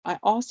I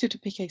asked you to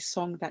pick a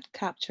song that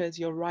captures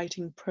your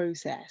writing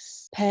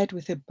process, paired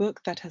with a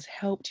book that has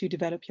helped you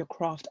develop your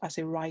craft as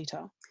a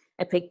writer.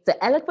 I picked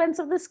The Eloquence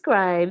of the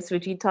Scribes,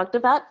 which we talked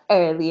about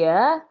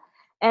earlier,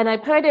 and I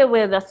paired it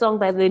with a song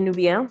by Le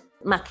Nubien,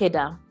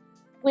 Makeda,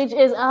 which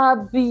is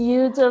a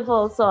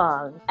beautiful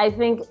song. I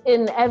think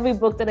in every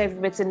book that I've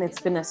written, it's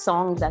been a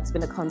song that's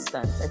been a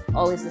constant. I've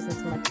always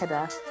listened to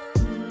Makeda.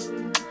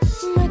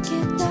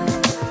 Makeda,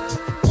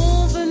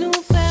 on veut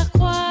nous faire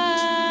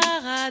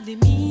croire à des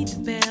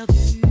mythes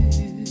perdus,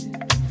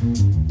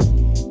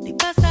 des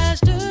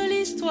passages de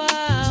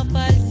l'histoire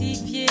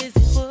falsifiés et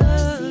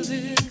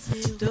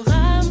revus, de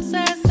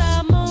Ramsès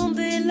à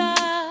Mandela,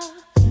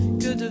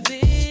 que de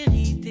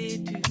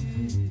vérité tue,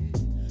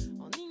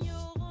 en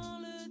ignorant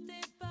le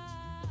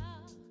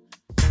départ.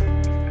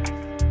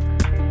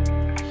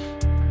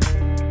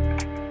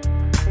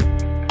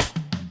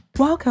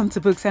 Welcome to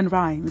Books and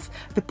Rhymes,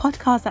 the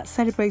podcast that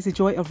celebrates the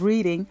joy of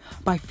reading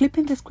by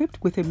flipping the script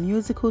with a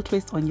musical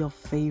twist on your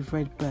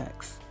favorite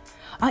books.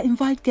 I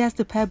invite guests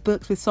to pair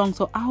books with songs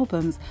or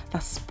albums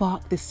that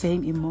spark the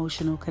same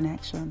emotional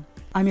connection.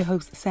 I'm your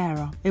host,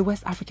 Sarah, a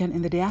West African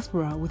in the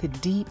diaspora with a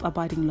deep,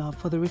 abiding love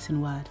for the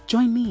written word.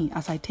 Join me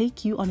as I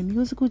take you on a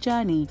musical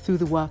journey through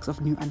the works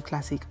of new and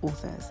classic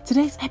authors.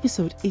 Today's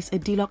episode is a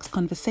deluxe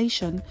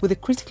conversation with a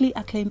critically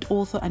acclaimed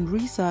author and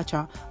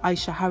researcher,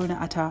 Aisha Haruna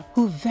Atta,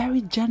 who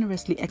very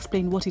generously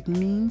explained what it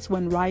means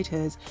when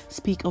writers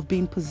speak of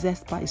being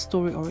possessed by a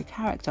story or a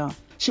character.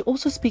 She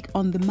also speaks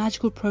on the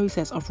magical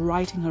process of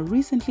writing her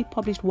recently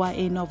published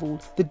YA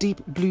novel, The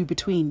Deep Blue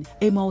Between,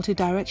 a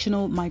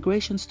multi-directional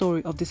migration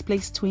story of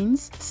displaced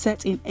twins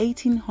set in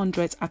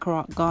 1800s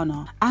Accra,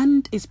 Ghana,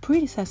 and its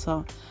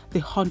predecessor, The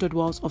 100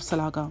 Worlds of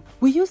Salaga.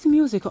 We use the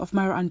music of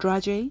Mara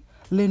Andrade,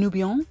 Le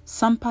Nubien,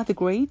 Sampa the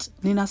Great,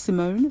 Nina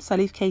Simone,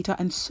 Salif Keita,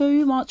 and so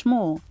much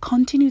more.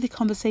 Continue the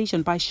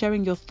conversation by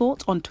sharing your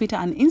thoughts on Twitter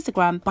and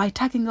Instagram by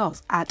tagging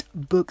us at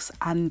Books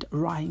and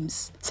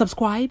Rhymes.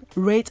 Subscribe,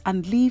 rate,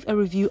 and leave a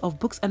review of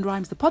Books and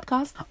Rhymes, the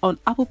podcast, on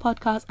Apple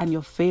Podcasts and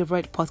your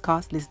favorite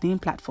podcast listening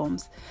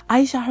platforms.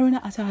 Aisha Haruna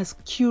Atta has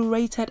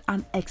curated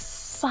an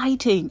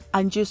exciting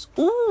and just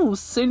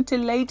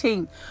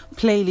scintillating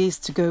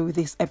playlist to go with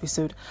this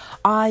episode.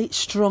 I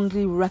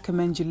strongly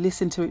recommend you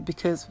listen to it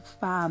because,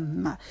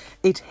 fam,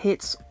 it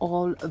hits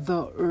all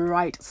the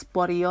right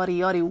spotty yoddy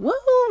yoddy. Woo!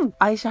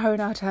 Aisha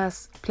Haruna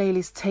Atta's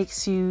playlist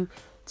takes you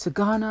to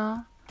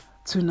Ghana,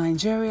 to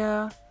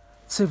Nigeria,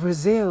 to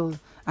Brazil,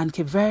 and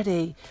Cape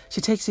Verde. She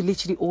takes you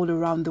literally all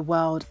around the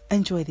world.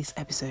 Enjoy this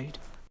episode.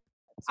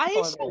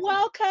 Aisha,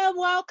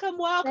 welcome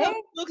Thank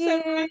to Books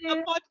and Rhymes, the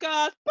you.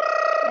 podcast.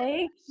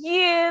 Thank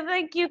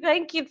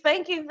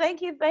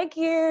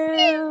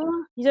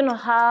you. You don't know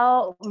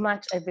how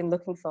much I've been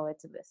looking forward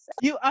to this.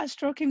 You are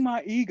stroking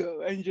my ego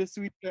and just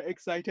sweet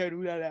excited.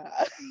 Ooh la la.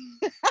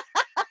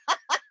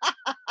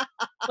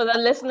 For the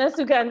listeners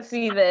who can't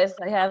see this,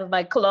 I have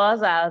my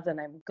claws out and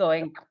I'm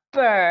going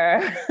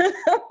brr.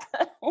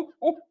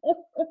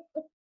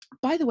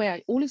 By the way,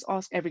 I always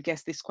ask every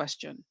guest this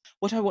question.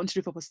 What I want to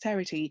do for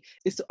posterity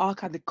is to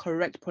archive the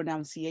correct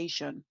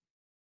pronunciation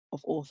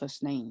of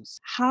authors'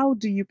 names. How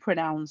do you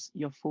pronounce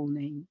your full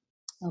name?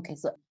 Okay,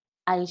 so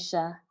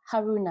Aisha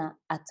Haruna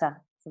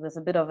Atta. So there's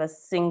a bit of a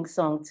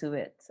sing-song to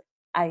it.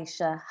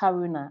 Aisha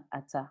Haruna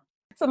Atta.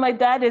 So my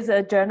dad is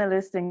a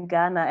journalist in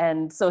Ghana,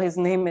 and so his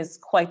name is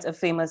quite a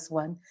famous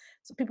one.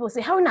 So people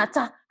say Haruna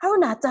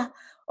Atta,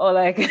 or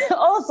like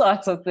all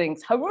sorts of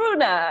things.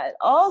 Haruna,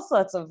 all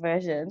sorts of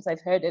versions.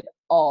 I've heard it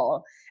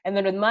all. And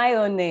then with my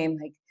own name,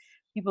 like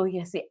people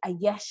here say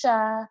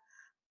Ayesha,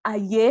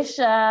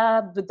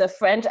 with the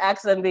French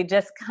accent, they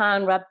just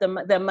can't wrap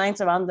their minds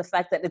around the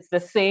fact that it's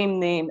the same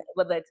name,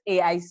 whether it's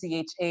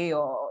Aicha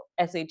or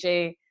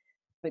Sha.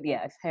 But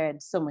yeah, I've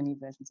heard so many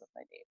versions of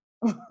my name.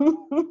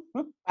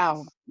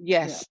 Wow,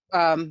 yes.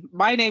 Yeah.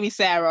 My name is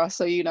Sarah,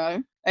 so you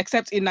know,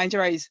 except in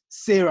Nigeria is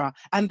Sarah.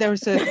 And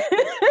there's a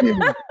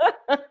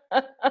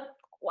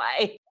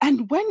Why?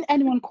 And when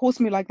anyone calls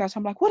me like that,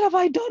 I'm like, what have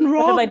I done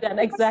wrong? What have I done?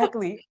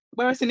 Exactly.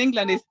 Whereas in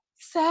England it's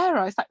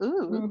Sarah. It's like,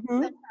 ooh,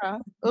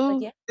 Sarah.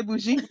 Ooh, the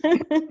bougie.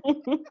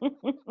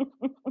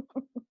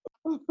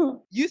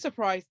 You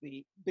surprised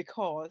me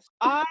because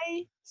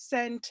I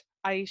sent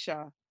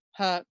Aisha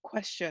her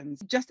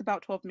questions just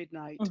about 12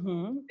 midnight,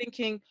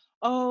 thinking,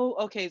 oh,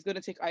 okay, it's going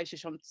to take Aisha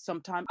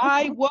some time.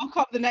 I woke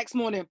up the next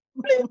morning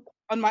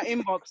on my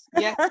inbox.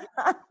 Yes,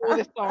 all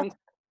the songs,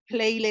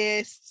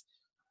 playlists,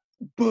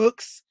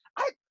 books.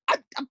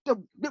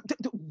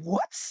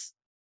 What?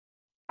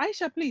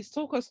 Aisha, please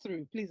talk us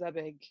through. Please, I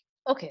beg.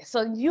 Okay,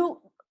 so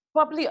you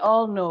probably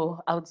all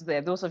know out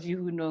there, those of you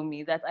who know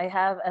me, that I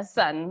have a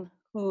son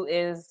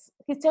he's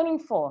turning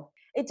 4.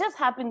 It just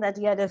happened that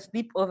he had a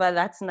sleepover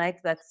that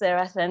night that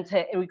Sarah sent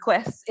her a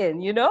request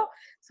in, you know?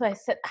 So I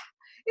said,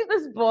 if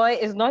this boy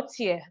is not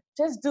here,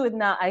 just do it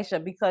now,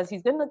 Aisha, because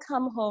he's going to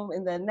come home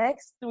in the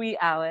next 3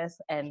 hours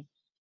and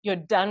you're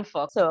done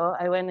for. So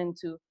I went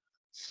into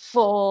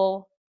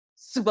full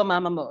super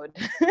mama mode.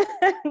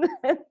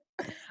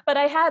 But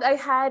I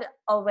had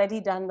already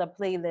done the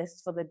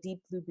playlist for The Deep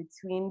Blue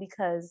Between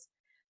because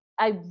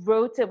I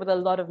wrote it with a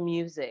lot of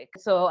music.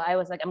 So I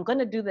was like, I'm going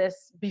to do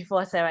this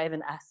before Sarah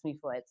even asked me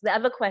for it. The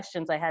other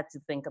questions I had to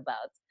think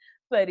about.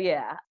 But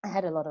yeah, I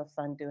had a lot of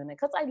fun doing it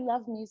because I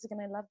love music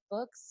and I love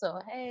books. So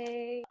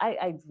hey,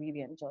 I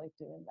really enjoyed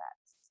doing that.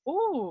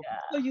 Oh,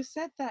 so Yeah. you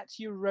said that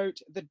you wrote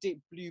The Deep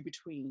Blue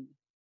Between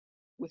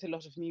with a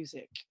lot of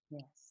music.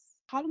 Yes.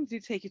 How long did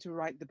it take you to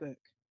write the book?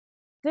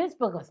 This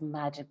book was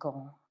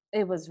magical.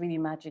 It was really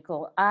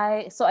magical.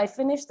 I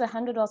finished the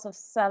 100 Hours of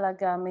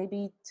Salaga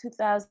maybe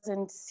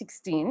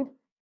 2016,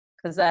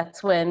 because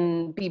that's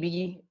when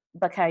Bibi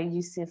Bakari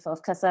Yusuf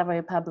of Cassava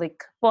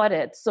Republic bought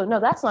it. So no,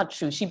 that's not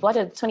true. She bought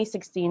it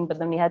 2016, but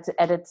then we had to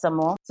edit some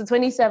more. So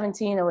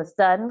 2017 it was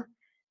done.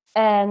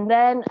 And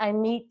then I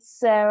meet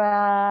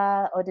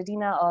Sarah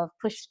Odedina of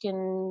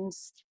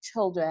Pushkin's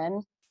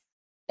Children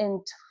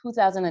in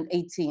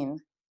 2018.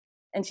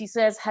 And she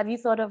says, have you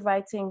thought of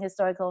writing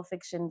historical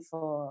fiction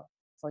for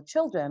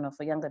children or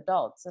for young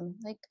adults? And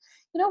like,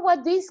 you know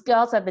what? These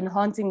girls have been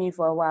haunting me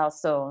for a while.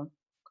 So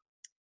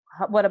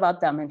what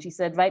about them? And she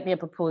said, write me a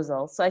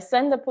proposal. So I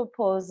sent the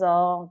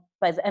proposal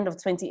by the end of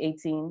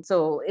 2018.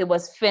 So it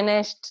was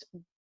finished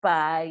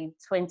by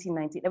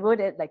 2019. I wrote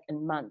it like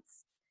in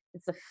months.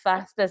 It's the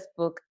fastest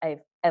book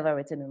I've ever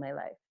written in my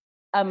life.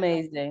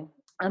 Amazing.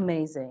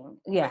 Amazing.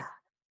 Yeah.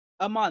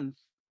 A month.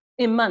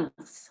 In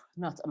months,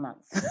 not a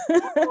month.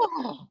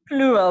 Oh.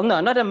 Plural,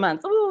 no, not a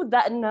month. Oh,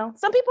 that no.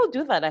 Some people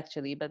do that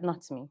actually, but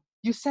not me.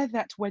 You said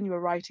that when you were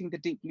writing The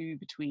Deep Blue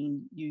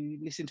Between, you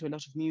listen to a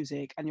lot of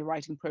music and your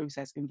writing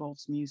process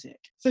involves music.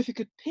 So if you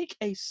could pick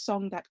a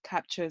song that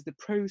captures the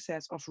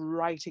process of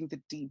writing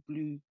The Deep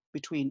Blue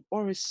Between,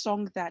 or a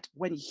song that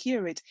when you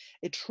hear it,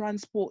 it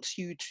transports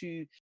you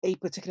to a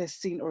particular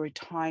scene or a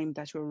time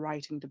that you're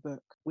writing the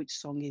book, which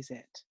song is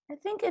it? I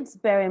think it's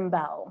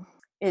Berimbau.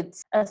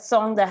 It's a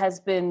song that has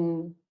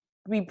been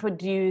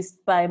reproduced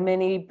by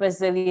many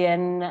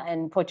Brazilian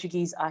and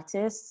Portuguese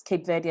artists,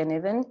 Cape Verdean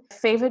even.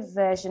 Favorite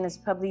version is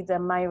probably the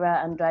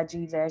Mayra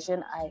Andrade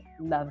version. I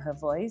love her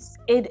voice.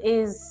 It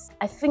is,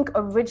 I think,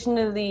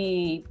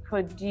 originally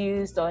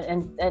produced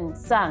and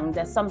sung.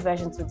 There's some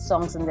versions with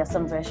songs and there's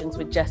some versions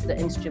with just the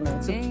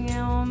instruments. Quem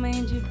é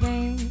homem de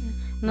bem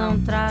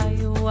não trai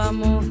o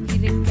amor que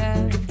lhe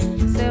quer.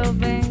 Seu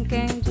bem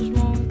quem diz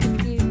muito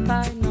que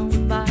vai não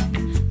vai,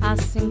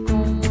 assim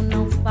como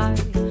não vai.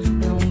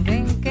 Não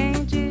vem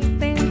quem de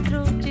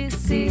dentro de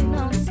si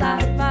não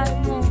sai, vai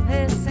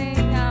morrer sem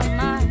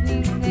amar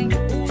ninguém.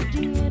 O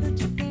dinheiro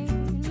de quem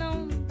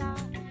não dá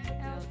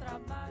é o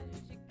trabalho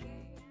de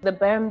quem. The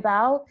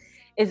Berimbau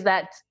is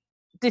that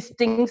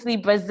distinctly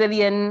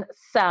Brazilian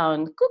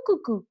sound. Cuckoo,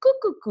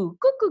 cuckoo,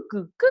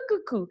 cuckoo,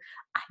 cuckoo.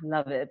 I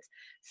love it.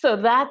 So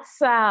that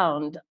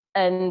sound,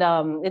 and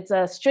it's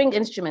a string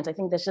instrument. I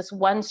think there's just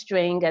one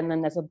string, and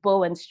then there's a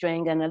bow and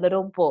string and a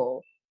little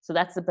bowl. So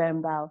that's the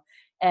Berimbau.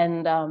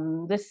 And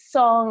this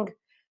song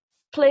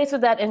plays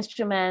with that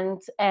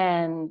instrument,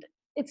 and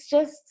it's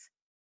just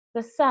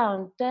the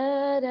sound.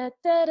 Da, da,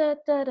 da, da,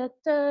 da, da,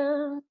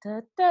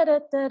 da, da, da,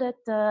 da, da,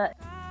 da.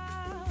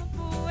 A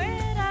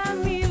poeira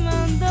me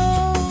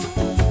mandou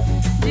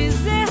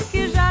dizer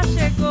que já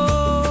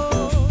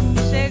chegou,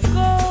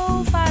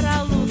 chegou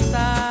para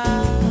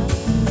lutar.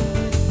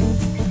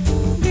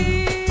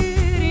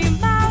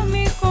 Berimbau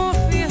me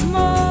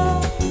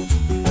confirmou,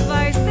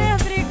 vai ter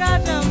briga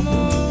de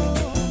amor,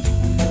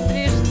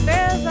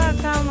 tristeza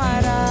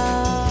camarada.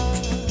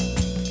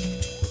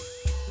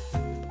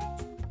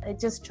 It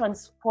just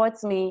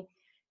transports me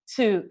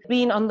to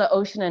being on the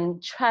ocean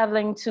and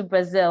traveling to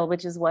Brazil,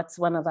 which is what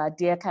one of our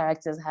dear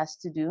characters has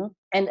to do.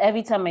 And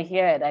every time I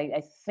hear it,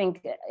 I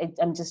think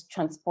I'm just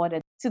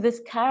transported to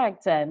this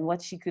character and what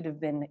she could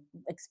have been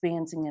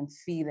experiencing and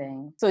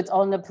feeling. So it's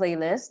on the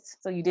playlist.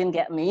 So you didn't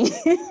get me.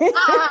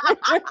 I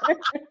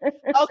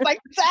was like,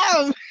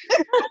 damn.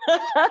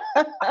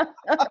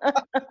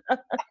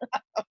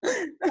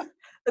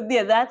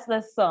 Yeah, that's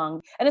the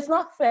song. And it's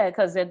not fair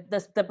because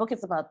the book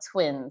is about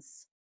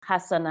twins,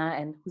 Hassana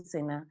and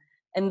Husseina.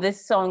 And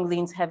this song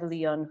leans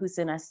heavily on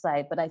Husseina's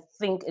side, but I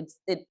think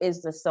it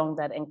is the song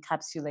that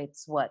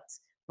encapsulates what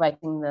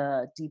writing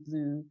The Deep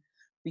Blue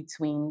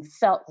Between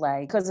felt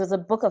like, because it was a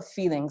book of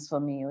feelings for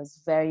me. It was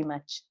very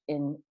much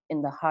in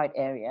the heart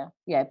area.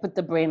 Yeah, I put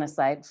the brain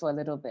aside for a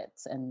little bit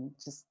and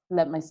just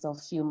let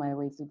myself feel my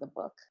way through the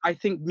book. I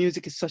think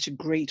music is such a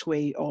great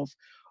way of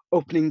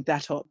opening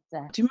that up.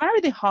 Exactly. To marry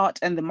the heart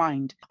and the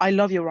mind. I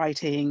love your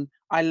writing.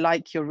 I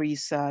like your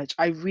research.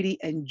 I really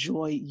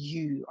enjoy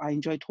you. I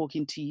enjoy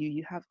talking to you.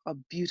 You have a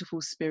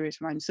beautiful spirit,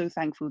 and I'm so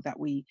thankful that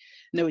we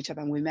know each other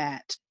and we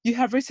met. You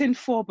have written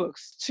 4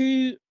 books.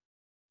 2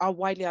 are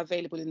widely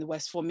available in the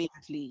West, for me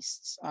at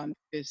least.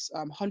 This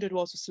 100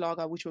 Walls of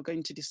Slaga, which we're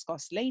going to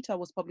discuss later,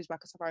 was published by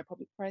Cassava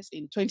Republic Press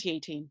in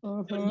 2018.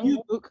 Mm-hmm. Your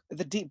new book,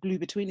 The Deep Blue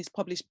Between, is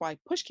published by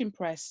Pushkin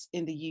Press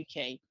in the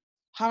UK.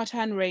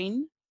 Harmattan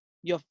Rain,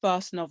 your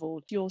first novel,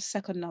 your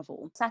second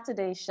novel.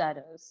 Saturday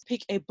Shadows.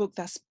 Pick a book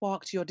that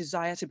sparked your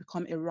desire to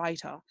become a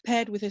writer,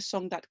 paired with a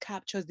song that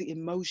captures the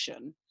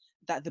emotion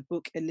that the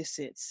book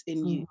elicits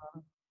in you. Mm-hmm.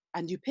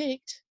 And you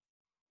picked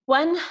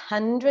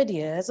 100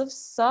 Years of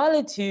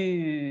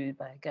Solitude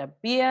by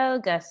Gabriel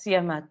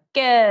Garcia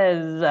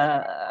Marquez.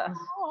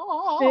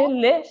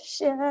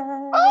 Delicious.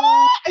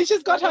 And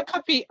she's got her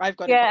copy. I've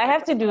got it. Yeah, I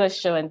have to do a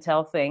show and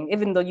tell thing,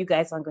 even though you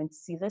guys aren't going to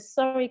see this.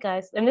 Sorry,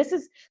 guys. And this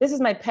is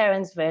my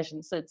parents'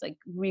 version, so it's like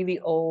really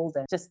old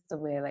and just the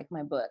way like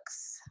my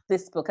books.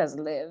 This book has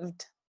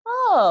lived.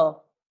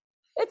 Oh,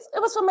 it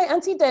was from my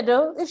auntie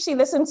Dedo. If she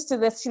listens to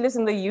this, she lives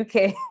in the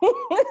UK.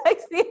 I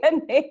see her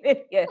name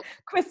here.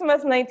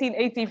 Christmas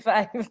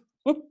 1985.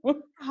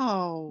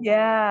 Oh.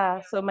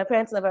 Yeah. So my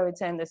parents never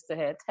returned this to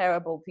her.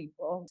 Terrible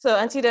people. So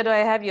Auntie Dedo, I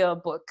have your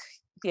book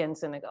here in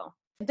Senegal.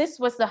 This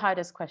was the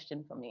hardest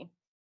question for me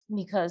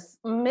because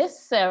Miss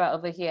Sarah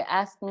over here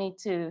asked me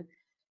to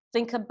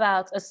think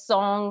about a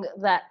song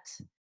that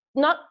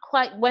not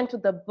quite went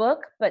with the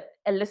book, but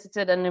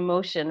elicited an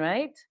emotion,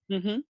 right?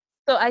 Mm-hmm.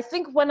 So I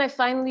think when I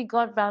finally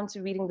got around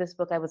to reading this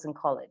book, I was in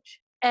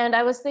college. And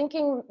I was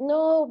thinking,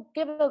 no,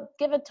 give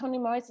a Toni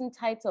Morrison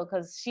title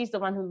because she's the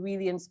one who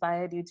really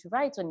inspired you to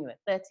write when you were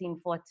 13,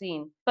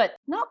 14. But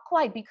not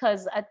quite,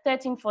 because at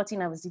 13,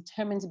 14, I was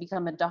determined to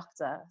become a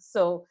doctor.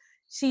 So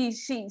she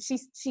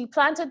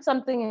planted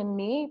something in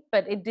me,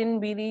 but it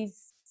didn't really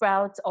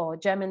sprout or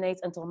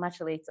germinate until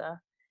much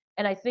later.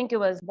 And I think it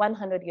was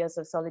 100 Years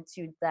of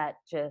Solitude that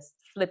just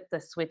flipped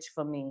the switch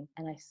for me.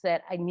 And I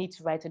said, I need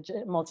to write a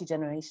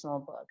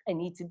multi-generational book. I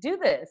need to do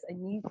this. I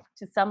need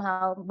to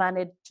somehow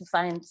manage to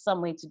find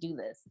some way to do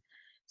this.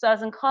 So I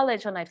was in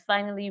college when I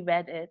finally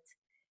read it.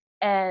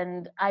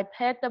 And I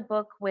paired the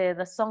book with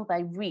a song by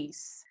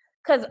Reese.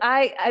 Because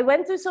I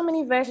went through so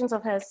many versions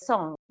of her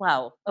song.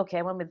 Wow. Okay,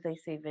 I went with They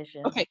Say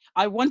Vision. Okay,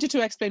 I wanted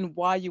to explain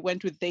why you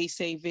went with They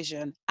Say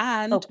Vision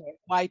and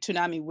why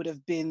Toonami would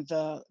have been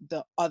the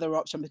other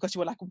option, because you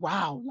were like,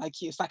 wow,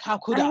 like it's like, how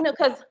could I? I know,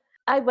 because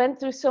I went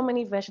through so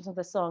many versions of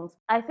the songs.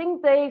 I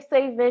think They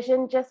Say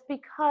Vision just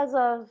because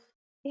of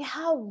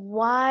how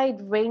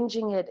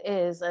wide-ranging it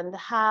is and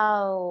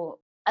how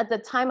at the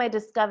time I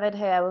discovered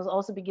her, I was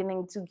also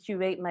beginning to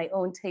curate my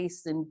own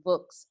taste in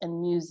books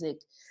and music.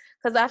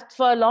 Because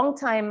for a long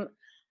time,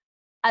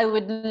 I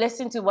would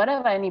listen to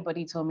whatever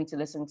anybody told me to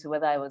listen to,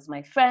 whether it was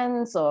my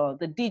friends or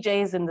the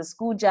DJs in the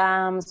school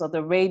jams or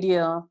the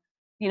radio.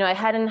 You know, I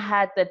hadn't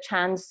had the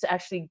chance to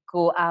actually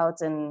go out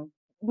and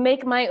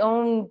make my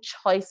own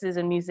choices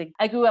in music.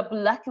 I grew up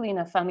luckily in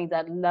a family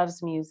that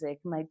loves music.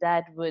 My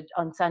dad would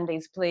on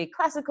Sundays play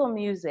classical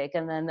music,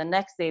 and then the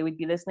next day we'd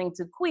be listening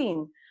to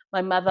Queen.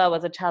 My mother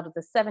was a child of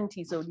the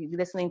 70s, so we'd be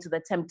listening to The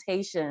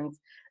Temptations.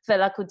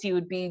 Fela Kuti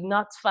would be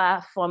not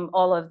far from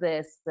all of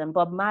this, and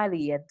Bob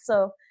Marley. And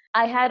so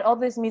I had all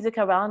this music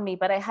around me,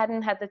 but I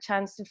hadn't had the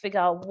chance to figure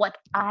out what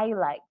I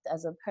liked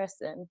as a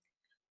person.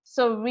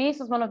 So Reese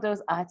was one of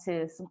those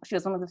artists. She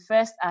was one of the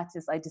first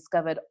artists I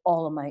discovered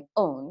all on my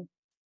own,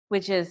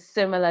 which is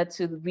similar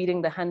to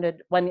reading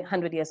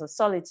 100 Years of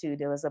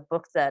Solitude. It was a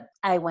book that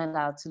I went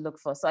out to look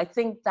for. So I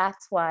think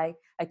that's why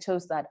I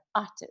chose that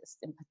artist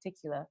in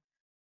particular.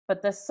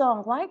 But the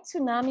song, why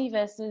Toonami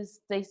versus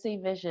They Say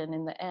Vision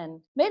in the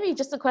end? Maybe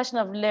just a question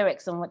of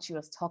lyrics and what she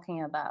was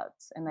talking about.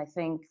 And I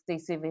think They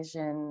Say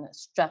Vision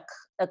struck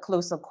a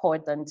closer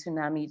chord than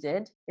Toonami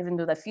did, even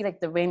though I feel like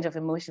the range of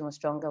emotion was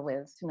stronger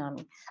with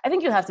Toonami. I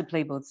think you have to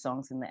play both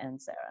songs in the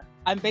end, Sarah.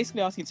 I'm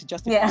basically asking to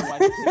justify why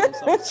you play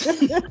both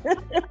songs.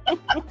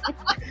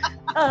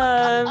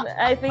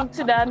 I think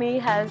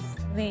Toonami has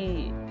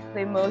the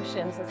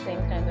emotions, the same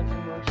kind of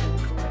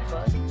emotions in the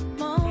book.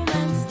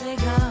 Moments they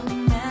come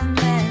and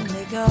then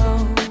they go.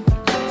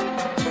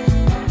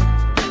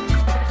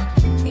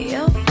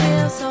 You'll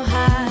feel so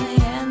high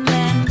and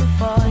then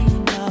before you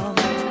know,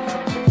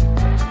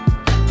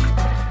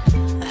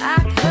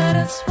 I could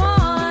have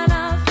sworn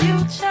our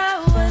future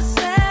was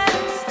set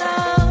in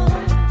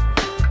stone,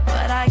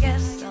 but I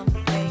guess some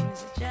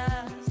things are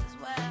just as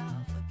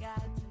well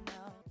forgot to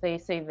know. They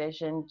Say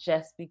Vision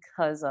just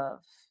because of,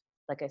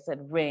 like I said,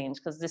 range,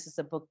 because this is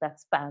a book that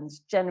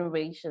spans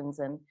generations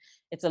and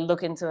it's a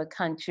look into a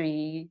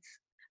country's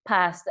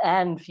past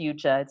and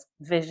future. It's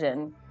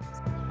vision.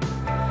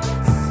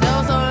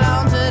 So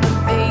long to the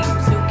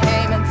thieves who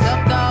came and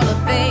took all the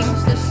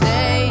things to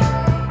say.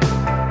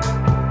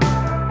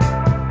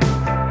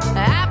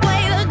 I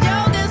play the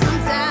joker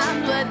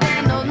sometimes, but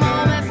then those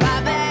moments fly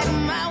back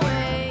my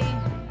way.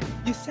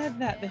 You said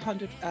that the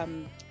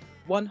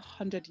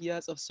 100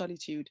 Years of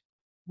Solitude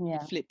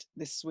flipped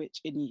the switch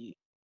in you.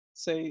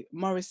 So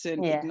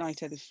Morrison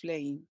ignited the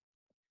flame,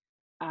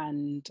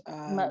 and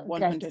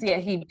 100. Yeah,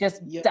 he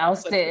just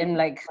doused it in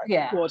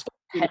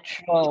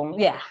petrol.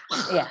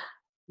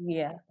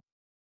 Yeah.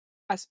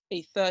 As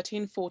a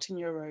 13,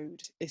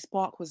 14-year-old, a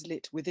spark was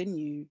lit within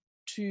you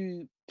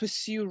to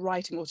pursue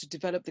writing or to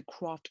develop the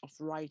craft of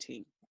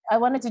writing. I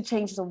wanted to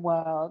change the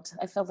world.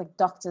 I felt like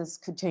doctors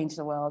could change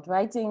the world.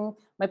 Writing,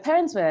 my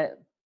parents were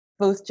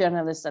both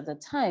journalists at the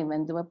time,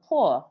 and they were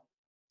poor.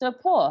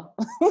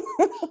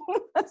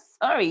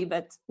 Sorry,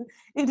 but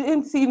it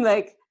didn't seem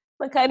like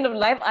the kind of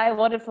life I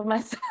wanted for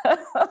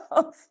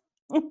myself.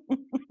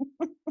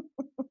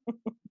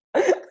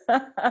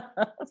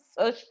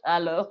 So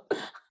shallow.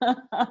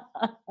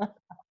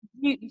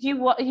 you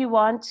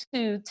want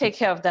to take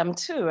care of them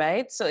too,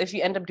 right? So if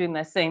you end up doing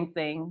the same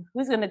thing,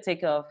 who's going to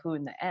take care of who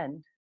in the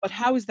end? But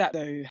how is that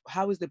though?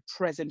 How is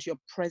your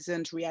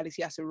present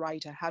reality as a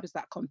writer? How does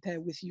that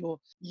compare with your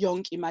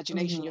young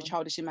imagination, your Mhm.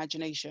 childish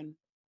imagination,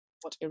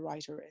 what a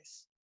writer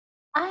is?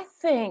 I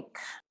think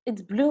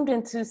it's bloomed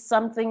into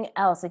something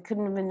else. I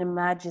couldn't even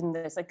imagine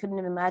this. I couldn't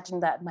even imagine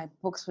that my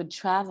books would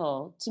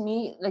travel. To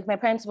me, like my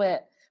parents were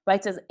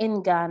writers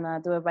in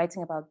Ghana. They were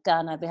writing about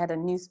Ghana. They had a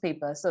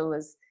newspaper. So it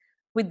was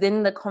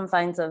within the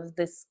confines of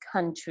this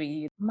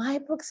country. My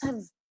books have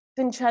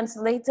been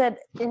translated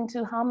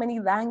into how many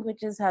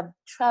languages, have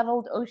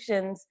traveled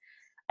oceans.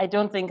 I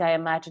don't think I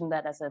imagined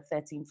that as a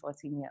 13,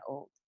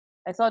 14-year-old.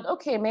 I thought,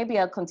 okay, maybe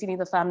I'll continue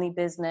the family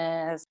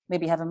business,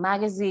 maybe have a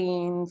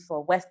magazine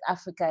for West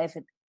Africa if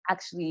it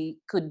actually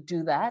could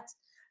do that.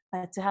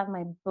 But to have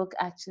my book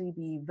actually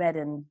be read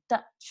in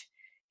Dutch,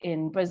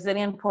 in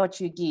Brazilian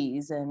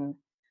Portuguese, and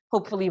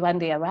hopefully one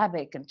day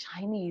Arabic and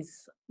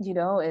Chinese,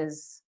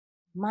 is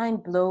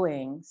mind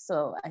blowing.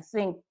 So I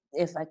think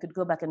if I could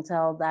go back and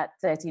tell that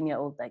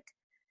 13-year-old, like,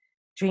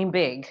 dream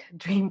big,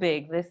 dream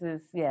big.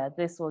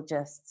 This will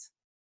just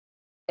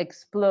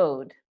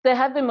explode. There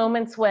have been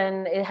moments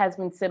when it has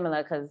been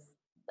similar because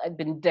I've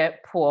been dirt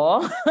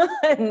poor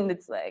and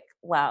it's like,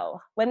 wow,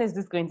 when is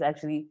this going to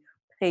actually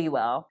pay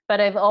well? But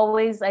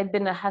I've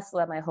been a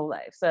hustler my whole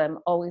life. So I'm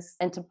always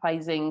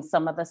enterprising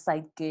some other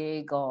side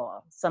gig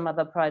or some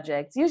other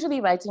projects,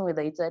 usually writing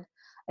related.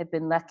 I've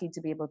been lucky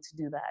to be able to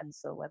do that. And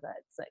so whether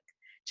it's like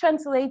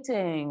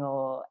translating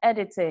or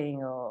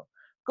editing or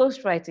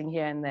ghostwriting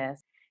here and there,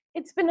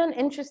 it's been an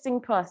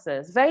interesting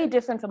process, very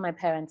different from my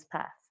parents'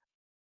 path.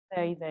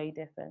 Very, very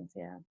different,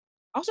 yeah.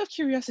 Out of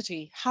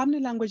curiosity, how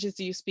many languages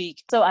do you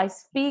speak? So I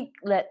speak,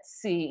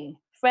 let's see,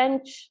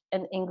 French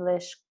and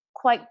English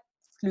quite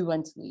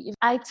fluently.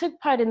 I took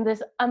part in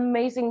this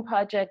amazing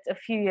project a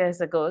few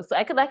years ago. So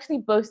I could actually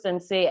boast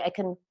and say I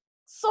can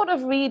sort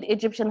of read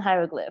Egyptian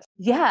hieroglyphs.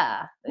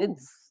 Yeah,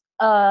 it's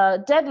a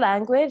dead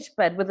language,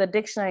 but with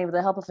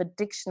the help of a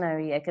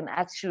dictionary, I can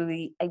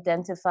actually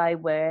identify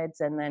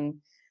words and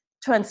then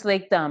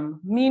translate them.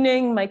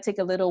 Meaning might take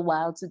a little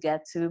while to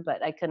get to,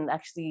 but I can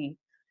actually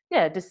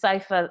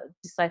decipher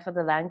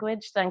the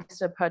language thanks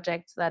to a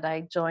project that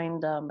I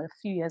joined a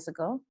few years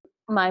ago.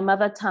 My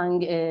mother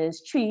tongue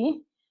is Twi,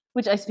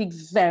 which I speak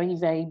very,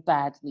 very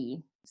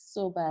badly,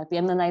 so badly.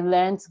 And then I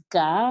learned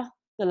Ga,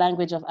 the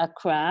language of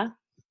Accra,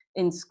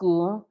 in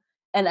school.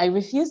 And I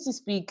refused to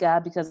speak Ga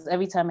because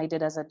every time I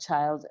did as a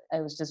child,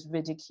 I was just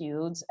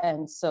ridiculed.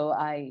 And so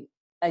I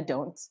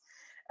don't.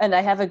 And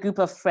I have a group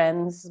of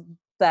friends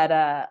that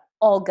are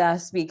all Ga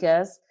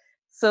speakers.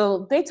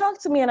 So they talk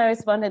to me and I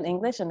respond in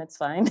English and it's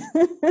fine.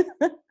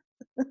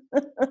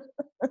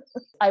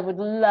 I would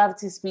love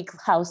to speak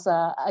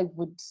Hausa. I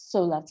would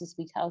so love to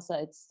speak Hausa.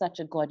 It's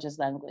such a gorgeous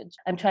language.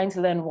 I'm trying to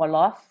learn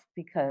Wolof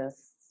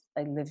because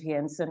I live here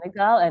in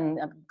Senegal and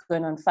I'm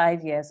going on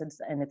 5 years and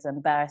it's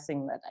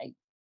embarrassing that I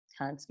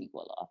can't speak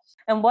Wolof.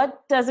 And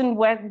what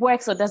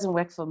works or doesn't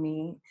work for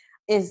me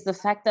is the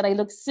fact that I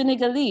look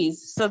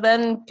Senegalese. So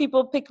then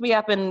people pick me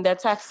up in their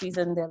taxis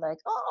and they're like,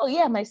 oh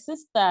yeah, my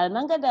sister,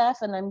 Nangadef,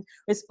 and I'm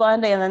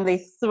responding and then they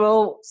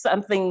throw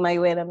something my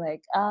way and I'm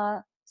like,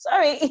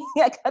 sorry,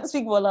 I can't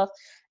speak Wolof.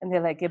 And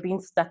they're like, you're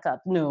being stuck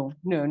up. No.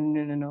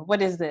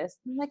 What is this?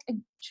 I'm like,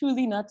 I'm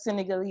truly not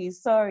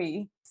Senegalese,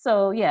 sorry.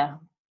 So yeah,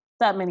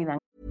 that many languages.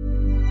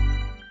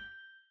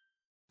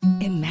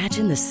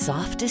 Imagine the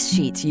softest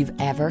sheets you've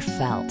ever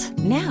felt.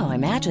 Now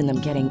imagine them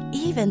getting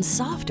even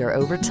softer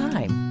over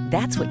time.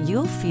 That's what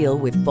you'll feel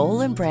with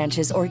Boll &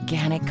 Branch's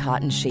organic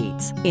cotton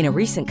sheets. In a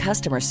recent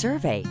customer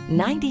survey,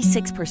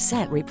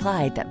 96%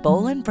 replied that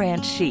Boll &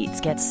 Branch sheets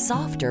get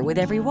softer with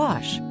every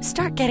wash.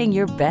 Start getting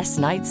your best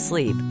night's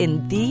sleep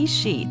in these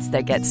sheets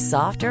that get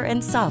softer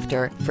and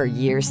softer for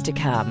years to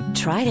come.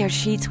 Try their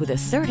sheets with a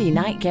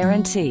 30-night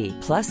guarantee.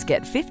 Plus,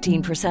 get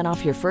 15%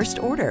 off your first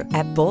order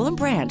at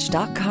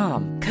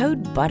bollandbranch.com.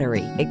 Code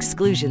BUTTERY.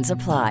 Exclusions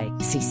apply.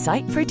 See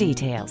site for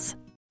details.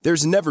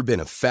 There's never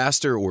been a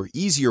faster or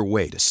easier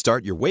way to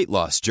start your weight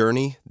loss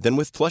journey than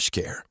with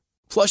PlushCare.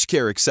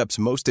 PlushCare accepts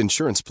most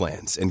insurance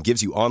plans and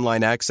gives you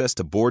online access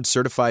to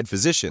board-certified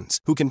physicians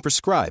who can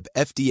prescribe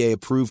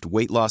FDA-approved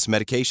weight loss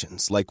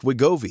medications like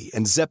Wegovy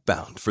and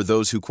Zepbound for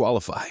those who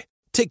qualify.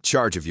 Take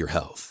charge of your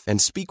health and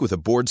speak with a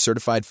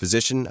board-certified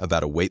physician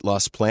about a weight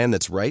loss plan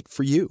that's right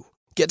for you.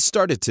 Get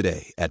started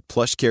today at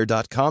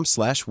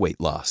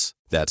plushcare.com/weight-loss.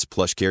 That's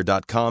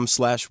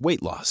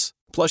plushcare.com/weight-loss.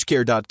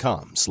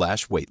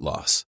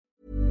 plushcare.com/weight-loss.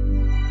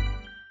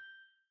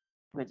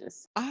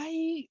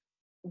 I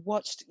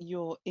watched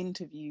your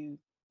interview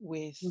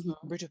with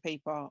Brito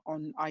Paper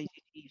on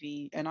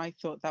IGTV, and I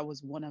thought that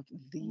was one of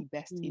the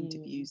best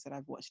interviews that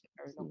I've watched in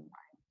a very long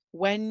time.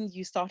 When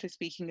you started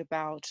speaking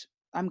about,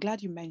 I'm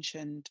glad you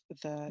mentioned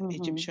the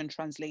Egyptian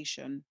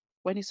translation.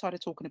 When you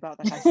started talking about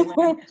that, I said,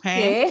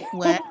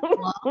 what?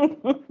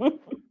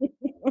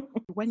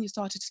 When you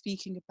started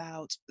speaking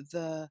about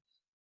the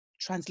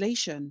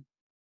translation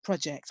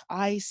project,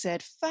 I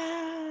said,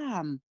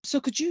 fam.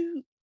 So could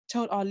you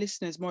tell our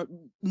listeners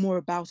more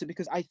about it,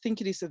 because I think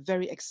it is a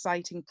very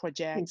exciting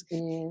project.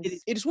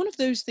 It is one of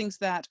those things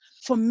that,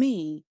 for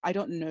me, I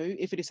don't know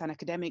if it is an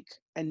academic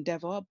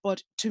endeavor,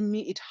 but to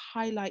me, it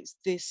highlights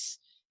this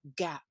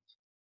gap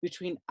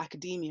between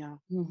academia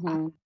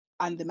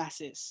and the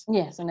masses.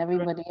 Yes, and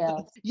everybody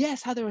else.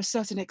 Yes, how there are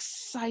certain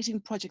exciting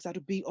projects that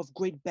would be of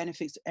great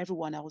benefits to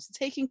everyone else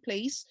taking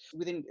place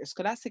within a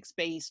scholastic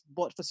space,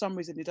 but for some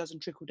reason it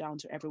doesn't trickle down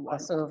to everyone.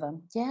 Crossover.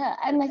 Yeah,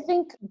 and I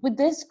think with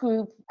this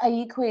group,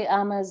 Aikwe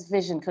Ama's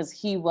vision, because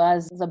he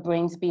was the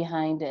brains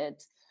behind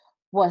it,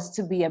 was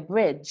to be a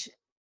bridge.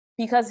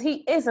 Because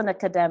he is an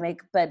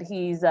academic, but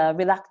he's a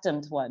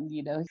reluctant one,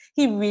 you know.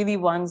 He really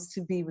wants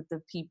to be with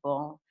the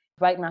people.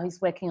 Right now, he's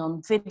working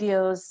on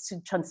videos to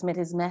transmit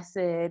his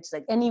message,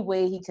 like any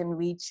way he can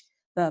reach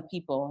the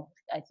people.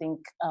 I think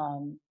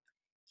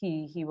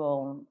he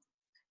will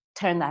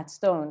turn that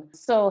stone.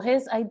 So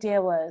his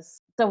idea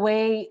was the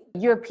way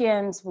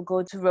Europeans will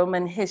go to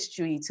Roman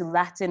history, to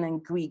Latin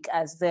and Greek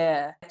as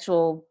their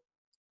actual,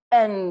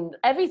 and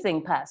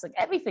everything past, like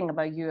everything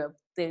about Europe,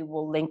 they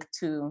will link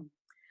to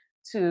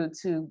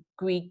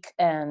Greek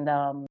and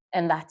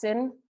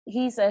Latin.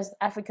 He says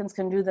Africans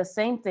can do the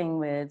same thing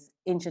with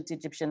ancient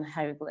Egyptian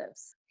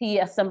hieroglyphs. He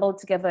assembled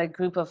together a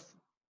group of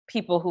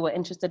people who were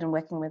interested in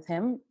working with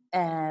him,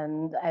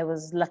 and I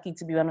was lucky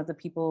to be one of the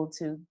people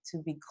to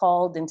be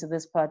called into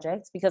this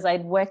project, because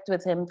I'd worked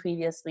with him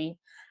previously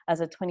as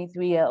a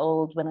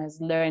 23-year-old when I was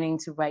learning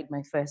to write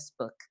my first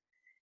book.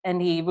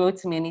 And he wrote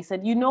to me and he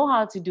said, you know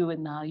how to do it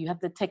now. You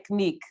have the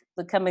technique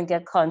to come and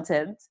get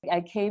content.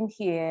 I came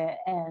here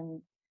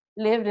and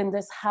lived in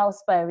this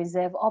house by a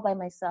reserve all by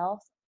myself,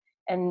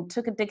 and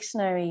took a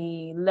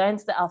dictionary,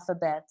 learned the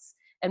alphabets,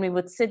 and we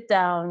would sit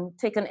down,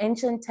 take an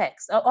ancient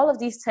text. All of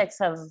these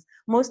texts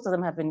most of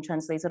them have been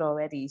translated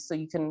already, so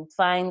you can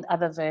find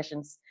other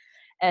versions.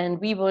 And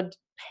we would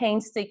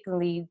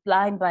painstakingly,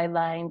 line by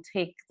line,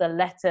 take the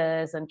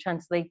letters and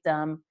translate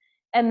them.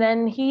 And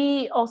then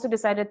he also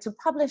decided to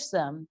publish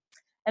them,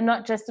 and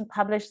not just to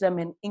publish them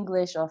in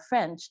English or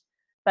French,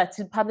 but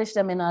to publish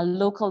them in our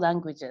local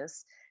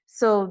languages.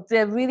 So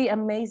they're really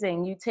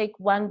amazing. You take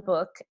one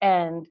book,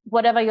 and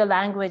whatever your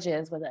language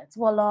is, whether it's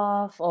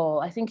Wolof,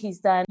 or I think he's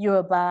done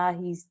Yoruba,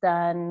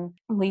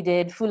 we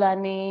did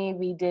Fulani,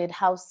 we did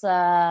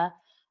Hausa,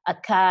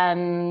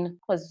 Akan,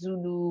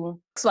 KwaZulu,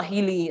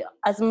 Swahili,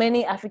 as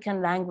many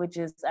African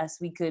languages as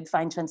we could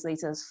find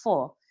translators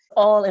for,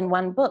 all in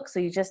one book. So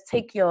you just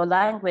take your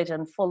language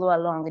and follow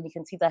along, and you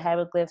can see the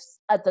hieroglyphs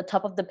at the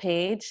top of the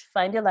page,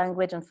 find your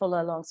language and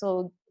follow along.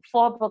 So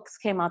 4 books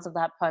came out of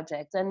that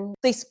project, and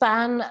they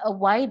span a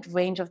wide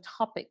range of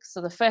topics.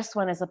 So the first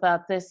one is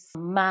about this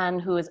man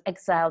who is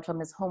exiled from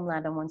his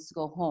homeland and wants to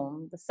go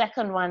home. The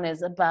second one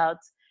is about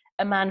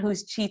a man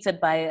who's cheated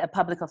by a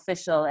public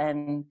official,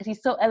 and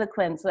he's so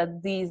eloquent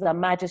that these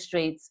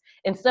magistrates,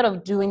 instead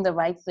of doing the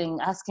right thing,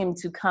 ask him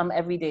to come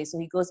every day. So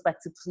he goes back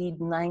to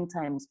plead 9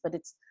 times, but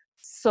it's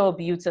so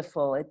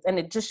beautiful. And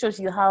it just shows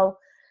you how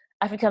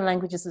African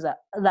languages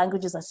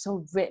are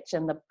so rich,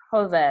 and the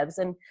proverbs.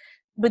 And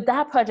with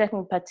that project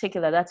in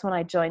particular, that's when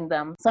I joined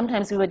them.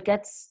 Sometimes we would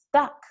get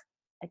stuck.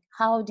 Like,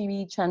 how do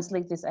we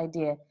translate this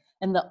idea?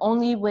 And the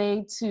only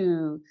way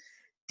to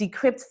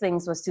decrypt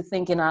things was to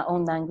think in our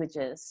own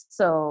languages.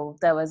 So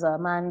there was a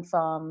man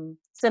from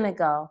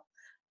Senegal.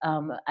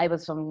 I'm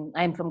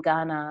from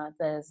Ghana.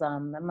 There's a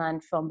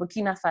man from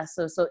Burkina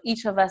Faso. So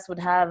each of us would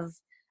have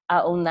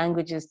our own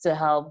languages to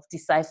help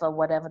decipher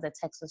whatever the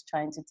text was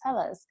trying to tell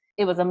us.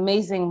 It was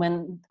amazing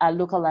when our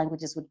local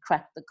languages would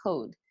crack the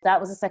code. That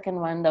was the second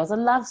one. There was a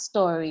love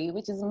story,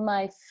 which is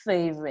my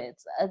favorite,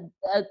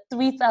 a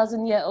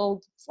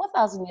 3,000-year-old,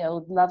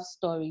 4,000-year-old love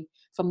story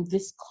from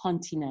this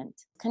continent.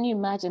 Can you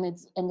imagine?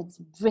 It's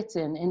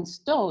written in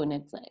stone.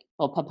 It's like,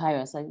 or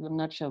papyrus. I'm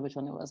not sure which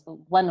one it was, but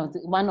one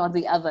or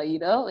the other. You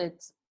know,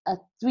 it's a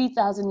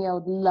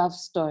 3,000-year-old love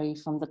story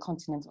from the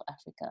continent of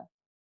Africa,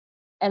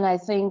 and I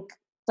think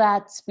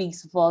that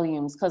speaks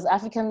volumes, because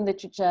African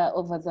literature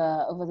over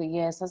the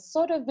years has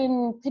sort of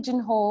been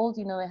pigeonholed.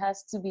 You know, it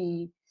has to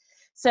be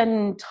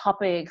certain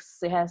topics,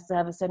 it has to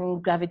have a certain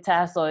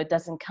gravitas, or it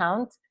doesn't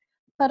count.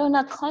 But on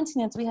our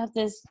continent, we have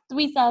this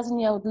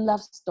 3,000-year-old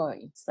love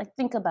story. It's like,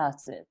 think about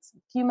it.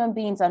 Human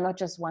beings are not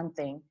just one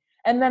thing.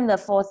 And then the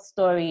fourth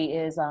story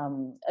is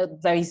a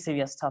very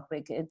serious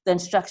topic. It's the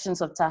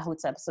instructions of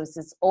Tahutep. So it's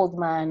this old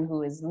man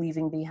who is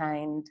leaving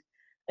behind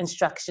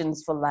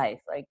instructions for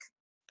life, like,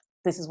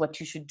 this is what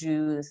you should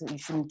do, you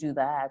shouldn't do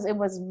that. It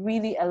was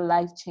really a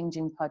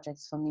life-changing project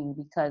for me,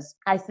 because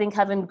I think,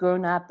 having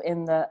grown up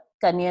in the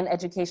Ghanaian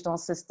educational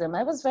system,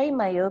 I was very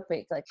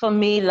myopic. Like, for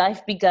me,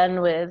 life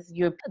began with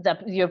the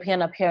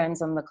European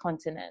appearance on the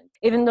continent.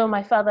 Even though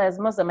my father is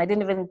Muslim, I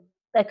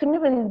couldn't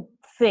even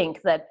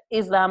think that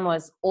Islam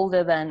was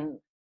older than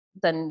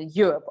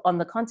Europe on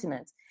the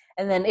continent.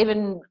 And then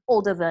even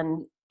older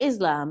than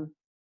Islam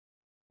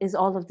is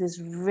all of this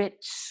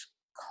rich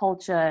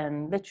culture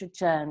and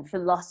literature and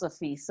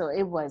philosophy. So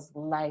it was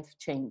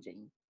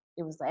life-changing.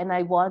 And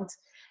I want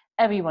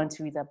everyone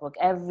to read that book,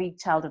 every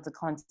child of the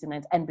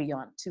continent and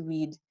beyond, to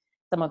read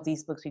some of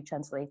these books we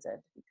translated,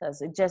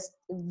 because it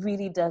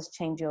really does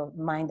change your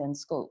mind and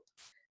scope.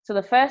 So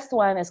the first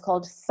one is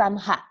called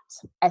Sanhat,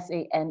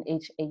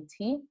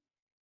 Sanhat.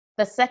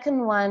 The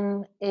second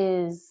one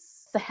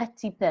is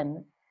Saheti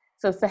Pen.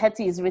 So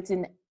Saheti is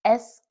written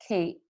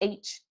Skhtypn.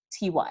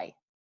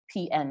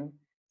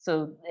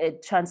 So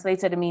it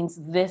translated, it means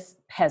this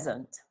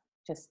peasant,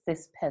 just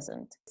this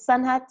peasant.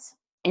 Sanhat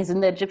is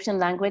in the Egyptian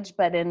language,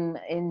 but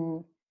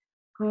in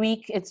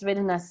Greek, it's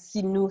written as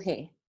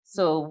Sinuhe.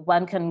 So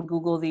one can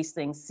Google these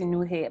things,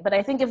 Sinuhe. But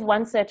I think if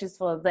one searches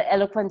for the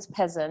eloquent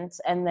peasant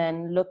and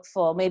then look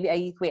for maybe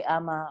Ayikwe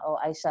Ama or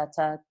Aisha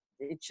Ata,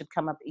 it should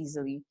come up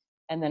easily.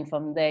 And then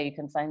from there, you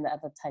can find the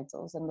other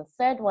titles. And the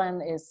third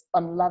one is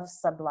On Love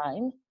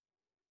Sublime.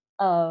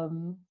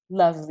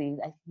 Lovely.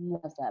 I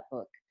love that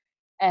book.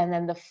 And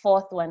then the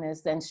fourth one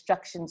is The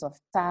Instructions of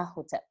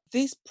Ptah-hotep.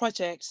 This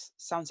project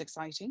sounds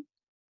exciting.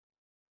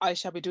 I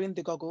shall be doing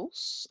the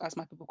goggles, as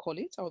my people call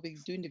it. I'll be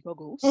doing the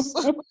goggles.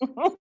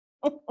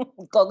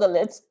 Goggle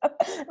it.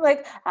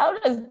 Like, how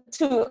does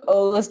 2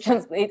 O's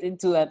translate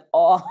into an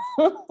O?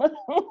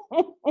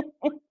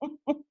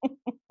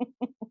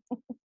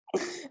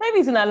 Maybe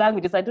it's in our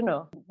languages, I don't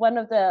know. One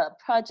of the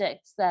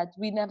projects that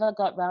we never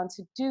got around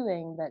to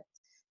doing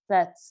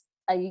that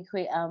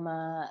Ayikwe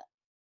Ama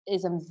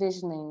is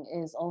envisioning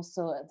is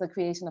also the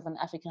creation of an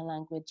African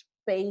language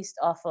based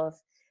off of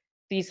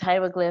these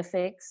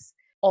hieroglyphics.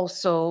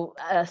 Also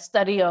a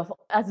study of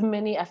as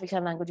many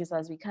African languages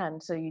as we can.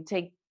 So you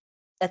take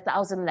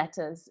 1,000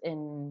 letters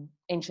in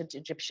ancient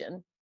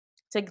Egyptian,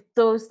 take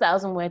those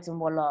 1,000 words in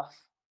Wolof,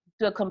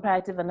 do a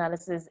comparative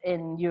analysis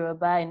in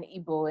Yoruba, in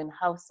Igbo, in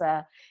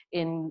Hausa,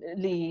 in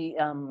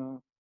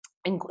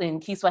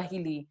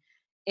Kiswahili,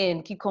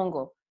 in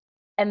Kikongo,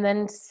 and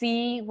then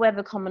see where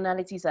the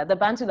commonalities are. The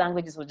Bantu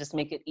languages will just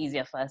make it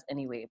easier for us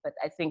anyway, but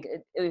I think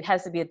it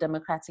has to be a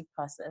democratic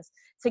process.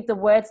 Take the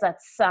words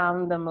that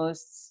sound the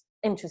most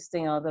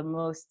interesting or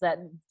that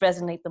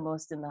resonate the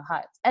most in the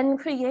heart and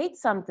create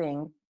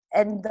something.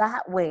 And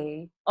that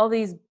way, all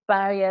these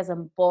barriers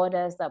and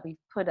borders that we've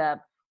put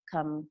up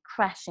come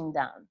crashing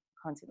down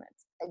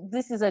continents.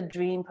 This is a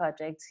dream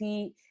project.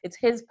 It's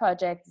his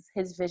project, it's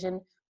his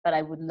vision, but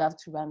I would love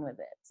to run with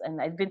it. And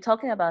I've been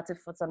talking about it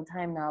for some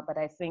time now, but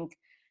I think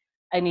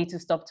I need to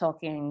stop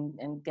talking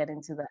and get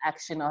into the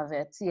action of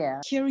it.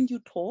 Yeah. Hearing you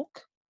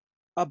talk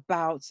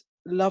about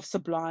Love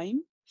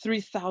Sublime,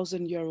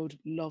 3,000-year-old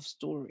love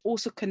story,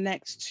 also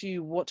connects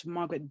to what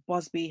Margaret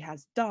Busby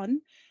has done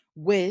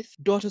with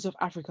Daughters of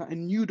Africa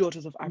and New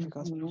Daughters of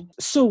Africa. Mm-hmm.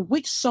 So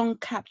which song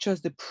captures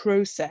the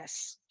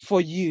process for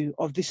you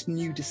of this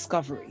new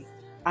discovery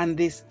and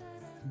this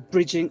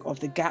bridging of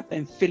the gap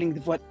and filling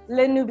the void?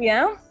 Les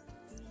Nubiens.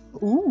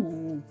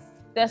 Ooh.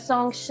 Their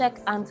song Cheikh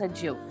Anta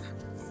Diop.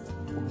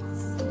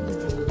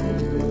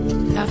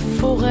 La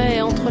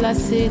forêt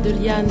entrelacée de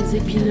lianes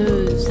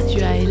épineuses,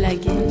 tu as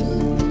élagué,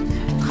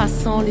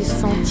 traçant les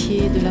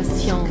sentiers de la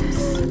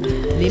science.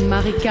 Les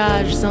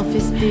marécages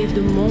infestés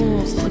de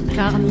monstres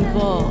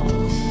carnivores,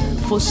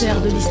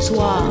 faussaires de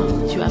l'histoire,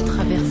 tu as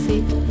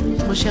traversé,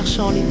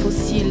 recherchant les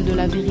fossiles de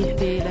la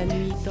vérité, la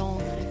nuit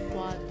tendre et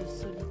froide de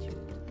solitude.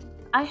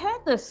 I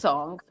heard this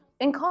song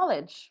in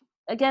college.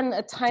 Again,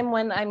 a time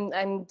when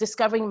I'm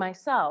discovering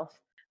myself.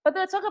 But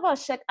they talk about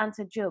Cheikh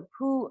Anta Diop,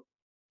 who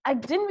I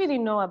didn't really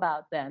know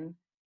about then,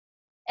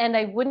 and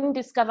I wouldn't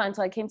discover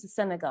until I came to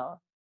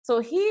Senegal. So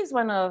he's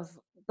one of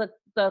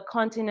the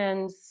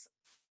continent's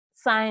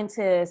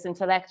scientists,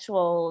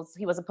 intellectuals.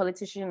 He was a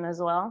politician as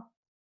well.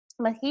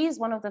 But he's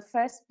one of the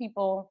first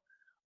people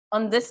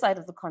on this side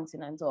of the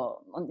continent, or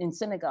in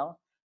Senegal,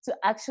 to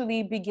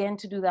actually begin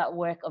to do that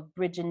work of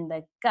bridging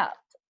the gap.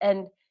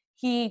 And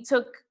he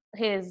took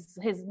his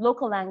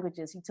local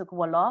languages, he took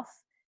Wolof,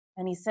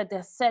 and he said there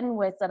are certain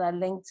words that are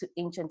linked to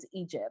ancient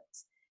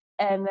Egypt.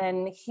 And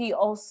then he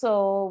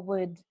also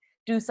would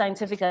do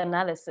scientific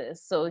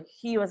analysis. So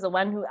he was the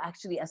one who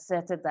actually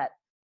asserted that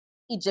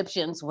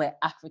Egyptians were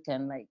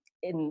African, like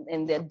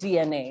in their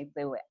DNA,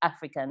 they were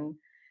African.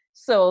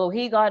 So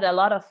he got a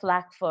lot of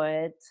flack for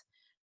it,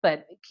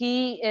 but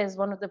he is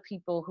one of the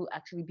people who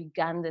actually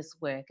began this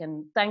work.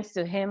 And thanks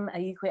to him,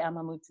 Ayikwe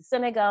Ama moved to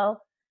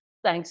Senegal.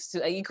 Thanks to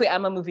Ayikwe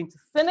Ama moving to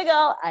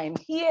Senegal, I'm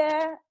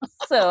here.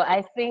 So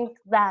I think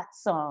that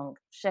song,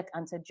 Cheikh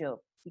Anta Diop,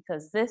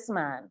 because this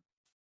man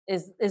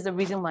is the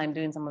reason why I'm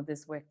doing some of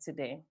this work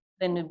today.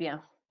 Les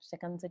Nubiens,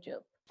 Cheikh Anta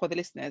Diop. For the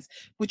listeners,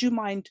 would you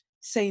mind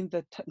saying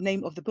the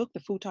name of the book, the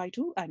full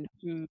title, and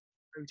who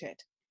wrote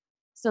it?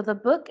 So the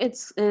book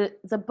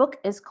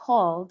is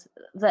called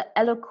The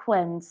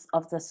Eloquence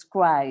of the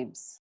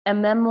Scribes, a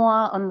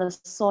memoir on the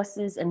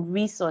sources and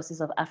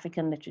resources of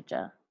African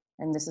literature.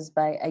 And this is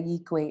by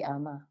Ayikwe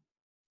Ama.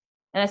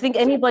 And I think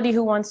anybody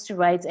who wants to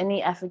write,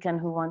 any African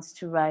who wants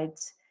to write,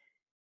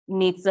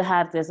 needs to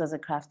have this as a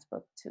craft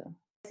book too.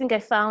 I think I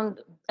found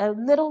a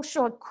little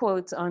short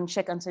quote on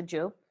Cheikh Anta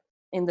Diop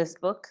in this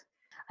book.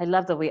 I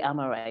love the way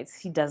Ama writes.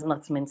 He does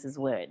not mince his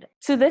word.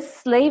 To this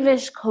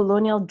slavish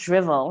colonial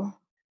drivel,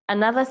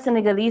 another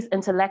Senegalese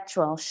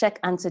intellectual, Cheikh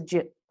Anta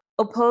Diop,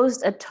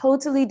 opposed a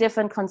totally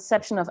different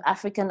conception of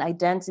African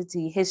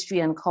identity, history,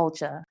 and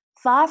culture.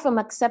 Far from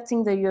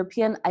accepting the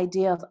European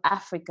idea of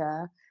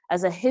Africa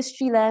as a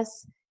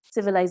historyless,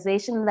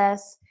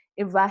 civilizationless,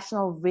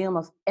 irrational realm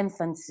of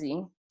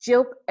infancy,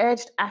 Diop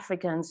urged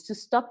Africans to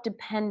stop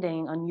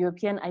depending on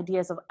European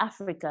ideas of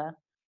Africa,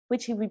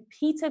 which he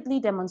repeatedly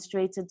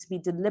demonstrated to be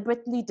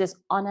deliberately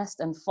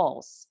dishonest and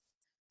false,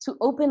 to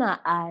open our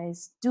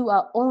eyes, do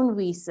our own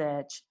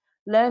research,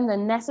 learn the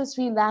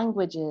necessary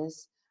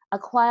languages,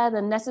 acquire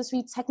the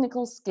necessary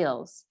technical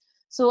skills,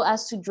 so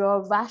as to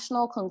draw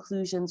rational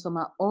conclusions from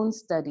our own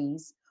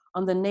studies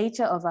on the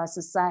nature of our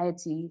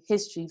society,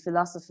 history,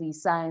 philosophy,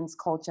 science,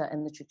 culture,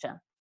 and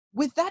literature.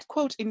 With that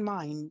quote in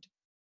mind,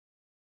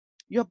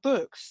 your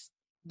books,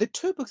 the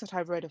two books that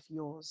I've read of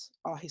yours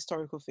are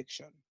historical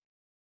fiction.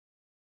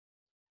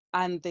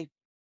 And they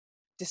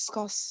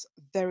discuss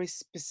very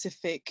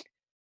specific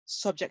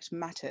subject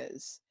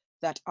matters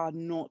that are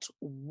not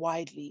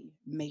widely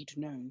made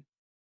known.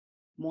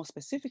 More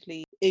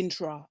specifically,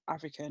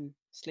 intra-African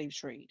slave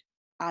trade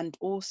and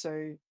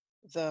also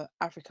the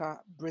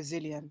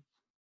Africa-Brazilian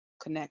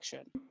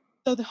connection.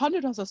 So the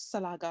 100 Hours of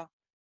Salaga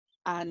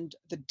and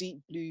the Deep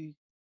Blue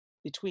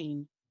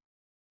Between,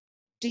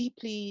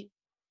 deeply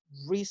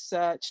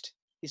researched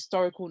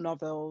historical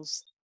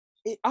novels.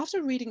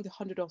 After reading the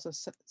 100 Hours of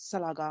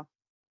Salaga,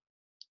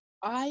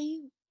 I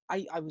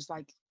was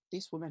like,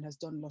 this woman has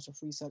done a lot of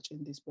research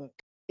in this book.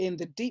 In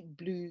the Deep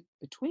Blue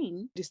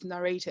Between, it is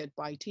narrated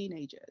by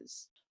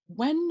teenagers.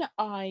 When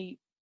I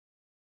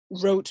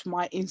wrote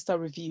my Insta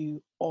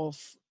review of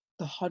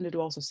the 100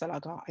 Hours of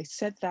Salaga, I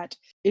said that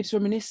it's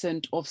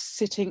reminiscent of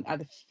sitting at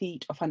the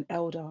feet of an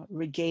elder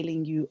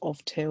regaling you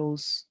of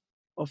tales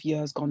of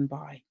years gone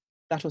by.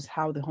 That was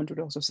how the 100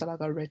 Hours of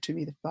Salaga read to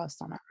me the first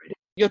time I read it.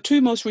 Your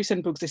two most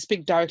recent books, they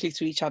speak directly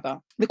to each other.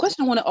 The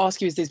question I want to ask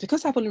you is this,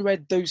 because I've only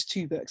read those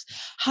two books,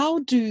 how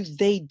do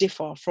they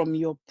differ from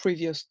your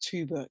previous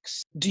two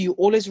books? Do you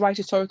always write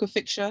historical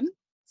fiction?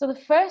 So the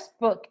first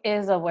book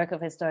is a work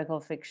of historical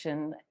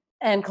fiction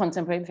and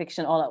contemporary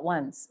fiction all at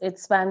once. It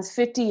spans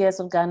 50 years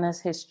of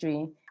Ghana's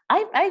history.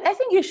 I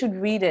think you should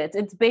read it.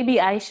 It's Baby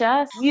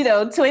Aisha,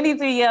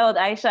 23-year-old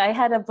Aisha. I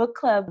had a book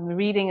club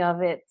reading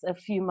of it a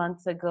few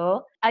months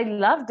ago. I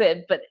loved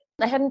it, but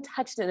I hadn't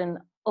touched it in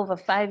over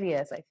 5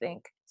 years, I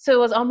think. So it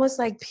was almost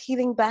like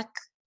peeling back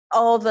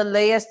all the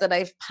layers that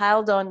I've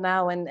piled on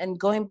now and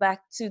going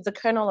back to the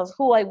kernel of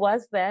who I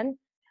was then.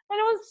 And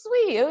it was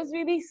sweet. It was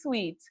really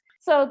sweet.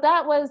 So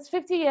that was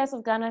 50 years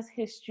of Ghana's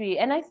history.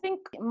 And I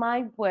think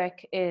my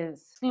work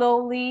is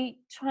slowly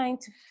trying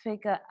to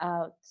figure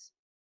out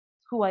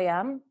who I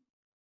am,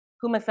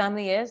 who my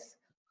family is,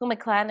 who my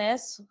clan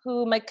is,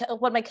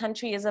 what my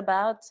country is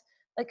about,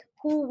 like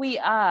who we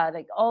are,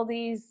 like all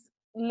these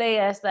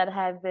layers that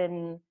have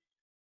been,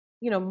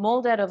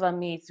 molded over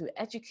me through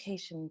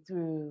education,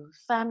 through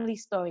family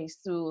stories,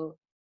 through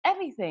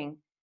everything.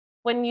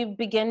 When you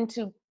begin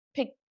to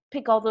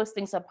pick all those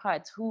things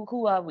apart,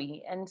 who are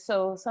we? And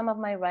so some of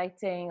my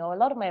writing, or a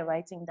lot of my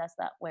writing, does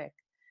that work.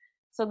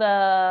 So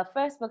the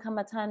first book,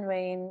 Hamatan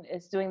Rain,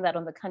 is doing that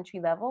on the country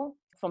level,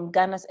 from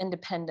Ghana's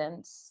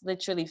independence,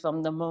 literally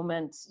from the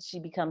moment she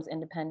becomes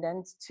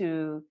independent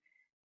to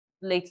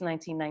late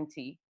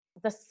 1990.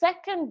 The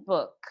second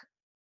book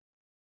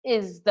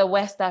is the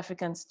West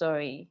African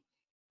story.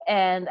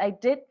 And I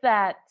did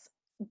that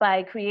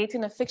by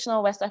creating a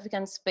fictional West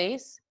African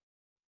space.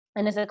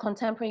 And it's a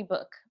contemporary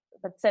book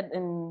that's set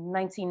in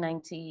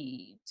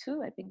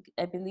 1992,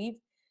 I believe.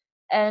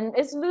 And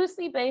it's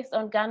loosely based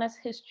on Ghana's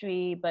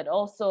history, but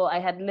also I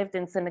had lived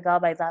in Senegal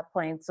by that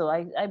point, so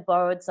I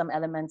borrowed some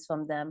elements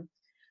from them.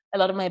 A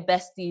lot of my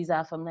besties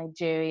are from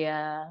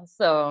Nigeria,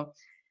 so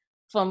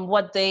from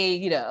what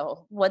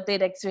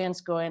they'd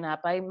experienced growing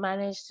up, I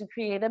managed to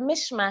create a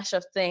mishmash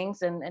of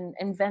things and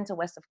invent a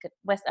West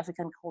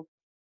African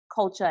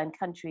culture and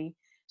country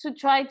to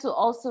try to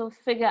also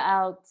figure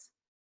out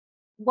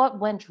what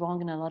went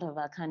wrong in a lot of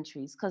our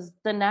countries, because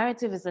the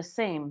narrative is the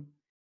same.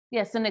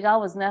 Yes, Senegal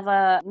was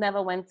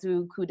never went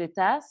through coup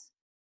d'etats,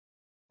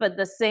 but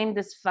the same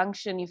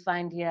dysfunction you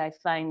find here,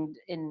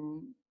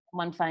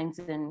 one finds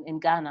in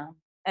Ghana.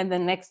 And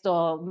then next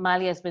door,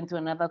 Mali has been through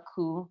another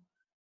coup.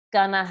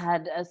 Ghana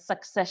had a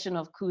succession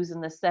of coups in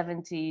the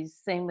 70s,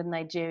 same with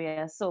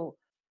Nigeria. So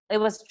it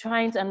was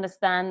trying to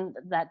understand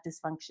that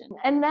dysfunction.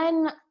 And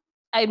then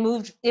I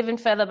moved even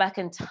further back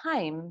in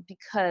time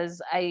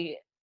because I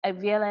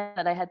realized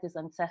that I had this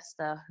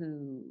ancestor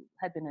who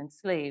had been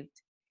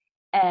enslaved,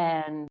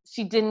 and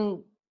she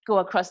didn't go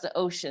across the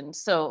ocean.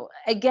 So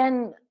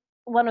again,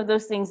 one of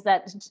those things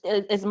that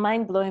is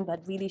mind-blowing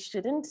but really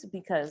shouldn't,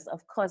 because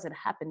of course it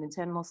happened,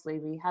 internal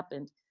slavery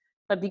happened,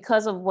 but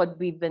because of what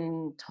we've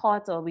been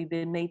taught or we've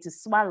been made to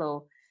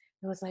swallow,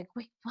 it was like,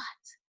 wait, what?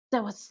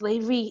 There was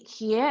slavery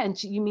here,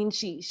 and you mean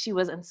she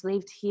was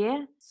enslaved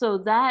here? So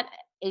that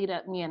ate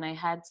at me, and I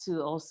had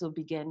to also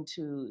begin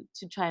to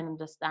try and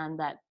understand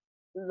that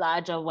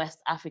larger West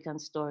African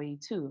story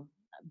too.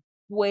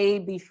 Way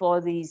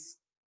before these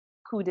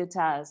coup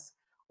d'etats,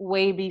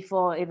 way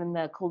before even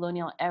the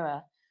colonial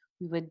era,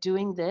 we were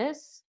doing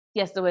this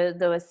yes, there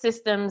were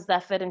systems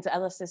that fed into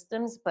other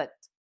systems, but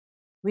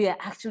we are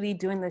actually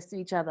doing this to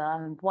each other,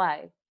 and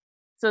why?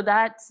 So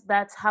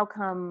that's how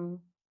come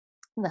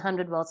the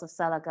 100 Wells of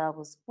Salaga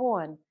was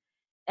born.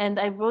 And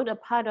I wrote a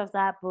part of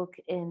that book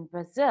in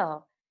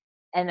Brazil.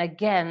 And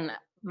again,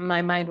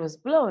 my mind was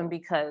blown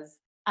because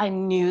I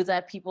knew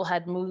that people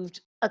had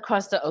moved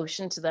across the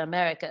ocean to the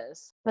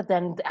Americas, but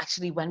then they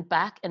actually went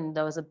back and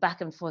there was a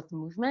back and forth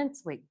movement.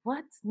 Wait,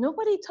 what?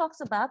 Nobody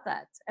talks about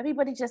that.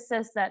 Everybody just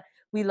says that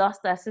we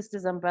lost our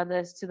sisters and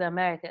brothers to the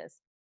Americas.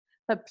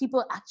 But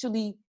people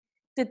actually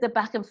did the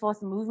back and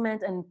forth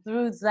movement, and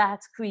through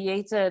that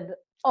created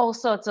all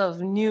sorts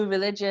of new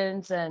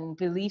religions and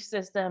belief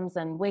systems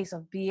and ways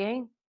of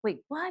being. Wait,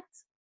 what?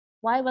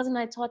 Why wasn't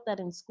I taught that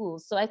in school?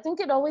 So I think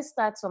it always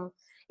starts from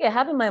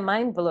having my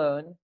mind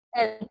blown,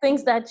 and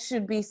things that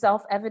should be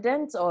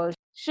self-evident or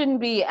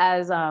shouldn't be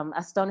as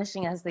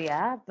astonishing as they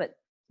are, but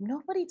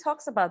nobody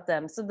talks about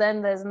them. So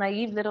then there's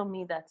naive little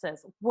me that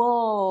says,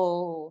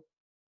 whoa,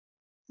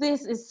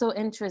 this is so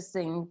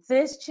interesting.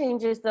 This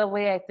changes the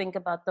way I think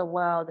about the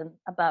world and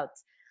about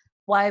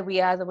why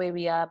we are the way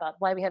we are, about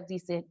why we have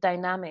these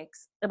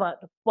dynamics, about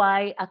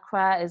why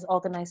Accra is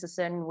organized a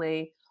certain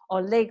way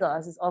or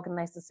Lagos is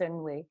organized a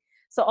certain way.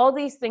 So all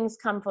these things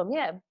come from,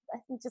 I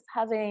think just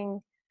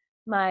having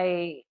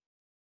my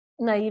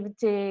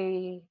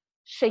naivete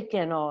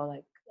shaken, or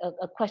like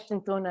a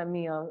question thrown at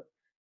me, or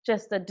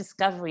just a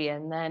discovery,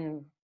 and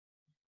then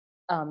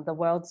the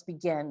worlds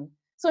begin.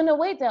 So in a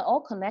way, they're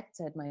all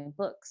connected, my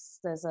books.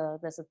 There's a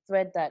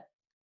thread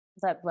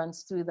that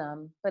runs through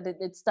them, but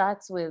it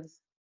starts with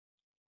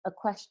a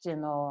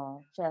question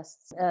or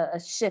just a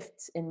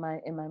shift in my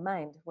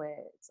mind, where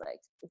it's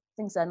like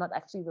things are not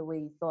actually the way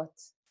you thought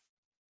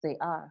they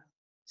are.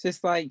 So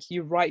it's like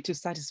you write to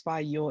satisfy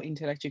your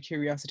intellectual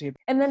curiosity.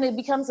 And then it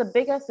becomes a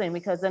bigger thing,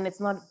 because then it's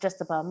not just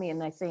about me.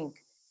 And I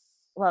think,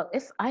 well,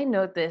 if I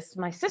know this,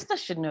 my sister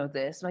should know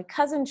this, my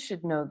cousin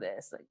should know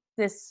this. Like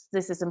this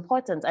is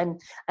important.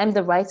 I'm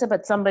the writer,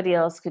 but somebody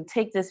else could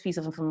take this piece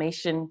of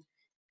information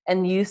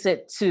and use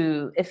it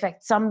to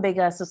effect some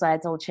bigger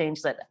societal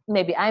change that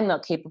maybe I'm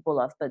not capable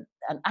of, but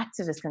an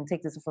activist can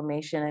take this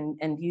information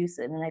and use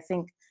it. And I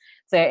think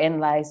therein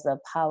lies the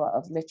power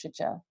of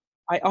literature.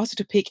 I asked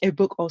you to pick a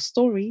book or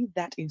story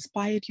that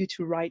inspired you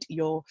to write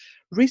your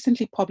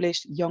recently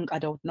published young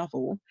adult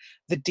novel,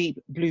 The Deep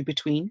Blue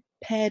Between,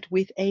 paired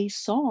with a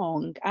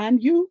song,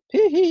 and you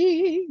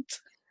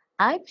picked.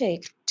 I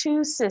picked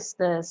Two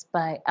Sisters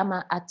by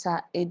Ama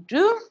Ata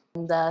Edu.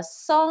 The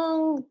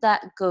song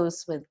that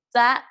goes with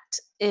that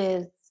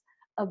is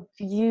a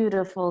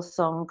beautiful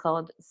song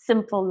called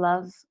Simple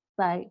Love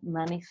by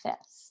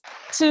Manifest.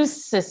 Two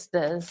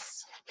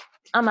Sisters.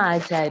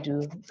 Ama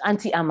Ata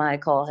Auntie Ama, I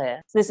call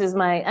her. This is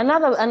my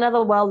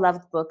another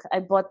well-loved book. I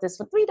bought this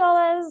for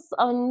 $3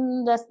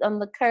 on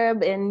the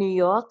curb in New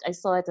York. I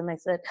saw it and I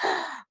said,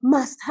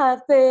 must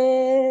have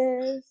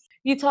this.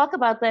 You talk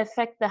about the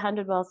effect the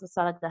 100 Wells of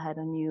Salaga had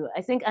on you.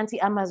 I think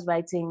Auntie Ama's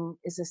writing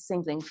is the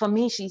same thing. For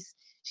me, she's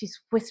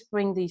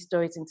whispering these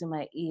stories into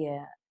my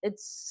ear.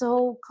 It's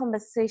so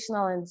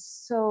conversational and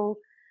so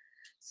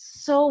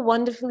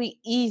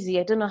wonderfully easy.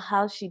 I don't know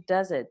how she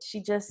does it.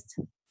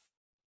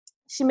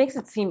 She makes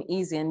it seem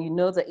easy, and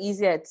the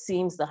easier it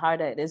seems, the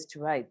harder it is to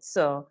write.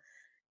 So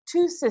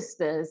Two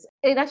Sisters,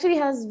 it actually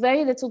has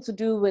very little to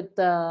do with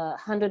the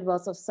 100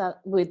 Wells of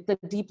with the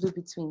Deep Blue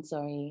Between,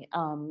 sorry.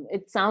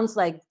 It sounds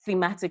like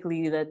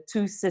thematically the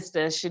two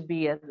sisters should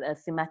be a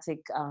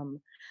thematic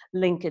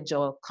linkage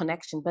or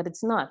connection, but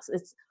it's not.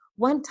 It's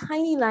one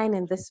tiny line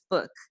in this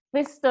book.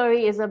 This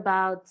story is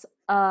about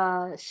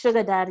a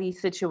sugar daddy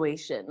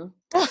situation.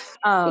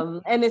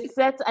 And it's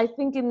set, I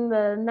think, in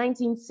the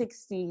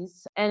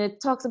 1960s, and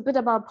it talks a bit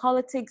about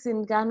politics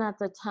in Ghana at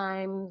the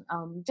time,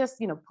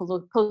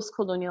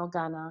 post-colonial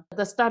Ghana,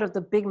 the start of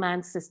the big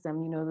man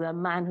system, the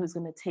man who's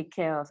going to take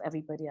care of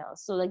everybody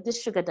else. So like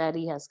this sugar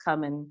daddy has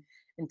come and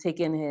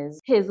taken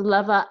his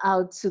lover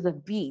out to the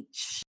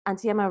beach.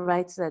 Auntie Emma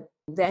writes that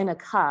they're in a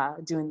car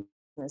doing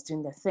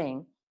their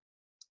thing.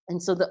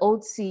 And so the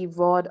old sea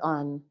roared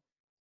on.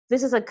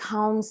 This is a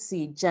calm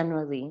sea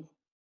generally.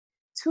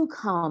 Too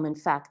calm, in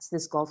fact,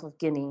 this Gulf of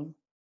Guinea.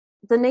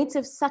 The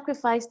natives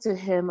sacrifice to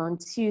him on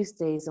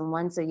Tuesdays and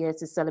once a year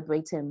to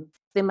celebrate him.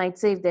 They might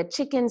save their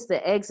chickens,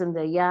 their eggs, and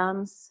their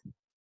yams.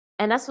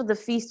 And as for the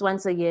feast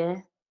once a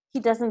year, he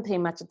doesn't pay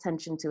much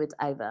attention to it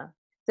either.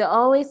 They're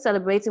always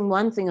celebrating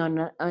one thing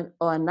or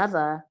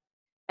another,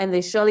 and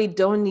they surely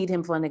don't need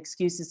him for an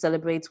excuse to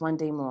celebrate one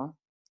day more.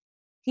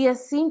 He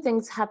has seen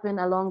things happen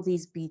along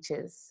these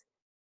beaches,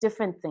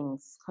 different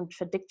things,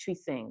 contradictory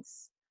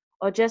things,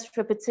 or just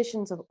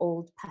repetitions of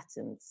old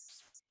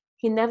patterns.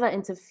 He never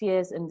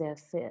interferes in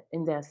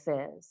their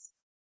affairs.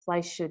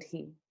 Why should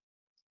he?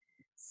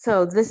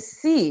 So the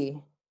sea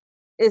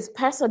is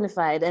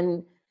personified,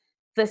 and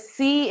the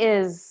sea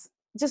is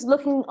just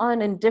looking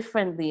on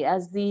indifferently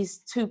as these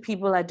two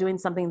people are doing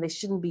something they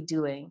shouldn't be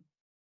doing.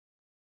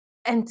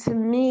 And to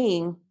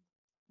me,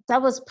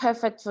 that was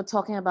perfect for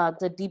talking about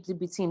the Deep Blue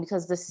Between,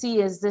 because the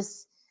sea is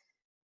this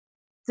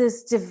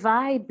this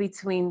divide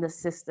between the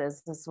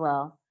sisters as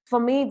well. For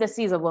me, the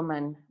sea is a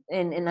woman.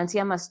 In Auntie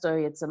Emma's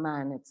story, it's a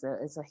man, it's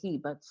a he.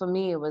 But for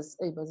me, it was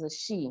a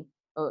she,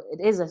 or it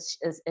is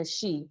a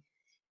she,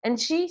 and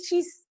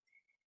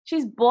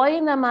she's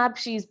buoying them up.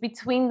 She's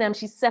between them.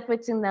 She's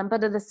separating them,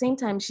 but at the same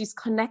time, she's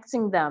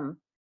connecting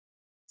them.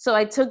 So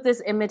I took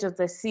this image of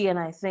the sea and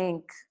I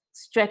think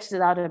stretched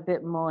it out a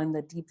bit more in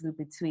the deep blue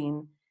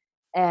between.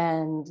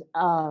 And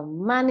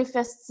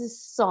Manifest's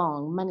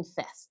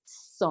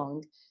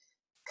song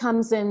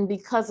comes in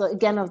because,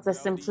 again, of the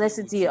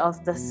simplicity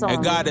of the song.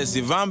 And goddess,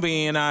 if I'm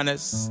being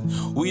honest,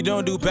 we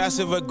don't do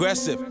passive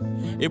aggressive.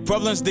 If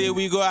problems there,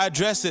 we go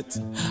address it.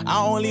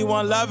 I only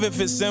want love if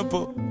it's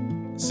simple.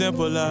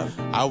 Simple love.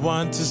 I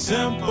want a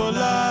simple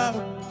love.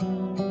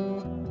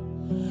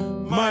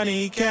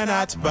 Money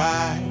cannot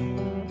buy.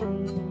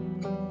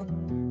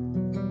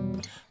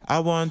 I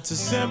want a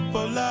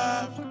simple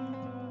love.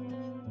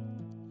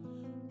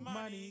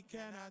 Money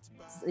cannot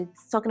buy.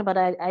 It's talking about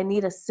I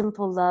need a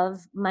simple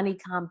love money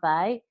can't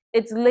buy.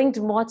 It's linked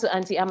more to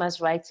Auntie Emma's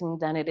writing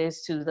than it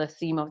is to the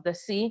theme of the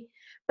sea.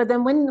 But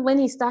then when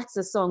he starts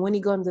the song, when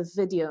you go in the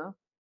video,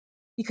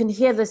 you can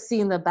hear the sea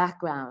in the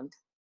background.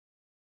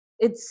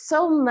 It's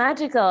so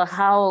magical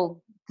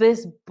how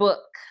this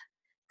book,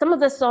 some of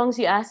the songs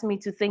you asked me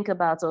to think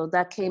about or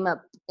that came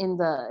up in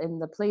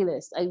the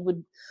playlist, I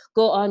would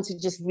go on to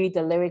just read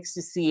the lyrics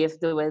to see if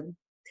they were,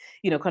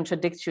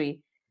 contradictory.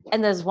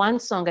 And there's one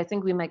song, I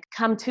think we might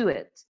come to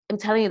it. I'm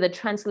telling you, the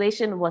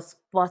translation was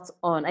spot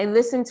on. I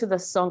listened to the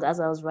song as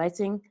I was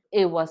writing.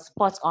 It was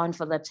spot on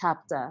for the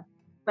chapter.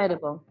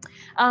 Incredible.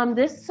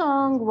 This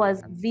song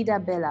was Vida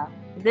Bella.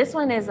 This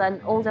one is an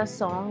older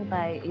song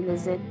by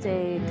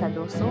Elisete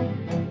Cardoso.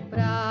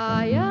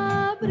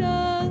 Praia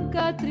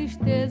branca,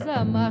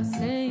 tristeza, mar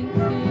sem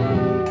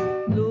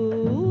fim.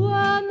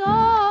 Lua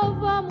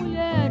nova,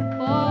 mulher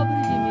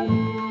pobre de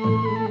mim.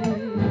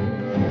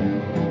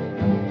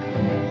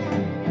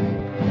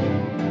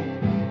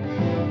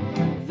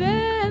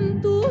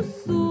 Vento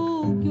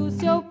sul que o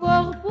seu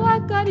corpo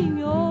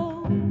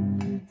acarinhou.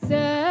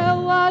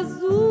 Céu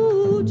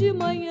azul de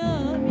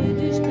manhã me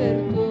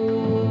despertou.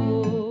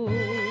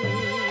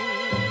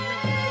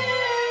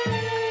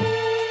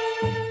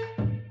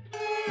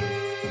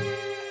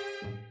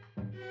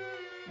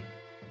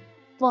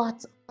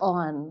 Spot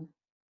on.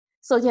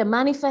 So yeah,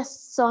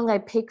 Manifest song I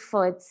picked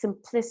for its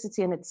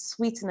simplicity and its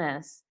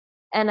sweetness.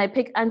 And I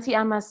picked Auntie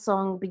Emma's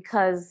song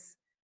because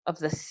of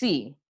the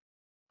sea.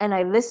 And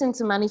I listened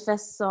to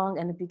Manifest song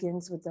and it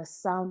begins with the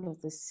sound of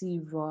the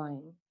sea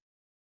roaring.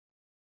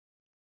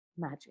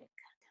 Magic.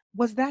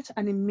 Was that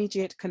an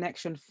immediate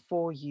connection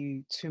for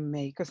you to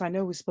make? Because I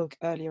know we spoke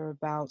earlier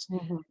about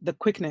the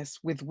quickness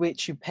with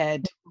which you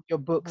paired your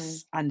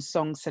books and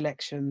song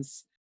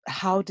selections.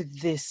 How did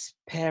this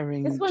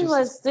pairing? This one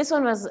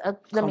was.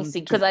 Let me see,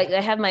 because I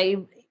have my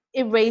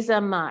eraser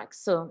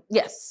marks. So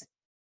yes,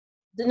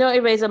 no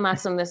eraser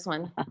marks on this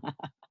one.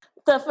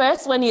 The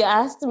first one you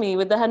asked me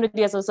with the 100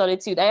 Years of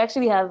Solitude, I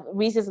actually have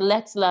Reese's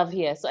Let's Love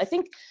here. So I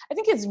think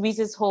it's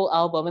Reese's whole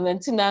album, and then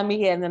Tsunami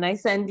here, and then I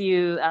send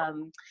you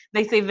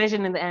They Say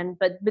Vision in the end.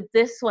 But with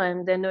this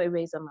one, there are no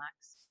eraser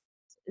marks.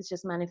 It's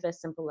just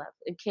Manifest Simple Love.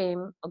 It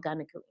came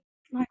organically.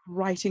 Like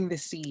writing the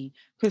sea,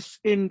 because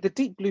in The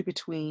Deep Blue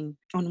Between,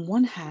 on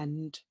one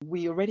hand,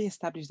 we already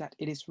established that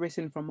it is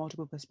written from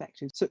multiple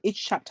perspectives. So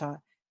each chapter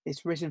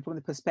is written from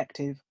the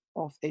perspective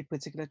of a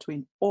particular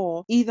twin,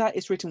 or either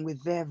it's written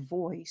with their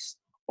voice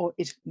or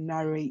it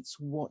narrates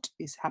what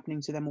is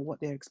happening to them or what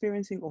they're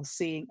experiencing or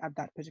seeing at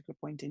that particular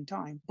point in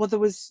time. But there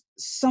was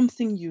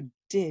something you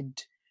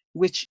did,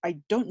 which I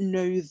don't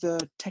know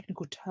the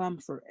technical term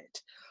for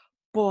it,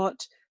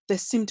 but there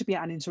seemed to be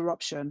an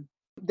interruption.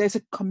 There's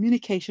a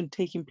communication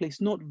taking place,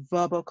 not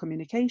verbal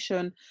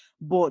communication,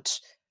 but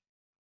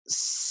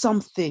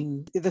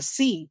something. The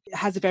sea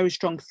has a very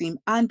strong theme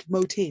and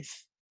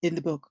motif in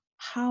the book.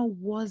 How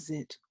was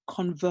it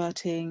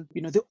converting,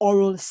 the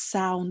oral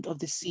sound of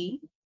the sea,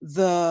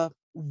 the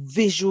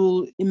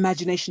visual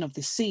imagination of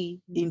the sea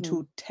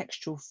into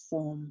textual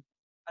form?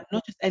 And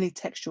not just any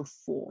textual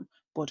form,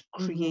 but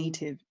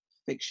creative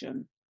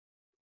fiction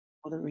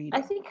for the reader.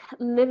 I think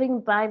living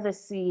by the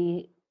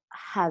sea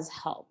has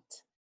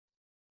helped.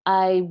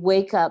 I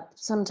wake up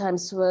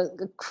sometimes to a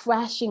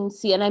crashing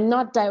sea, and I'm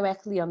not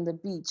directly on the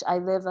beach. I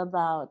live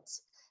about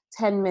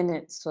 10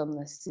 minutes from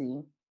the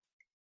sea.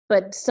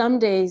 But some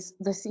days,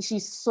 the sea,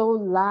 she's so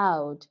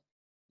loud,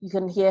 you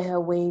can hear her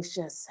waves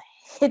just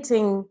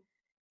hitting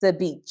the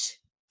beach.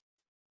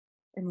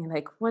 And you're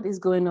like, what is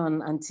going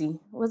on, Auntie?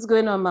 What's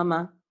going on,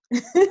 Mama?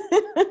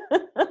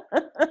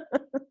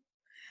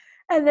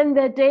 And then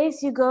there are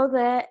days you go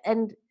there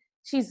and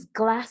she's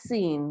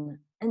glassine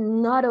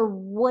and not a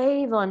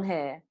wave on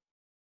her.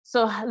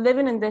 So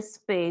living in this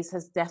space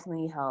has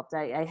definitely helped.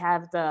 I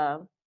have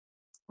the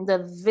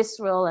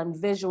visceral and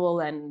visual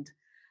and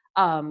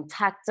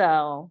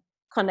tactile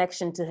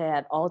connection to her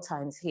at all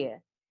times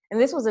here. And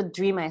this was a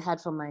dream I had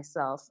for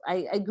myself.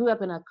 I grew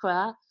up in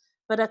Accra,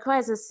 but Accra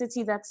is a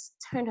city that's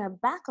turned her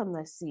back on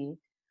the sea.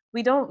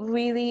 We don't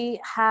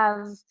really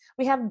have,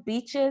 we have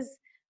beaches,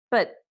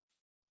 But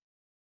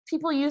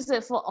people use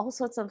it for all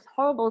sorts of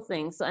horrible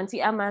things. So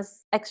Auntie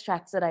Emma's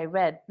extracts that I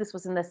read, this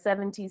was in the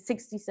 70s,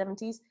 60s,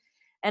 70s,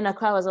 and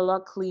Accra was a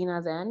lot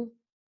cleaner then.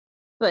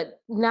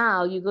 But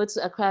now you go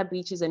to Accra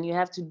beaches and you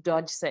have to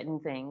dodge certain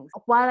things.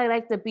 While I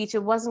liked the beach,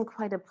 it wasn't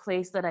quite a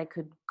place that I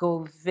could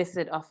go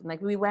visit often.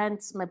 Like we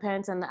went, my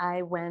parents and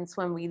I went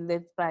when we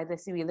lived by the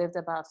sea. We lived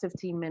about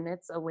 15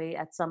 minutes away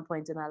at some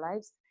point in our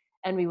lives,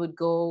 and we would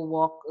go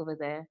walk over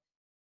there.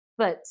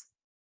 But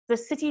the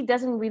city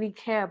doesn't really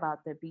care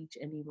about the beach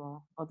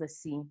anymore or the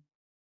sea.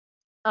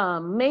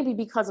 Maybe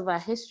because of our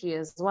history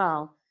as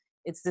well.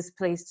 It's this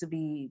place to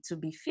be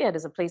feared.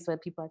 It's a place where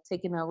people are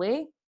taken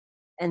away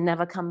and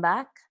never come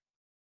back.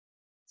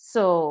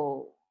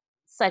 So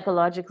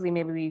psychologically,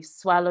 maybe we've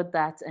swallowed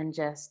that and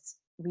just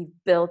we've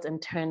built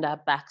and turned our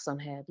backs on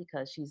her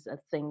because she's a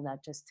thing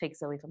that just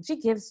takes away from. She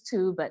gives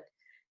too, but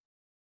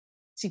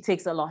she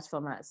takes a lot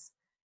from us.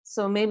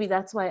 So maybe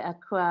that's why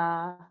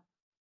Accra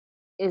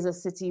is a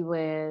city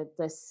where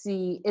the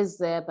sea is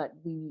there, but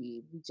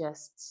we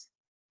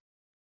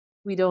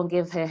don't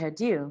give her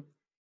due.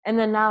 And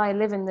then now I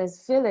live in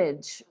this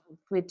village,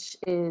 which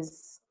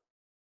is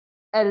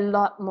a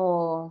lot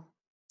more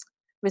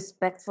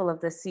respectful of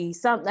the sea.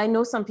 I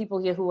know some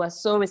people here who are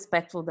so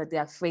respectful that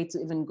they're afraid to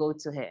even go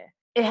to her.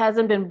 It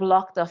hasn't been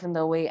blocked off in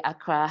the way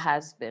Accra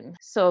has been.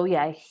 So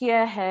yeah, I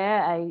hear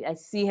her, I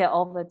see her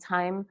all the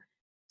time.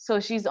 So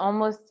she's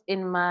almost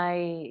in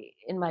my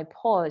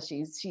paws.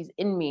 She's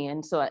in me,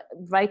 and so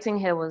writing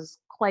her was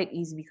quite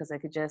easy because I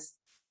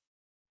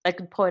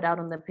could pour it out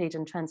on the page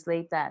and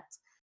translate that.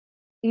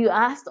 You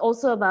asked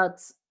also about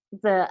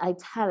the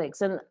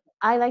italics, and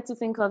I like to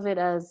think of it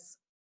as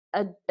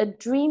a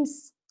dream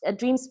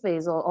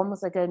space, or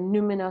almost like a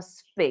numinous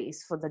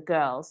space for the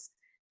girls,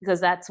 because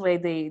that's where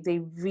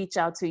they reach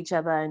out to each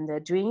other in their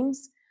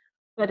dreams.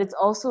 But it's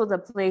also the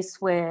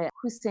place where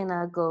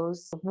Husseina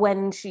goes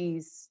when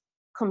she's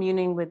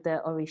communing with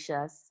the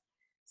Orishas.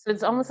 So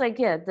it's almost like,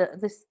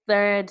 this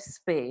third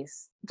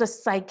space, the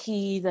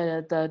psyche,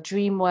 the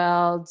dream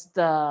world,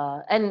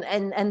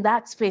 and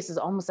that space is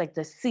almost like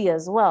the sea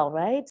as well,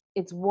 right?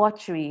 It's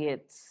watery,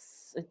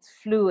 it's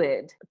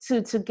fluid.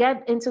 To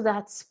get into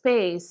that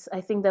space, I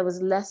think there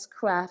was less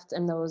craft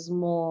and there was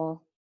more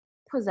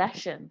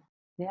possession.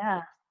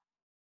 Yeah.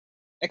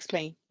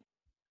 Explain.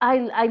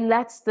 I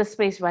let the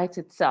space write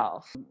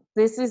itself.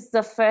 This is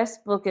the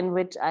first book in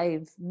which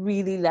I've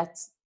really let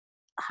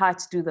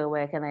heart do the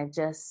work, and I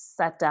just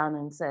sat down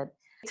and said,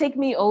 take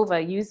me over,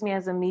 use me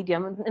as a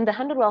medium. In the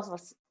 100 Wells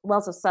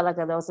of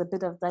Salaga, there was a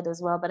bit of that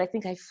as well, but I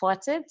think I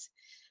fought it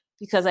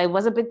because I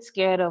was a bit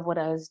scared of what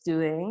I was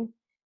doing.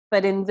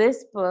 But in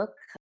this book,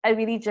 I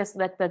really just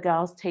let the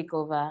girls take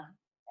over.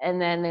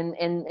 And then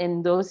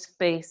in those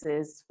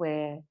spaces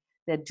where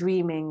they're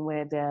dreaming,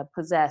 where they're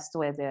possessed,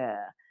 where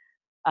they're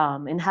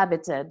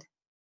inhabited,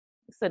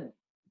 so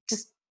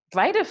just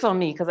write it for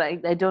me, because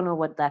I don't know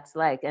what that's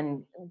like.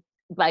 And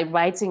by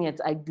writing it,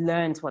 I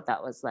learned what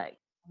that was like.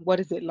 What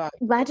is it like?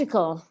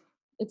 Magical.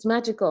 It's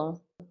magical.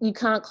 You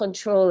can't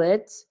control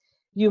it.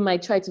 You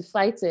might try to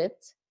fight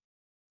it.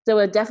 There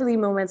were definitely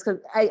moments, because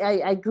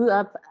I grew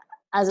up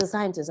as a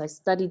scientist. I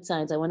studied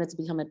science. I wanted to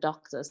become a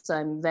doctor. So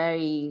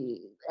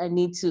I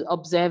need to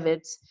observe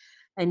it.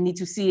 I need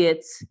to see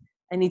it.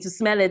 I need to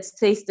smell it,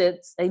 taste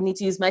it. I need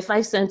to use my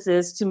 5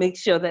 senses to make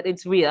sure that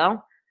it's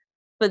real.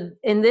 But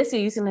in this,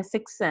 you're using a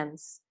 6th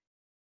sense.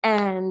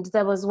 And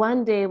there was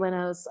one day when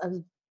I was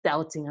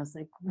doubting. I was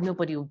like,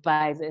 nobody will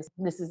buy this.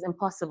 This is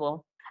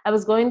impossible. I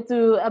was going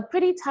through a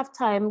pretty tough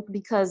time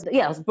because,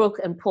 I was broke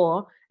and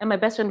poor, and my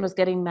best friend was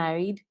getting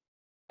married.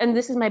 And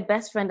this is my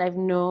best friend I've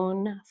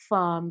known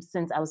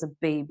since I was a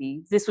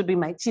baby.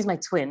 She's my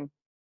twin.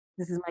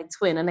 This is my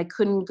twin, and I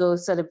couldn't go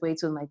celebrate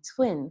with my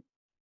twin.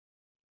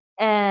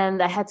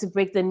 And I had to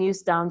break the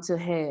news down to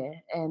her,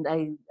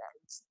 and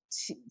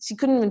she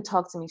couldn't even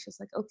talk to me. She was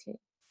like, okay.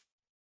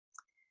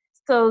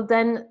 So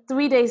then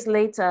 3 days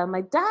later,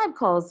 my dad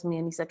calls me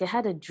and he's like, I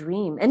had a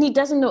dream. And he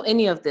doesn't know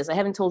any of this. I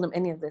haven't told him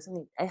any of this.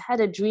 And I had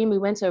a dream. We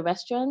went to a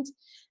restaurant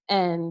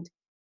and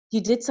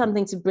he did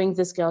something to bring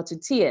this girl to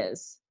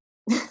tears.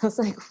 I was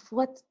like,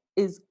 what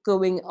is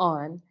going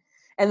on?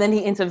 And then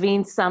he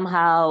intervened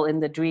somehow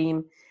in the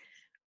dream.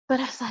 But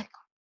I was like,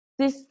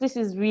 this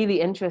is really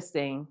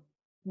interesting.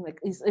 I'm like,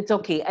 it's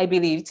okay, I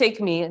believe.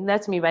 Take me and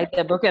let me write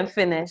the book and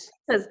finish.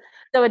 Because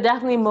there were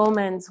definitely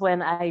moments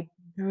when I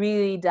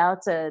really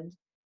doubted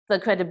the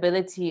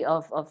credibility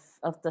of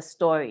the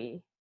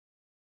story.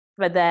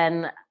 But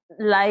then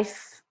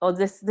life, or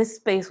this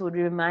space, would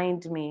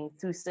remind me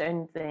through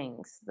certain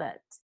things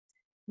that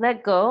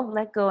let go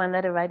and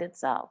let it write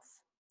itself.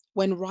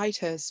 When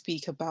writers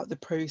speak about the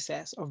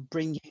process of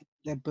bringing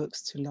their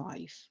books to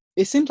life,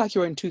 it seems like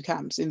you're in 2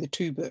 camps in the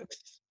 2 books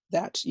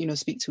that,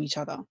 speak to each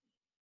other.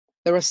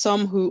 There are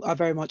some who are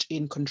very much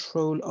in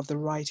control of the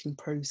writing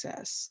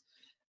process,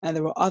 and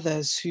there are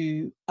others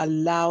who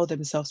allow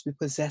themselves to be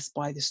possessed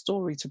by the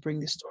story to bring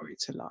the story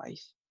to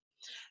life.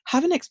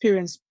 Having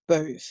experienced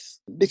both,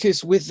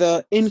 because with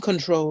the in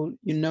control,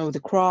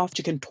 the craft,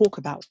 you can talk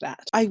about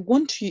that. I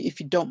want you, if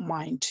you don't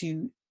mind,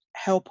 to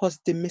help us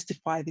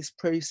demystify this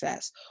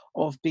process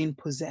of being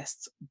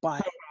possessed by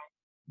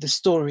the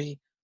story.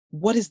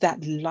 What is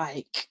that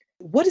like?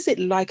 What is it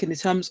like in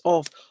terms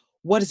of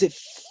what does it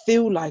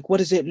feel like? What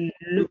does it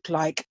look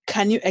like?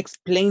 Can you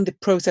explain the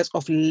process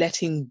of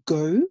letting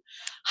go?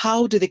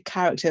 How do the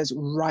characters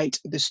write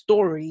the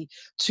story?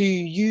 To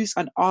use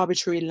an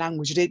arbitrary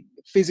language, they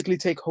physically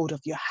take hold of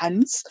your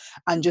hands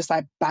and just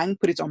like bang,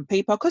 put it on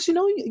paper? Because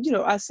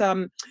as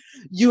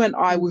you and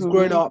I, we've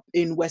grown up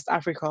in West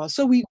Africa,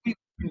 so we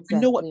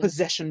know what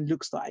possession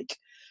looks like.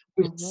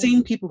 We've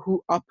seen people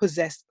who are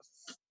possessed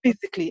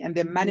physically and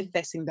they're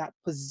manifesting that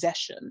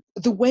possession.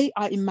 The way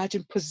I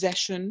imagine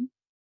possession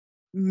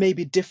may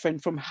be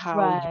different from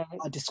how you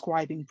are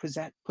describing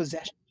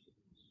possession.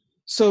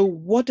 So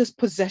what does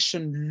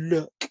possession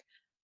look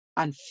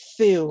and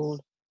feel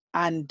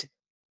and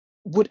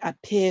would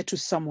appear to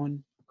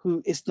someone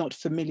who is not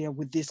familiar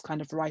with this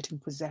kind of writing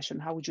possession?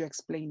 How would you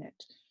explain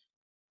it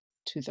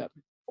to them?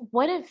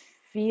 What it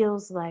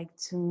feels like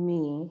to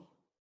me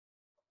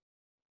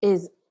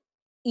is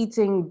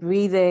eating,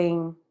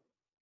 breathing,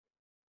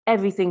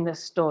 everything the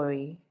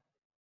story.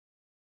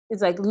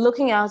 It's like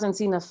looking out and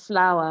seeing a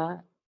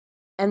flower,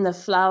 and the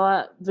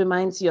flower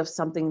reminds you of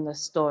something in the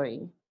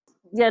story.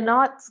 You're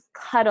not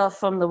cut off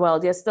from the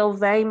world. You're still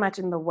very much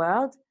in the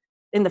world,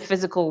 in the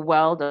physical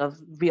world of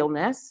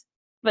realness.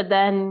 But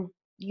then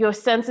your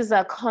senses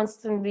are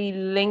constantly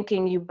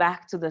linking you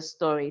back to the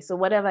story. So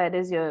whatever it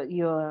is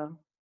you're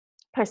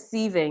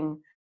perceiving,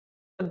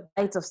 the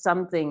bite of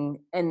something,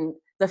 and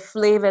the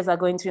flavors are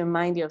going to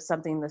remind you of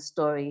something in the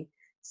story.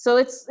 So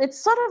it's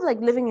sort of like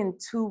living in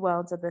two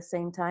worlds at the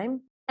same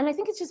time. And I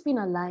think it's just being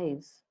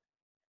alive.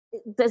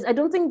 I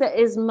don't think there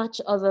is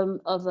much of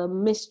a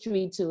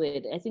mystery to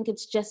it. I think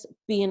it's just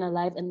being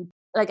alive. And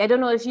like, I don't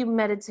know if you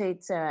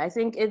meditate, Sarah. I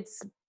think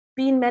it's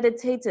being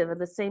meditative at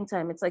the same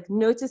time. It's like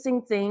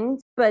noticing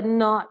things, but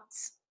not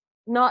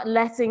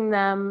letting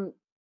them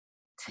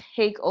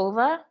take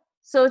over.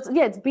 So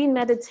it's being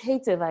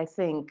meditative, I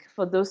think.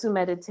 For those who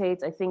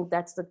meditate, I think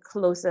that's the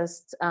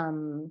closest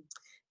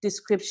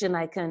description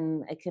I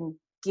can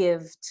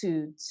give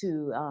to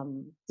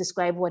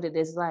describe what it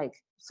is like.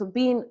 So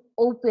being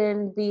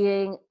open,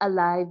 being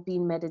alive,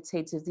 being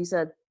meditative, these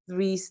are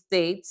three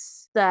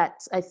states that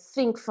I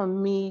think for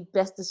me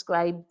best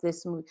describe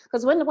this mood.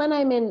 Because when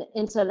I'm in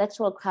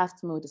intellectual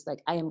craft mode, it's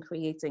like I am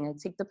creating. I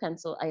take the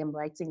pencil, I am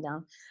writing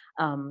down.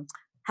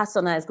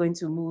 Hassana is going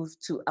to move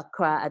to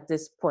Accra at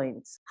this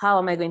point. How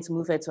am I going to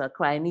move her to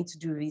Accra? I need to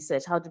do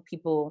research. How do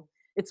people...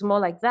 It's more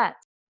like that.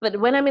 But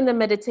when I'm in the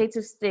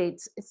meditative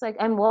state, it's like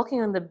I'm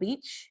walking on the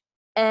beach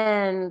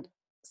and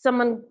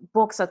someone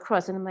walks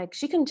across and I'm like,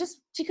 she can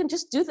just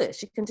do this.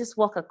 She can just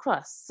walk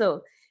across.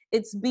 So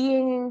it's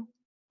being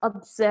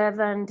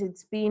observant,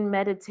 it's being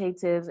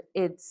meditative,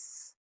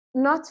 it's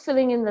not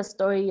filling in the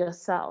story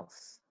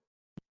yourself,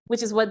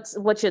 which is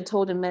what you're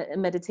told in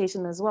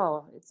meditation as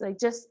well. It's like,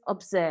 just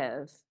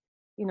observe.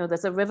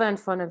 There's a river in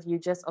front of you,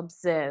 just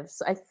observe.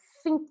 So I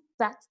think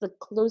that's the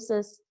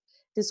closest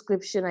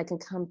description I can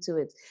come to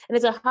it. And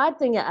it's a hard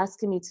thing you're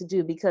asking me to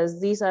do,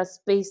 because these are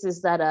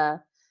spaces that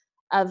are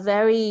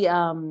very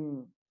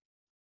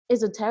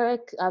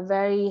esoteric, are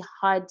very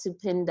hard to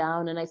pin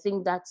down. And I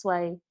think that's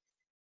why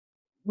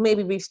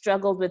maybe we've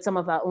struggled with some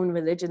of our own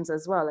religions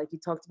as well. Like you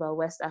talked about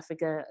West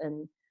Africa,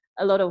 and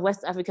a lot of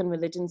West African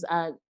religions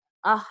are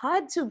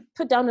hard to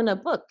put down in a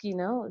book.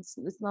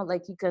 It's not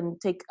like you can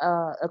take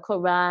a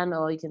Quran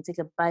or you can take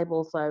a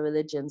Bible for our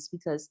religions,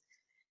 because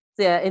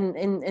they're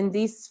in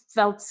these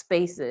felt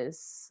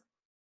spaces,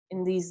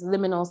 in these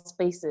liminal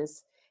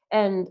spaces.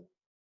 And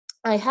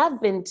I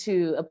have been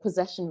to a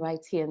possession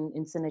right here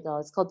in Senegal.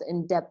 It's called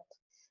Ndep.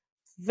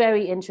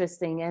 Very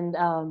interesting. And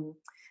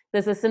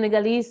there's a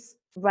Senegalese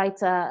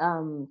writer,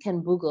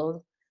 Ken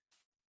Bougel,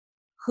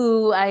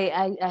 who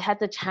I had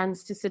the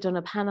chance to sit on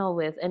a panel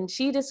with. And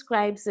she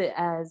describes it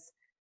as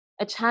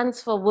a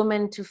chance for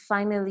women to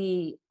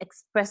finally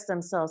express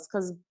themselves,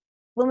 because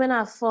women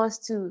are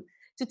forced to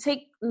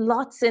take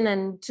lots in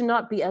and to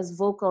not be as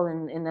vocal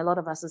in a lot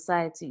of our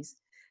societies.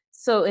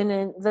 So in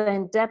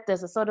Ndep,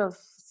 there's a sort of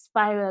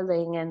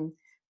spiraling, and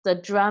the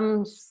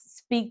drums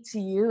speak to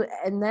you,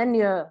 and then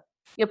you're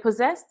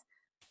possessed,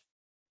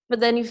 but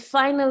then you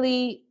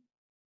finally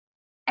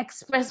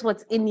express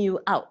what's in you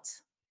out.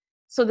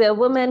 So there are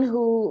women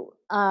who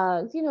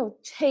are,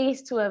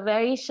 chaste, who are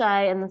very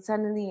shy, and then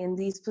suddenly in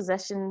these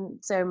possession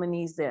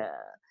ceremonies, they're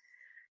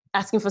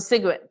asking for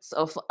cigarettes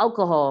or for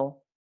alcohol.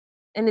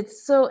 And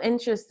it's so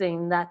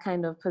interesting, that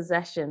kind of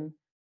possession.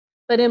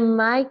 But in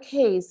my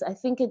case, I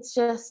think it's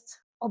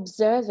just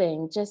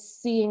observing, just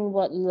seeing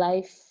what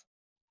life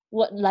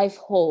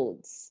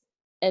holds,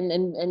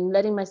 and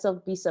letting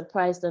myself be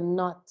surprised and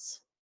not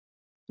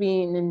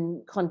being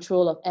in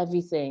control of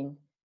everything,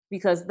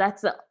 because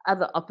that's the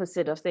other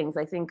opposite of things.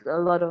 I think a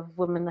lot of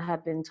women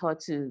have been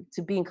taught to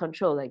be in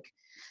control, like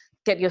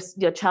get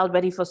your child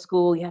ready for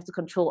school, you have to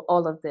control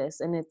all of this,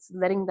 and it's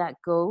letting that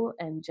go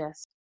and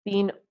just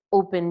being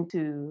open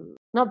to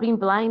not being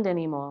blind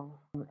anymore.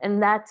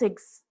 And that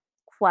takes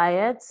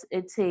quiet.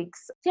 It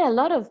takes a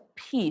lot of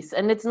peace.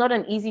 And it's not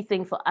an easy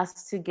thing for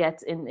us to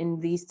get in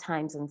these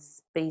times and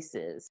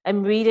spaces.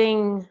 I'm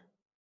reading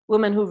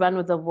Women Who Run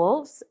with the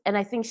Wolves, and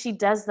I think she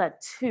does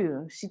that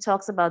too. She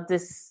talks about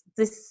this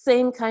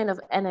same kind of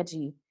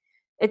energy.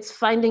 It's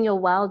finding your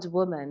wild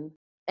woman.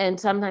 And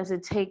sometimes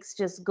it takes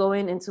just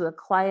going into a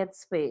quiet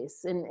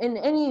space in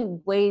any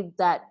way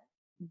that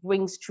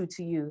rings true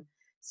to you.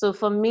 So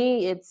for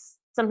me, it's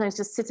sometimes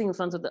just sitting in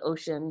front of the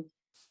ocean,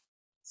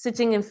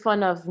 sitting in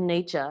front of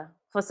nature.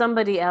 For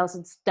somebody else,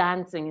 it's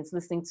dancing, it's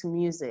listening to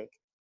music,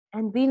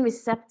 and being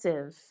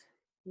receptive,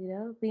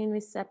 being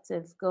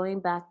receptive, going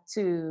back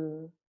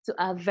to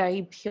our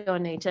very pure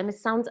nature. And it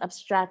sounds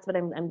abstract, but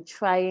I'm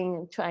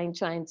trying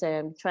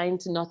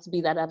to not to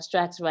be that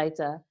abstract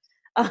writer.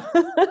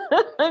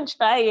 I'm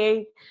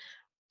trying.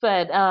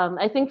 But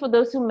I think for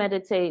those who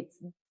meditate,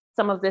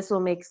 some of this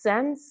will make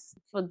sense.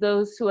 For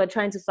those who are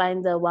trying to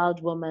find the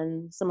wild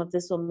woman, some of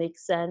this will make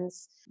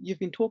sense. You've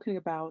been talking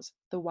about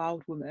the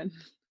wild woman,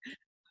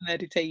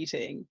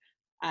 meditating,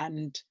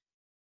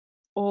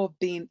 or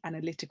being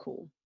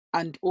analytical,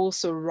 and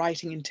also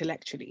writing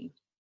intellectually.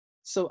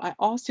 So I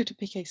asked you to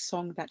pick a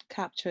song that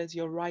captures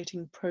your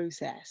writing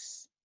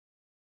process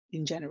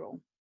in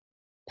general,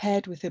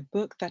 paired with a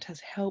book that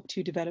has helped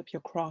you develop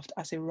your craft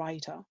as a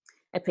writer.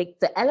 I picked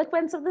The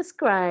Eloquence of the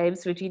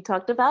Scribes, which you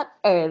talked about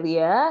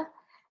earlier,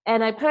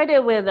 and I paired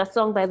it with a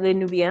song by Les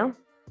Nubians,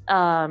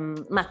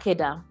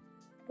 Makeda,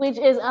 which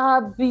is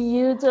a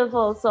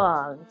beautiful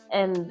song.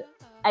 And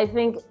I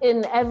think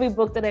in every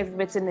book that I've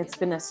written, it's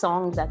been a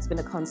song that's been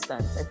a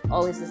constant. I've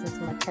always listened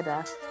to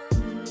Makeda.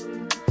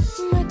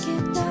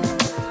 Makeda,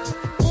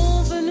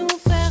 on veut nous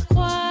faire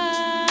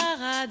croire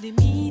à des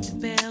mythes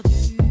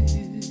perdus,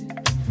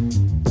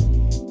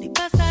 des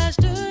passages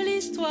de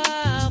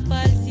l'histoire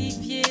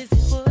falsifiés et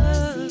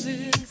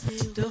revus,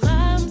 de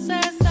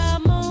Ramsès à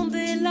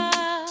Mandela,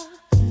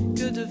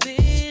 que de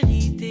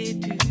vérité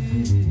tue.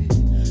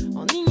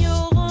 En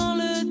ignorant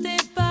le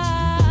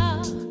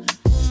départ,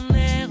 on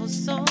est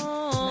ressemble.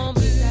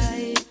 Makeda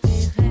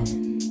était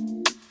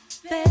reine,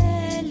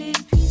 belle et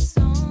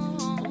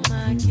puissante.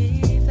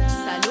 Makeda,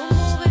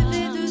 Salomon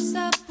rêvait de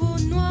sa peau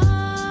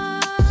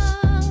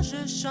noire.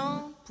 Je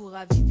chante pour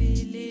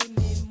raviver les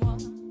mémoires,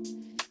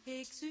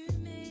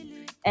 exhumer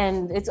les...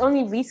 And it's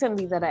only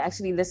recently that I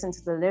actually listened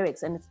to the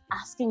lyrics, and it's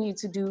asking you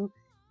to do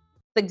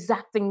the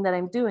exact thing that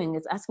I'm doing.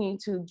 It's asking you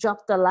to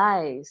drop the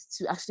lies,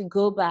 to actually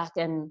go back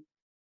and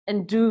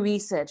do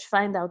research,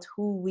 find out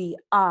who we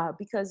are.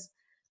 Because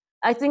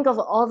I think of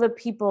all the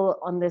people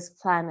on this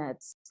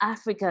planet,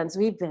 Africans,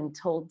 we've been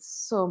told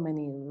so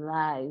many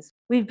lies.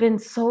 We've been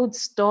sold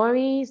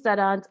stories that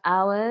aren't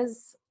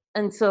ours.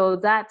 And so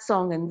that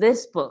song and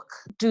this book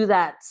do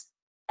that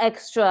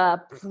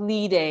extra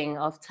pleading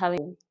of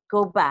telling,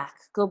 go back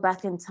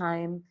in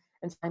time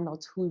and find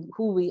out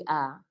who we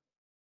are.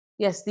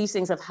 Yes, these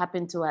things have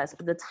happened to us,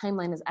 but the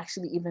timeline is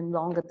actually even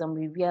longer than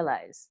we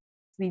realize.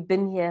 We've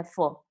been here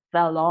for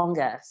the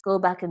longest. Go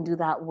back and do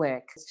that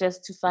work. It's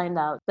just to find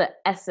out the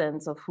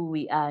essence of who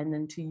we are and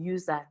then to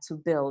use that to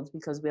build,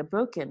 because we're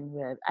broken.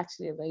 We're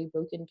actually a very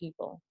broken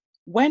people.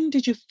 When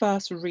did you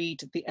first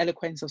read The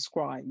Eloquence of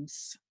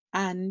Scribes,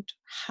 and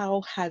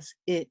how has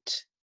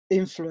it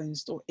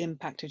influenced or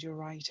impacted your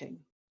writing?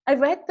 I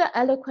read The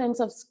Eloquence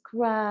of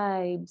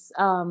Scribes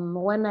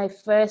when I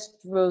first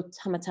wrote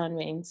Hamatan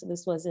Rain. So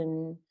this was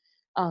in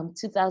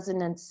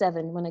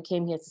 2007 when I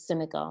came here to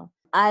Senegal.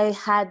 I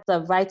had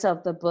the writer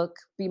of the book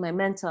be my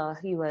mentor.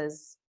 He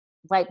was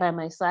right by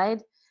my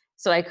side,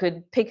 so I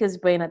could pick his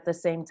brain at the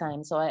same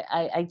time. So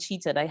I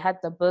cheated. I had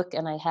the book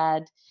and I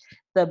had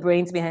the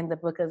brains behind the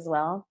book as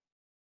well.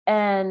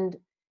 And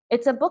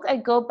it's a book I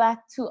go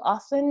back to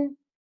often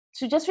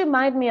to just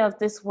remind me of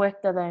this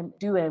work that I'm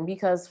doing,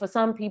 because for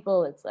some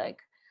people it's like,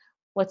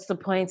 what's the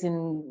point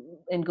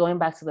in going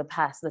back to the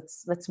past?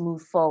 Let's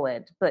move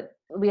forward. But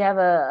we have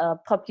a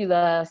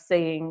popular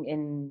saying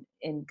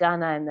in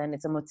Ghana, and then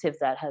it's a motif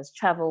that has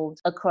traveled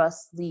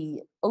across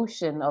the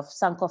ocean of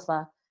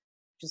Sankofa.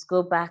 Just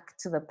go back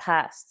to the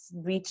past,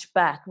 reach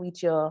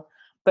your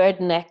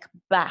bird neck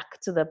back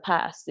to the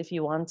past if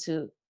you want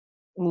to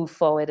move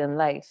forward in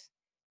life.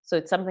 So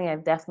it's something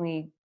I've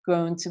definitely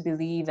grown to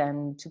believe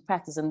and to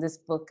practice, and this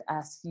book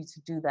asks you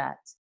to do that.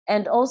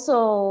 And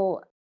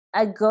also,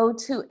 I go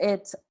to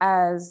it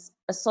as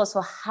a source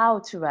for how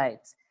to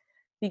write,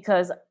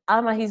 because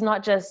Alma, he's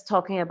not just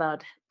talking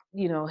about,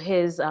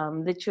 his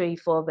literary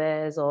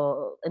forebears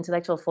or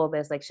intellectual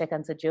forebears like Cheikh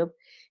Anta Diop.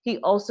 He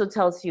also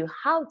tells you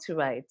how to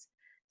write.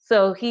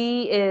 So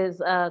he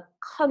is a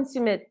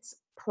consummate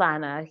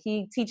planner.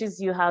 He teaches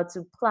you how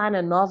to plan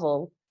a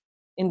novel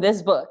in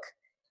this book.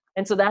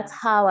 And so that's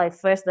how I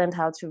first learned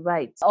how to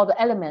write. All the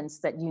elements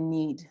that you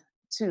need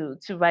to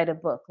write a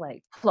book,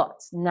 like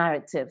plot,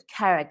 narrative,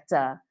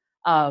 character,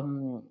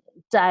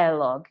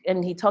 dialogue.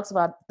 And he talks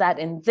about that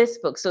in this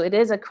book. So it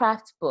is a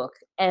craft book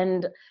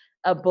and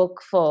a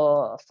book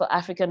for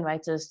African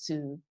writers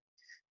to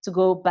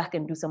go back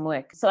and do some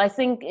work. So I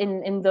think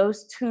in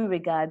those two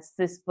regards,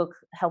 this book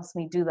helps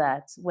me do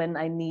that when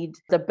I need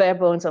the bare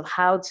bones of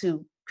how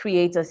to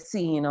create a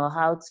scene or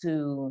how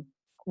to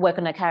work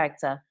on a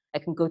character, I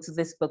can go to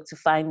this book to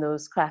find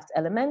those craft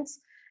elements.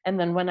 And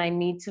then when I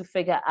need to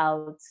figure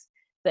out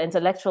the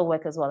intellectual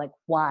work as well, like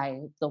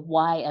why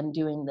I'm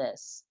doing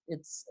this,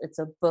 it's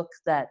a book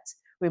that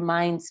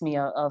reminds me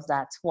of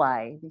that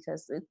why,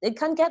 because it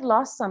can get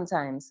lost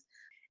sometimes.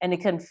 And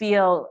it can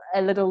feel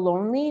a little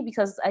lonely,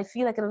 because I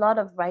feel like a lot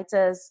of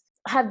writers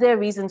have their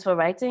reasons for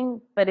writing,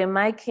 but in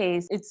my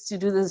case, it's to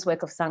do this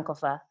work of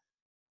Sankofa,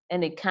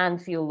 and it can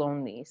feel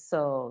lonely.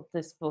 So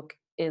this book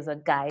is a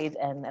guide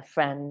and a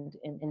friend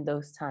in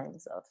those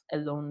times of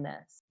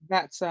aloneness.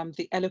 That's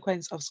The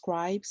Eloquence of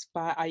Scribes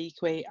by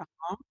Aikwe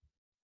Ama,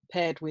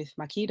 paired with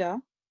Makida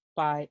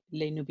by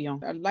Le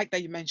Nubian. I like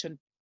that you mentioned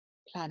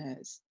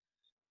planners,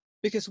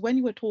 because when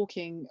you were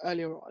talking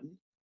earlier on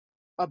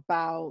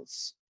about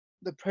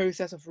the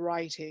process of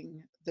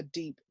writing The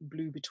Deep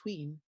Blue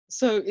Between,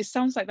 so it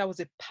sounds like that was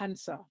a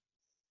pantser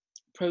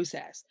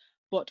process,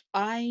 but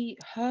I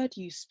heard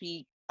you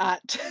speak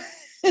at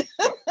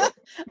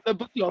the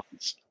book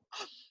launch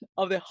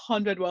of The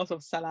 100 Wells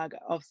of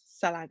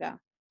Salaga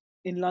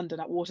in London,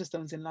 at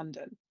Waterstones in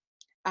London,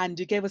 and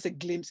you gave us a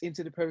glimpse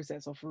into the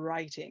process of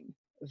writing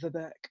the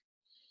book.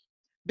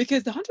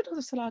 Because The 100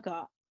 Wells of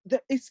Salaga,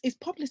 it's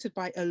populated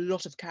by a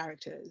lot of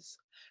characters,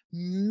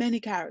 many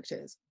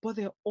characters, but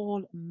they're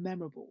all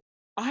memorable.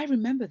 I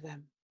remember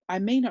them. I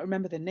may not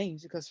remember the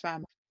names because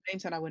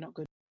names and I were not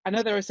good. I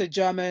know there is a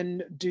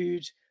German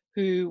dude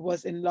who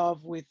was in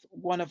love with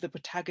one of the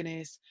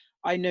protagonists.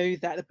 I know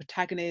that the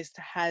protagonist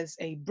has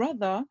a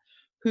brother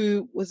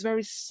who was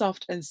very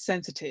soft and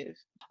sensitive.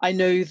 I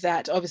know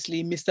that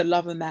obviously Mr.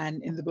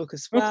 Loverman in the book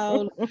as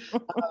well,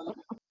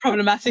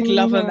 problematic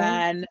lover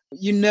man.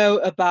 You know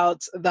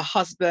about the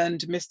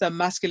husband, Mr.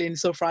 Masculine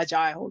So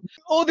Fragile.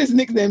 All these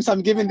nicknames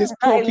I'm giving these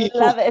poor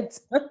people. I love it.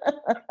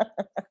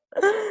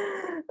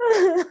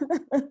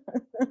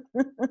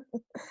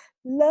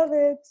 Love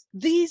it.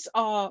 These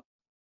are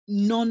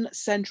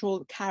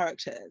non-central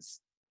characters,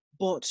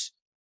 but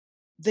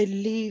they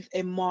leave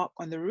a mark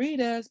on the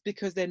readers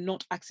because they're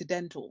not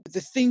accidental.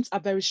 The themes are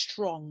very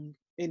strong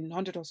in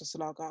 100 Wells of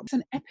Salaga. It's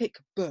an epic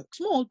book,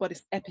 small, but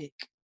it's epic.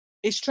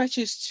 It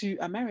stretches to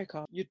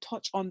America. You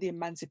touch on the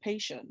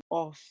emancipation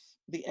of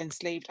the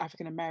enslaved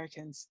African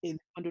Americans in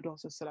 100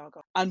 Wells of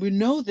Salaga. And we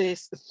know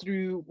this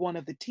through one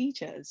of the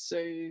teachers.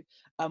 So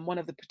one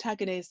of the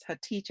protagonists, her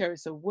teacher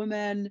is a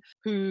woman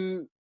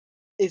who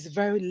is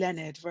very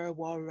learned, very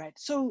well read.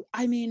 So,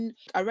 I mean,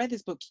 I read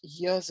this book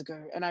years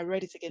ago and I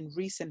read it again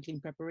recently in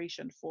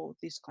preparation for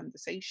this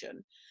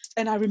conversation.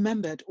 And I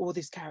remembered all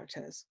these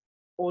characters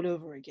all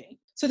over again.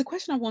 So the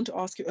question I want to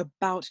ask you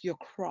about your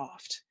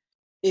craft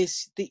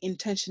is the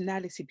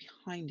intentionality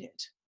behind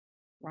it,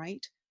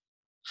 right?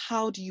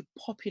 How do you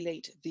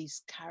populate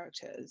these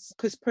characters?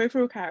 Because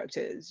peripheral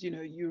characters,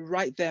 you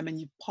write them and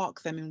you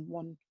park them in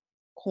one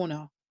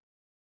corner.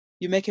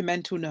 You make a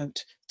mental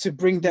note to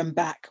bring them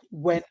back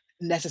when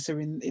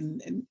necessary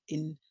in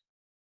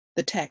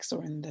the text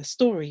or in the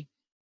story.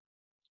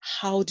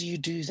 How do you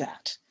do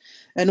that?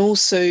 And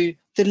also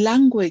the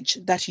language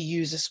that you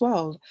use as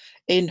well.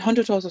 In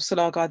 100 Wells of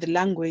Salaga, the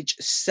language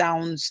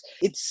sounds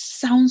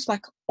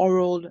like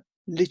oral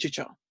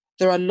literature.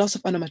 There are lots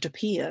of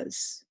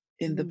onomatopoeias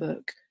in the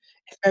book.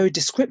 It's very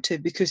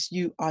descriptive because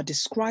you are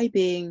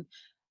describing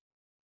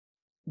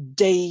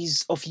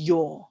days of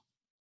yore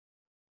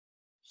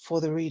for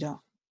the reader.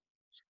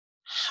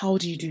 How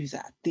do you do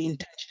that? The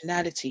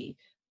intentionality,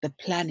 the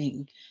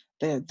planning,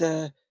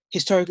 the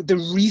historical, the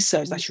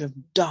research that you have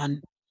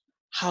done.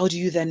 How do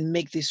you then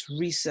make this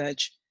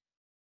research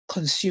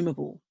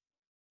consumable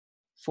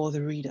for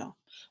the reader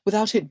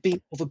without it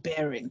being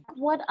overbearing?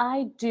 What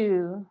I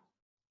do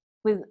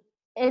with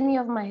any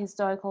of my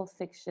historical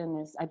fiction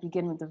is I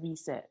begin with the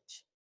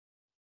research.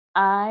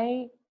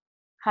 I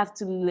have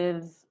to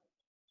live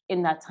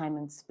in that time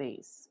and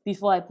space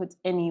before I put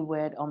any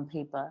word on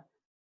paper.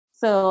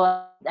 So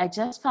I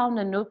just found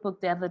a notebook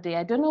the other day.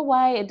 I don't know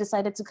why it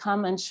decided to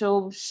come and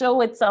show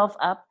itself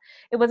up.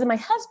 It was in my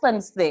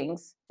husband's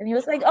things. And he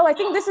was like, oh, I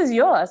think this is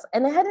yours.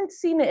 And I hadn't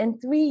seen it in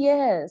 3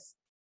 years.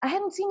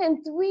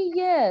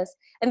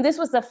 And this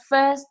was the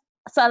first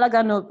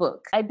Salaga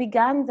notebook. I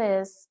began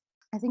this,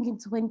 I think in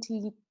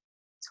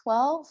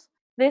 2012.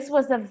 This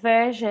was the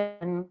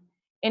version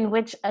in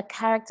which a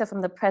character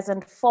from the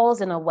present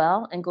falls in a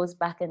well and goes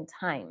back in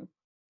time.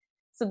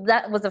 So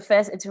that was the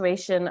first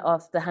iteration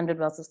of the 100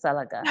 Wells of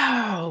Salaga.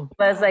 No.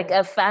 It was like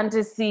a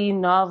fantasy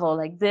novel.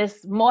 Like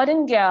this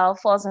modern girl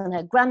falls in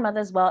her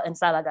grandmother's well in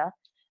Salaga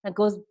and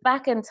goes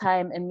back in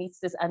time and meets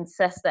this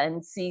ancestor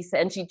and sees her,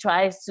 and she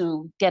tries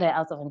to get her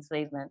out of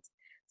enslavement.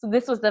 So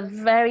this was the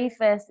very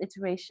first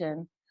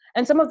iteration.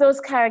 And some of those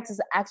characters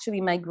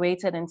actually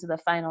migrated into the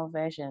final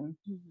version,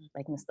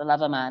 like Mr.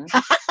 Loverman,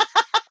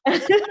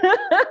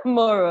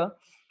 Moro.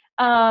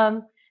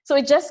 So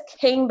it just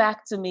came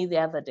back to me the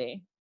other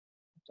day.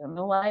 Don't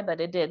know why,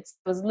 but it did.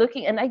 I was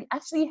looking, and I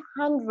actually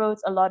handwrote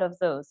a lot of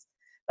those.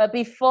 But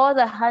before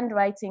the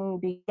handwriting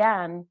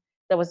began,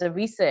 there was a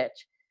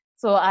research.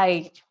 So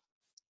I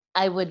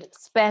would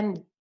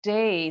spend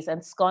days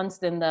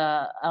ensconced in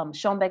the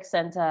Schomburg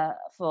Center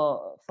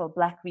for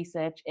Black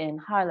Research in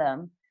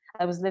Harlem.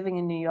 I was living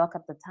in New York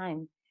at the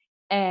time,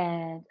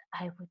 and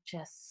I would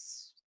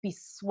just be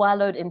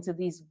swallowed into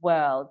these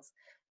worlds.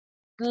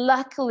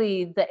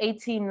 Luckily, the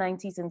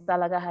 1890s in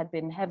Salaga had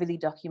been heavily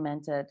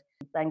documented,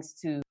 thanks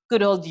to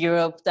good old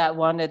Europe that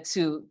wanted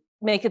to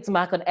make its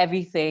mark on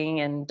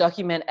everything and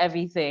document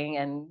everything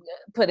and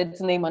put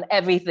its name on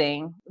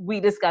everything. We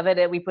discovered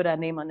it, we put our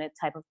name on it,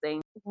 type of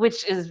thing,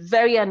 which is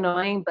very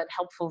annoying but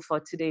helpful for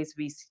today's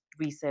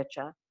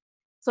researcher.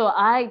 So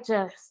I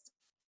just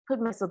put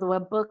myself, there were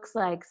books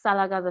like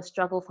Salaga, The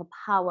Struggle for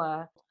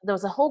Power. There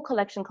was a whole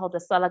collection called the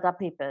Salaga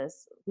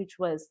Papers, which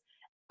was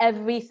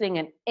everything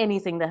and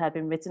anything that had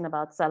been written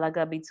about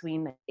Salaga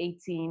between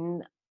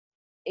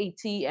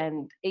 1880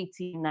 and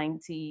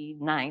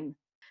 1899.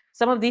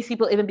 Some of these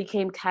people even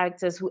became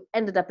characters who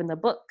ended up in the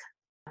book.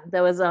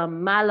 There was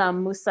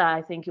Malam Musa,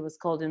 I think it was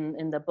called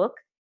in the book.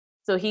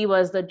 So he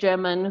was the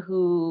German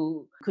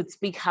who could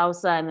speak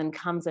Hausa and then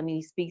comes and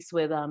he speaks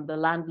with the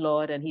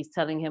landlord and he's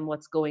telling him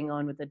what's going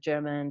on with the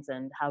Germans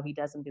and how he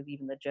doesn't believe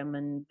in the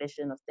German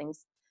vision of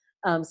things.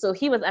 So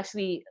he was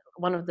actually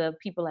one of the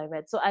people I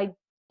read. So I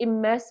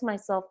immerse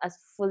myself as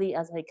fully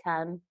as I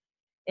can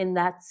in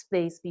that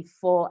space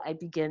before I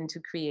begin to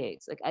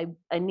create. Like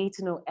I need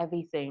to know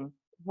everything.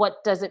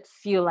 What does it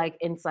feel like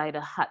inside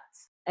a hut?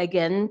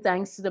 Again,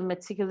 thanks to the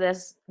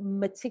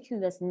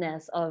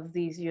meticulousness of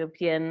these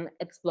European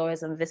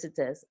explorers and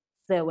visitors,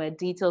 there were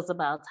details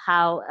about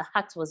how a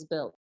hut was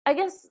built. I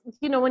guess,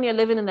 when you're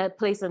living in that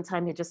place and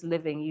time, you're just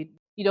living.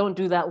 You don't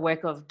do that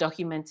work of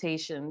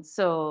documentation.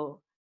 So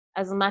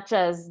as much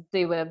as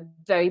they were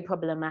very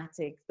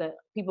problematic, the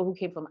people who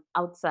came from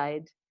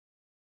outside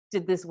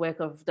did this work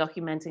of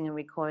documenting and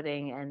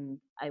recording, and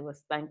I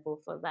was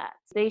thankful for that.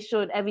 They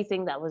showed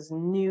everything that was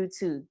new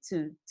to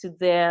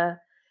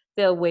their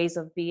ways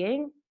of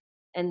being,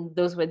 and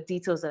those were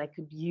details that I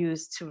could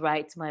use to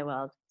write my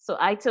world. So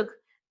I took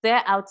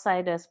their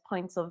outsiders'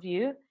 points of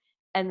view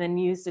and then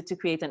used it to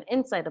create an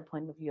insider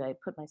point of view. I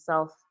put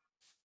myself,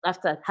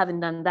 after having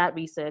done that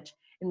research,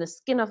 in the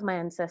skin of my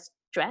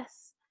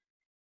ancestress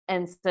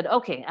and said,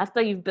 okay,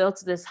 after you've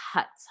built this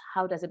hut,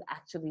 how does it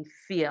actually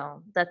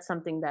feel? That's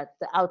something that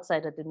the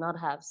outsider did not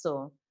have.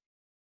 So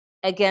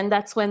again,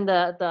 that's when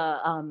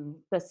the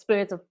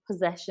spirit of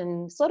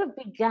possession sort of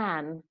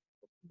began,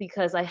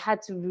 because I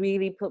had to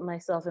really put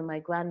myself in my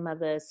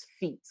grandmother's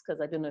feet, because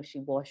I don't know if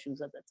she wore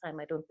shoes at the time.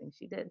 I don't think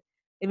she did,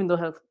 even though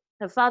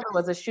her father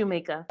was a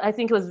shoemaker. I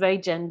think it was very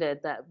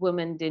gendered that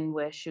women didn't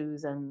wear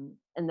shoes, and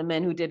the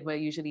men who did were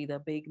usually the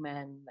big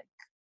men, like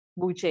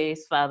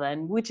Wuche's father,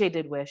 and Wuche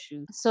did wear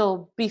shoes.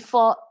 So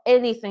before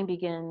anything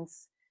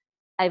begins,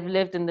 I've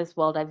lived in this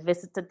world, I've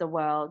visited the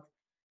world,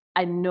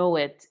 I know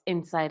it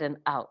inside and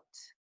out.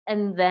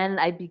 And then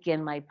I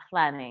begin my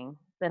planning.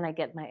 Then I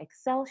get my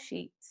Excel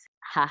sheet.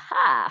 Ha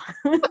ha.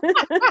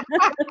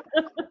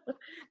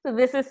 So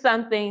this is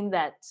something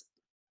that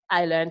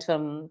I learned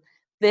from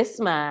this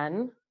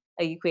man,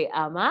 Ayikwe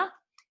Ama,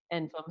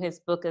 and from his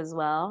book as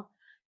well.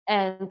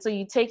 And so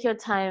you take your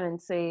time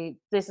and say,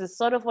 this is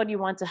sort of what you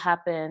want to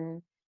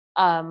happen.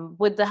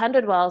 With the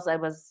 100 Wells, I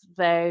was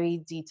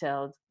very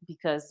detailed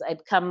because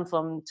I'd come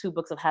from 2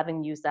 books of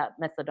having used that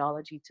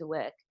methodology to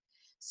work.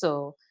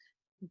 So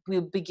we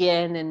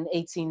begin in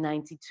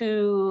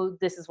 1892.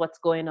 This is what's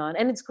going on.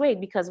 And it's great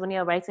because when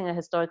you're writing a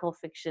historical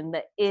fiction,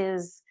 there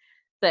is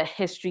the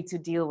history to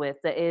deal with.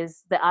 There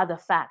are the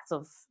facts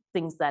of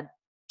things that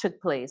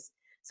took place.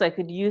 So I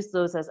could use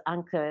those as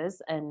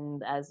anchors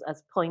and as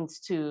points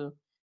to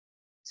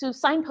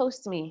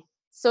signpost me.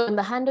 So in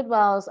the 100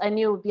 Wells, I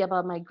knew it would be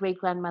about my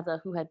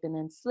great-grandmother who had been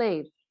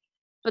enslaved.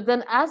 But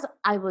then as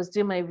I was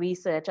doing my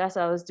research, as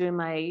I was doing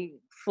my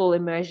full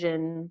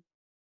immersion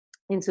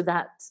into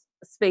that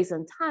space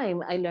and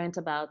time, I learned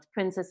about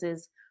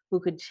princesses who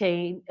could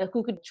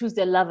choose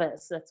their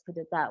lovers, let's put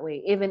it that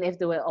way, even if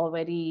they were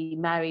already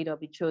married or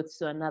betrothed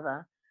to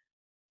another.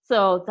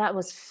 So that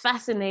was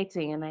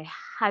fascinating, and I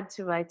had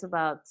to write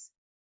about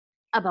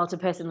a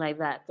person like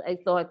that. I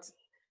thought,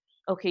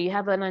 okay, you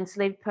have an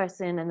enslaved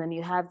person, and then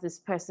you have this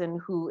person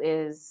who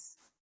is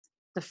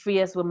the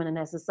freest woman in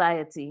their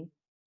society.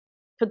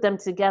 Put them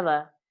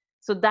together.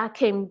 So that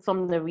came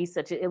from the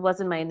research. It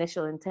wasn't my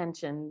initial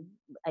intention.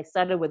 I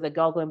started with a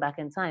girl going back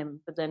in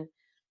time, but then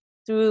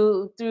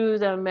through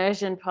the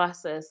immersion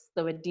process,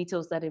 there were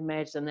details that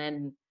emerged and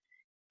then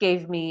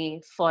gave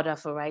me fodder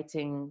for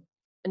writing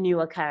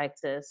newer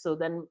characters. So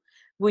then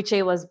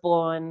Wuche was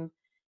born.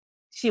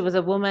 She was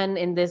a woman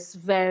in this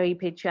very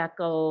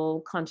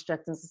patriarchal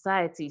construct in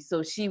society.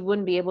 So she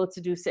wouldn't be able to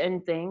do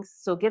certain things.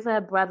 So give her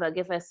a brother,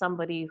 give her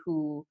somebody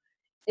who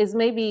is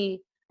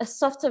maybe a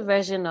softer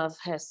version of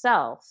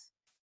herself,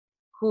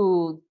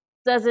 who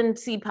doesn't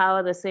see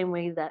power the same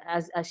way that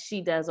as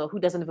she does, or who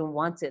doesn't even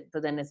want it,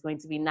 but then it's going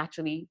to be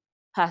naturally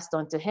passed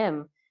on to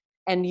him,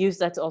 and use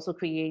that to also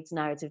create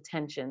narrative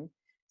tension.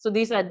 So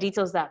these are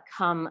details that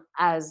come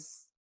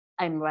as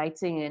I'm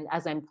writing and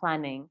as I'm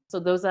planning. So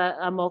those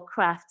are more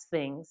craft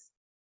things.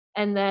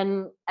 And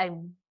then I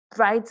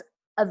write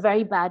a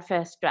very bad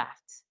first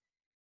draft.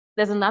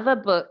 There's another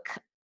book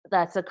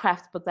that's a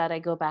craft book that I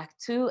go back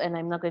to, and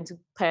I'm not going to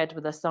pair it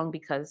with a song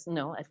because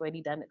no, I've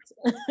already done it.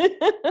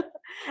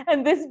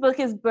 And this book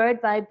is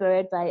Bird by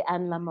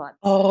Anne Lamott.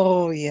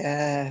 Oh,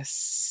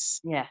 yes.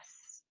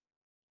 Yes.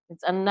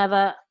 It's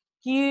another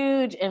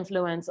huge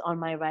influence on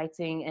my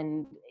writing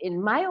and in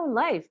my own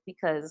life,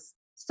 because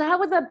start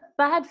with a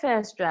bad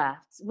first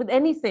draft with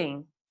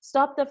anything.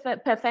 Stop the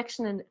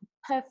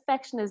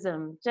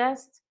perfectionism.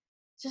 Just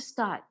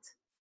start.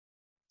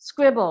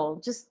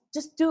 Scribble.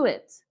 Just do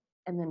it,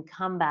 and then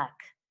come back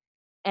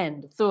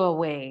and throw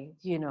away.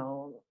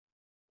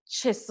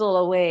 Chisel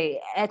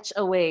away, etch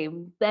away.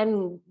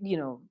 Then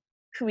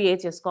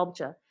create your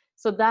sculpture.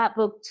 So that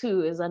book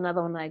too is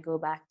another one I go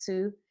back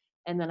to,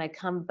 and then I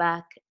come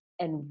back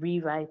and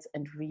rewrite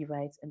and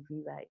rewrite and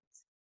rewrite,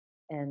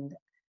 and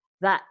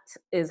that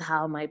is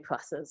how my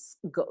process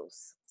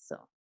goes.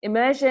 So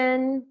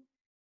immersion,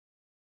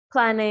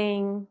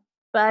 planning,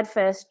 bad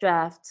first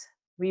draft,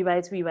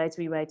 rewrite as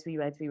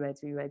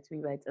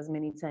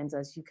many times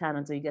as you can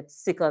until you get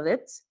sick of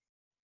it.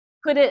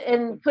 Put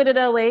it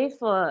away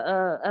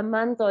for a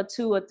month or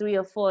 2 or 3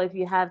 or 4 if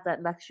you have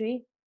that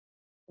luxury,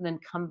 and then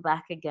come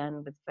back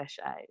again with fresh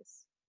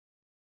eyes.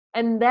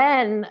 And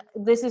then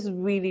this is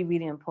really,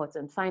 really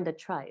important. Find a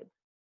tribe.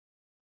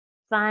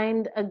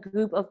 Find a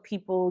group of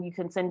people you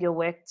can send your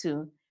work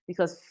to,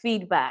 because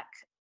feedback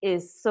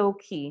is so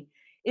key.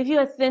 If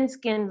you're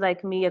thin-skinned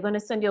like me, you're going to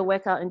send your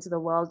work out into the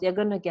world, you're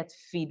going to get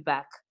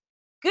feedback.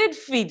 Good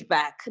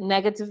feedback,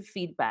 negative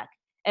feedback.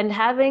 And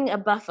having a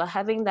buffer,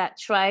 having that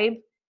tribe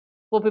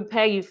will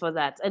prepare you for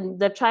that. And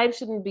the tribe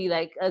shouldn't be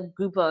like a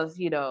group of,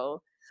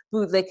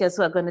 bootlickers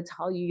who are going to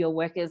tell you your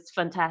work is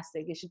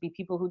fantastic. It should be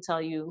people who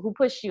tell you, who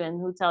push you and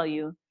who tell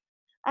you,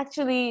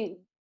 actually,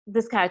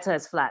 this character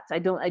is flat. I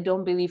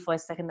don't believe for a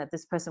second that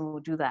this person will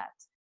do that.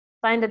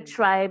 Find a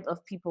tribe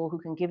of people who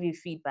can give you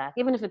feedback,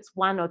 even if it's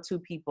 1 or 2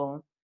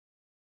 people.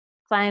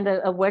 Find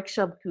a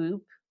workshop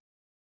group,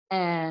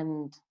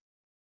 and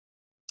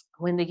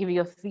when they give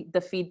you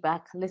the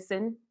feedback,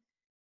 listen.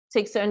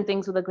 Take certain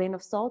things with a grain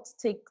of salt.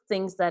 Take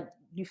things that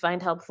you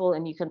find helpful,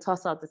 and you can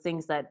toss out the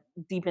things that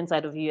deep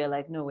inside of you are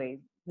like, no way,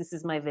 this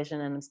is my vision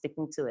and I'm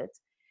sticking to it.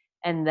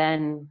 And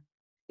then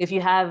if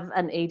you have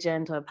an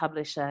agent or a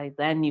publisher,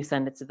 then you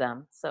send it to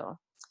them. So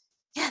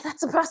yeah,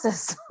 that's a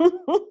process.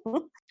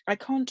 I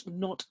can't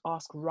not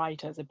ask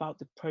writers about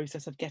the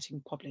process of getting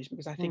published,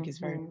 because I think it's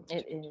very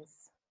important. It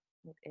is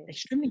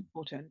extremely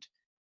important,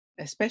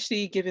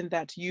 especially given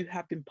that you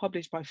have been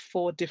published by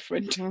 4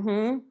 different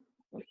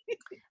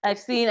I've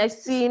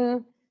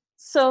seen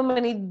so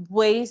many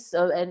ways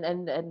of,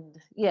 and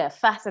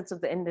facets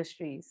of the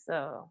industry.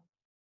 So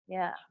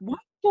yeah.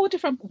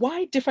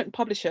 Why different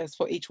publishers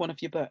for each one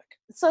of your book?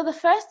 So the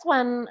first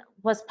one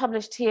was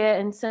published here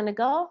in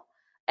Senegal,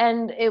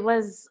 and it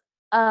was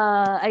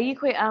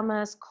Ayikwe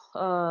Ama's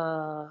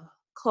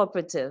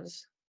cooperative,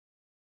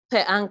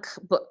 Pe-Ank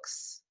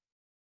Books,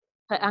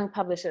 Pe-Ank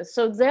Publishers.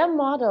 So their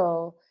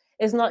model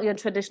is not your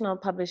traditional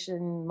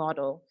publishing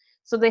model.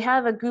 So they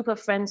have a group of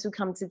friends who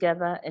come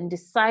together and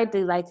decide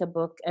they like a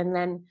book, and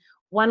then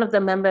one of the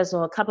members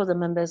or a couple of the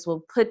members will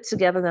put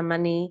together the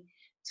money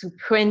to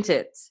print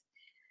it.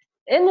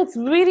 And it's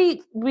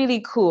really,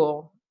 really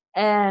cool.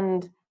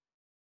 And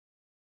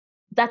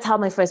that's how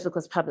my first book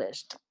was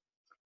published.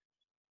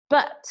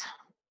 But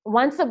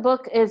once a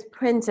book is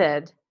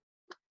printed,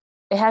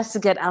 it has to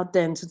get out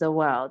there into the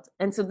world.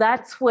 And so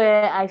that's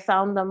where I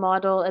found the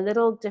model a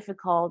little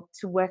difficult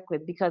to work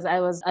with, because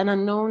I was an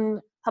unknown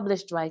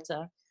published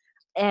writer.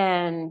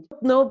 And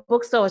no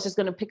bookstore was just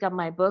going to pick up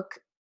my book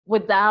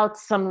without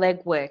some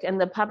legwork. And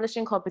the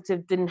publishing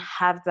cooperative didn't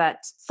have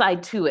that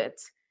side to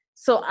it.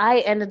 So I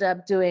ended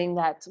up doing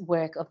that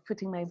work of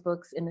putting my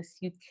books in a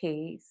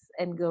suitcase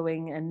and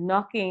going and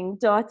knocking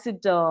door to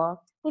door.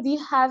 Would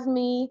you have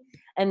me?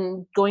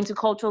 And going to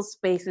cultural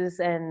spaces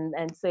and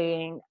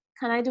saying,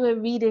 can I do a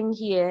reading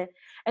here?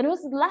 And it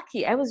was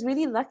lucky. I was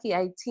really lucky.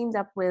 I teamed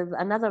up with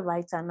another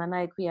writer,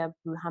 Nana Ikuya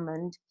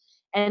Hammond.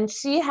 And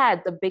she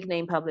had the big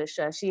name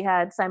publisher. She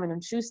had Simon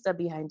 & Schuster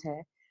behind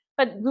her.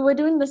 But we were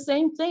doing the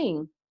same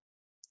thing.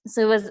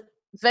 So it was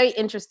very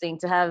interesting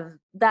to have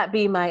that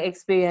be my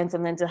experience,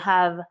 and then to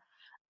have,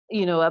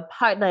 a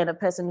partner and a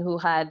person who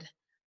had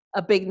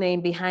a big name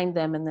behind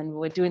them, and then we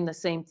were doing the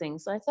same thing.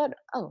 So I thought,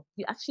 oh,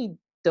 you actually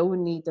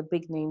don't need a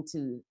big name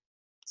to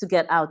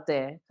get out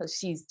there, because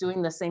she's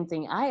doing the same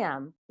thing I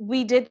am.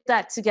 We did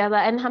that together.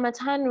 And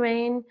Hamatan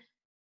Rain,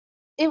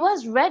 it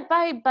was read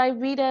by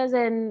readers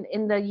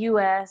in the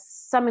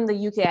US, some in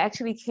the UK. I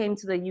actually came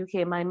to the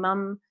UK. My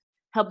mom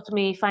helped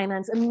me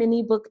finance a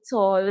mini book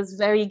tour. It was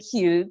very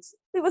cute.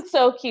 It was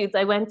so cute.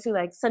 I went to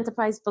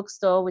Centerprise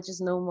Bookstore, which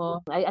is no more.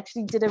 I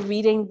actually did a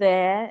reading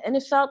there, and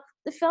it felt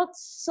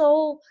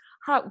so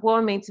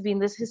heartwarming to be in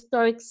this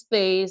historic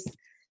space,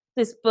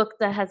 this book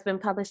that has been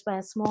published by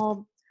a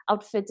small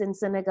outfit in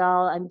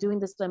Senegal. I'm doing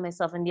this by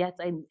myself, and yet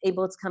I'm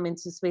able to come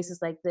into spaces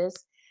like this.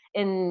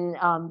 In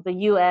the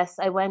US,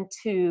 I went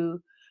to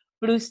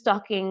Blue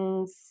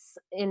Stockings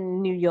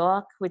in New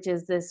York, which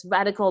is this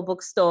radical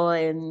bookstore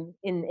in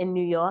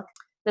New York.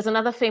 There's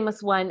another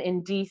famous one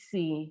in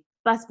DC,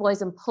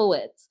 Busboys and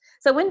Poets.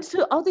 So I went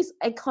to all these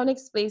iconic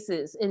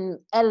spaces. In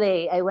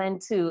LA, I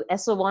went to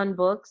SO1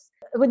 Books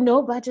with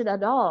no budget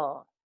at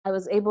all. I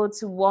was able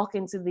to walk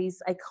into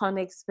these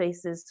iconic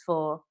spaces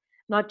for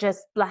not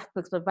just Black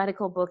books, but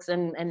radical books.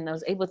 And I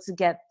was able to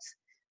get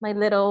my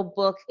little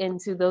book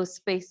into those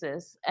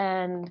spaces.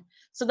 And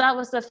so that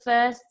was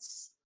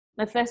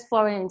my first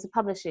foray into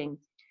publishing.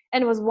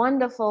 And it was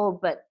wonderful,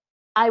 but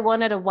I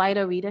wanted a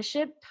wider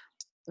readership.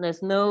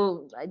 There's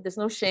no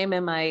shame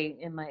in my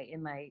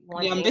wanting,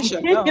 the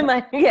ambition. No.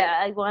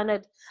 I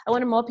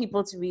wanted more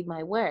people to read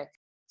my work.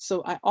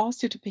 So I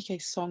asked you to pick a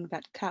song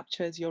that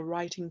captures your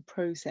writing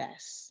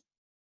process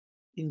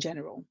in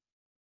general,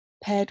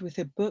 paired with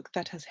a book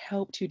that has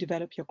helped you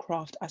develop your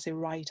craft as a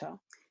writer.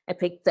 I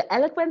picked The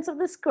Eloquence of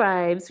the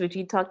Scribes, which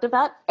you talked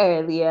about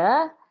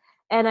earlier,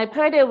 and I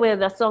paired it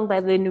with a song by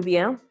Les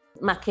Nubians,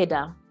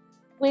 Makeda,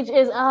 which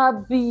is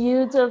a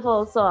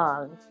beautiful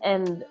song.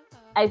 And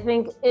I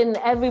think in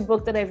every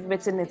book that I've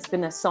written, it's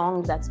been a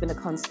song that's been a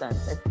constant.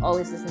 I've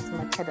always listened to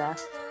Makeda.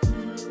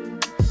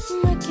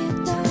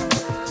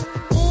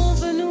 On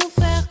veut nous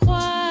faire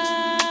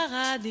croire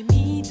à des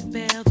mythes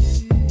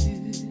perdus,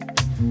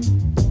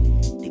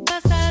 des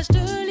passages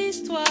de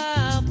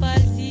l'histoire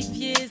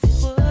falsifiés et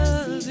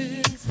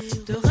revus,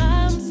 de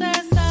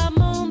Ramsès à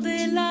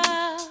Mandela,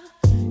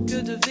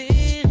 que de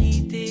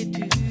vérité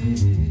tue.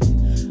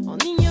 En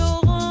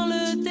ignorant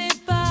le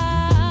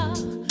départ,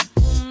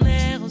 on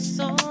est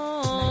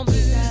ressemble.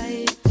 Ça a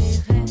été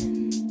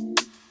reine,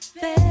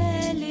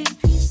 belle et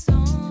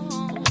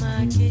puissante,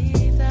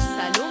 Makeda.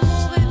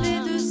 Salomon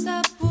rêvait de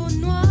sa peau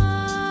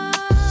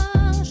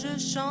noire. Je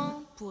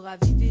chante pour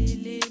raviver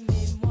les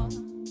mémoires,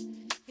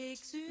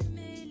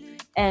 exhumer les.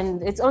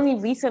 And it's only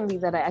recently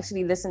that I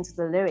actually listened to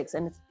the lyrics,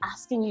 and it's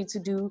asking you to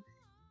do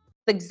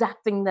the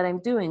exact thing that I'm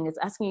doing. It's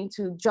asking you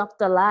to drop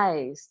the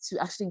lies, to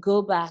actually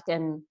go back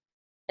and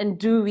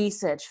do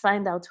research,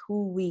 find out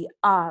who we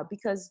are.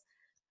 Because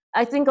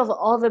I think of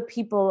all the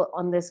people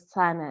on this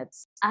planet,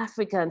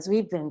 Africans,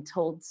 we've been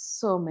told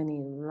so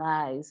many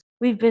lies.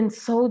 We've been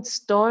sold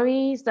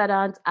stories that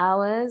aren't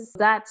ours.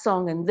 That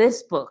song and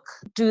this book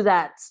do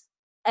that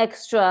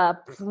extra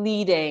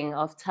pleading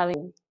of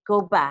telling,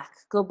 go back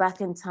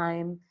in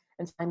time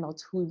and find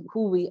out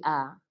who we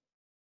are.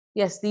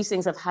 Yes, these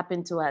things have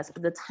happened to us,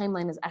 but the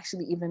timeline is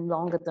actually even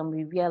longer than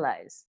we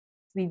realize.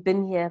 We've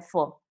been here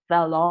for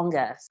the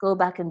longest. Go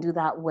back and do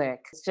that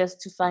work. It's just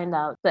to find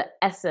out the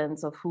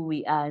essence of who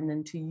we are and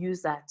then to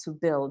use that to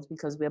build,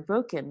 because we're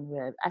broken.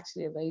 We're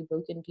actually a very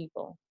broken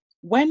people.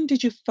 When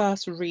did you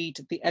first read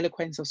The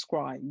Eloquence of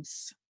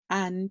Scribes,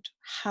 and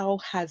how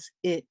has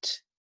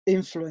it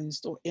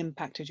influenced or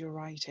impacted your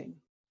writing?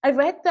 I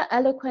read The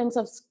Eloquence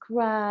of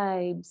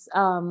Scribes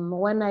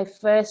when I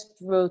first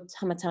wrote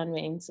Hamatan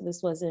Rain. So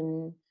this was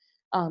in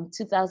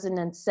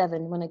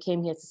 2007 when I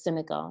came here to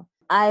Senegal.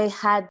 I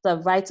had the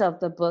writer of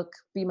the book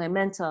be my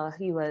mentor.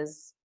 He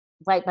was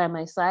right by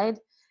my side,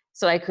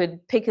 so I could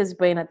pick his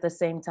brain at the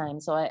same time.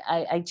 So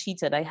I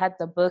cheated. I had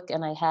the book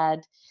and I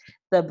had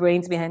the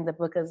brains behind the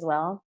book as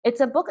well.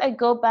 It's a book I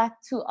go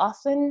back to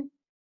often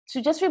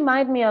to just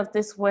remind me of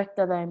this work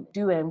that I'm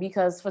doing,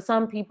 because for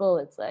some people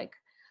it's like,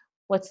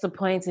 what's the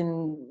point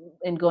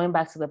in going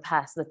back to the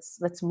past?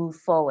 Let's move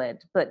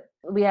forward. But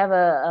we have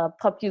a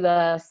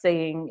popular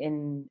saying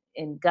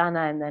in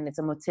Ghana, and then it's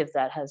a motif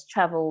that has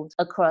traveled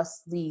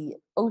across the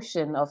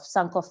ocean of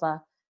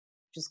Sankofa.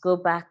 Just go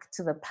back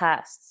to the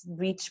past,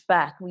 reach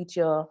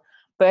your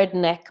bird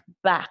neck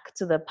back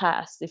to the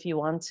past if you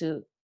want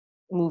to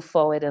move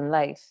forward in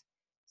life.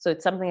 So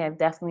it's something I've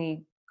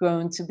definitely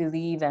grown to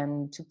believe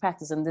and to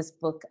practice, and this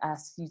book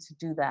asks you to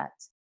do that.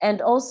 And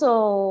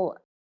also,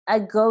 I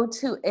go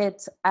to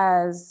it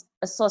as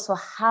a source for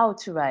how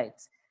to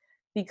write,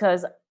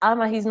 because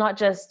Alma, he's not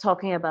just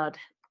talking about,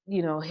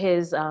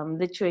 his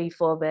literary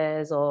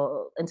forebears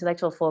or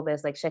intellectual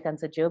forebears like Cheikh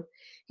Anta Diop.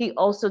 He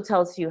also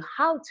tells you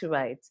how to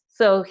write.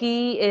 So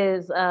he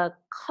is a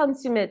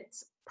consummate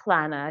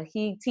planner.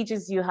 He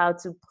teaches you how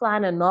to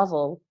plan a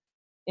novel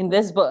in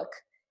this book.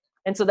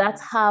 And so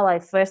that's how I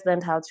first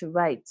learned how to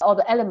write. All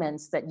the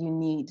elements that you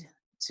need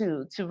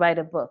to write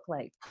a book,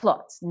 like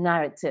plot,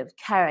 narrative,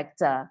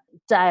 character,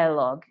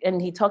 dialogue.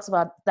 And he talks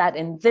about that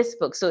in this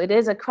book. So it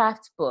is a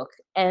craft book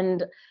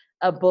and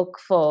a book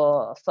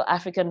for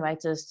African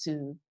writers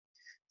to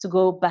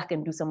go back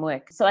and do some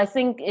work. So I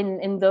think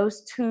in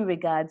those two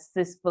regards,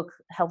 this book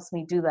helps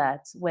me do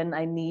that when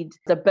I need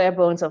the bare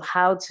bones of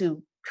how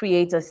to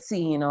create a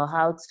scene or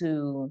how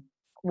to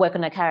work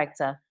on a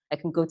character. I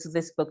can go to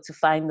this book to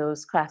find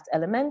those craft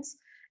elements.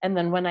 And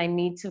then when I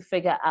need to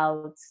figure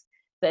out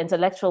the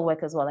intellectual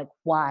work as well, like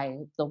why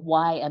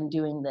I'm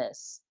doing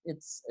this.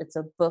 It's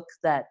a book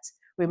that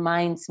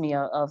reminds me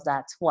of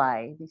that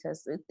why,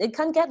 because it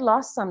can get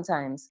lost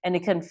sometimes and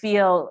it can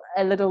feel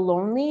a little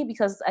lonely,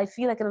 because I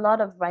feel like a lot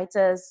of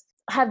writers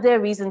have their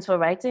reasons for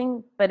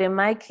writing, but in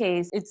my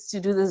case, it's to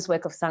do this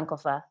work of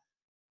Sankofa.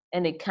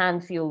 and it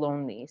can feel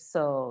lonely.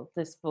 So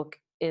this book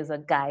is a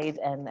guide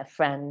and a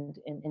friend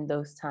in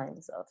those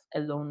times of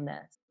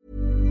aloneness.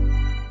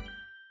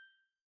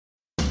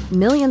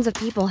 Millions of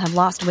people have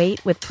lost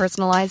weight with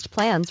personalized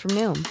plans from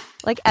Noom.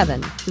 Like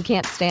Evan, who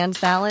can't stand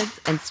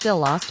salads and still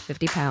lost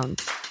 50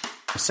 pounds.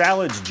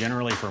 Salads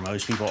generally for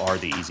most people are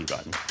the easy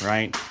button,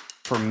 right?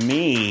 For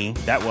me,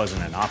 that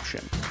wasn't an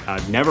option.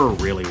 I never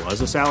really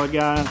was a salad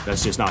guy.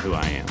 That's just not who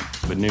I am.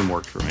 But Noom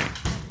worked for me.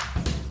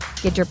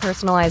 Get your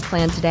personalized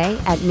plan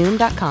today at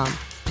Noom.com.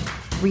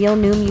 Real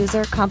Noom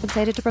user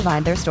compensated to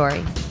provide their story.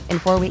 In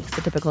 4 weeks,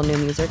 the typical Noom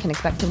user can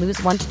expect to lose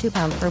 1 to 2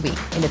 pounds per week.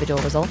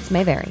 Individual results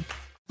may vary.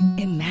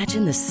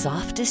 Imagine the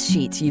softest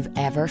sheets you've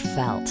ever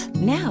felt.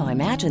 Now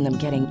imagine them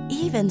getting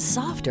even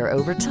softer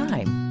over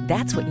time.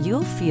 That's what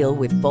you'll feel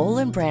with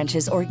Boll &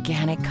 Branch's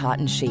organic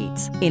cotton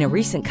sheets. In a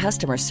recent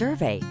customer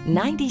survey,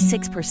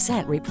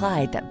 96%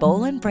 replied that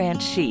Boll &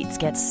 Branch sheets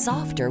get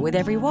softer with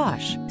every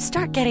wash.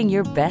 Start getting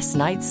your best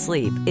night's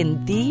sleep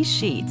in these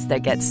sheets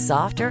that get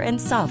softer and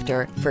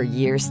softer for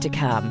years to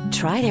come.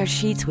 Try their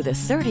sheets with a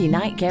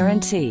 30-night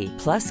guarantee.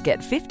 Plus, get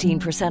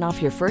 15% off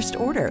your first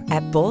order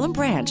at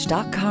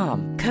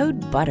bollandbranch.com.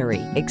 Code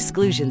BUTTERY.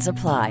 Exclusions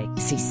apply.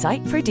 See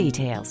site for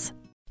details.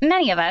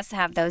 Many of us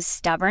have those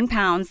stubborn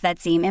pounds that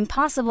seem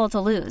impossible to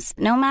lose,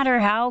 no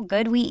matter how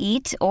good we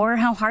eat or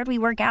how hard we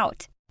work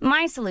out.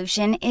 My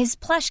solution is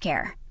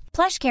PlushCare.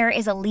 PlushCare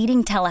is a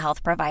leading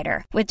telehealth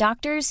provider with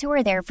doctors who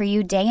are there for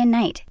you day and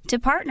night to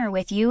partner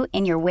with you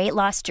in your weight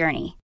loss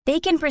journey. They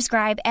can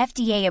prescribe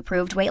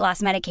FDA-approved weight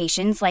loss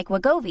medications like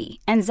Wegovy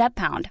and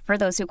Zepbound for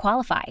those who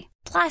qualify.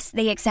 Plus,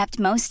 they accept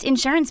most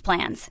insurance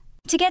plans.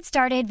 To get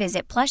started,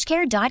 visit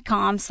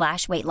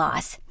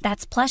plushcare.com/weightloss.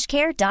 That's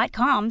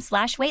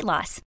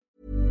plushcare.com/weightloss.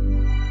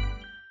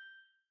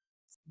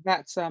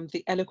 That's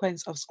The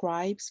Eloquence of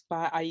Scribes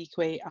by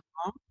Aikwe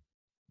Amar,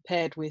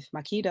 paired with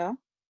Makida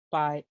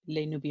by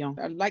Le Nubian.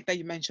 I like that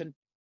you mentioned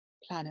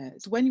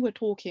planners. When you were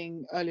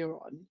talking earlier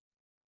on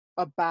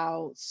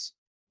about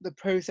the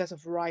process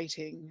of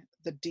writing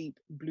The Deep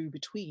Blue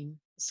Between,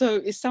 so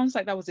it sounds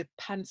like that was a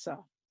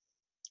pantser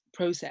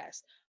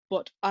process,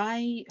 but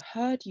I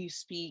heard you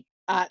speak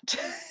at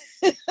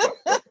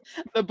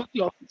the book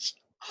launch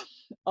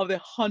of the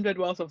 100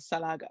 Wells of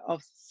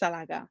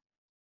Salaga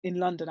in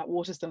London, at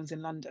Waterstones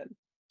in London,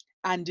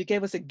 and you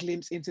gave us a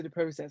glimpse into the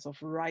process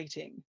of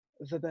writing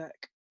the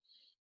book.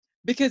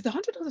 Because the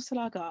 100 Wells of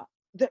Salaga,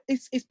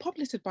 it's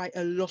populated by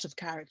a lot of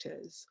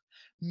characters,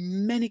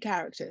 many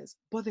characters,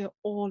 but they're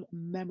all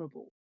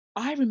memorable.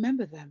 I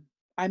remember them.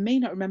 I may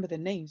not remember the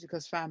names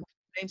because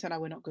names and I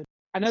were not good.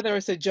 I know there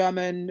is a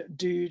German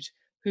dude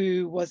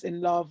who was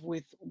in love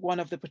with one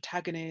of the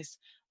protagonists.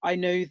 I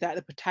know that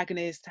the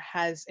protagonist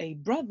has a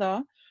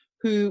brother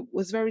who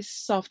was very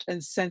soft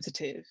and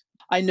sensitive.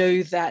 I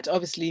know that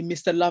obviously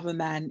Mr.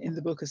 Loverman in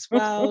the book as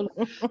well,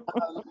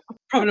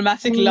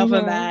 problematic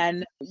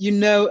Loverman. You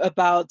know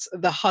about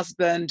the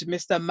husband,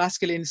 Mr.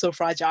 Masculine So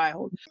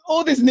Fragile.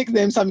 All these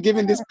nicknames I'm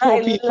giving these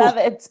poor people. I love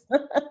it.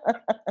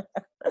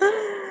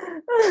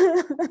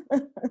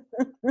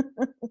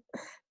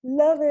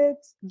 Love it.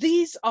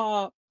 These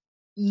are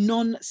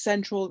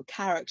non-central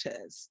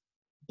characters,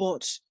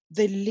 but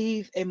they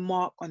leave a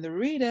mark on the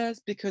readers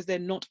because they're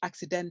not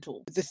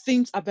accidental. The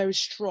themes are very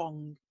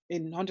strong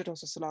in 100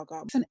 Wells of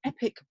Salaga. It's an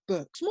epic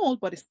book, small,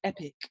 but it's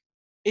epic.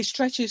 It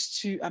stretches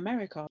to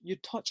America. You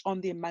touch on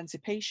the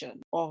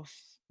emancipation of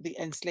the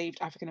enslaved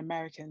African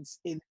Americans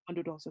in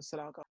 100 Wells of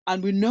Salaga.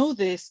 And we know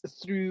this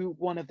through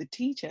one of the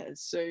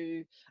teachers.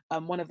 So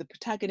one of the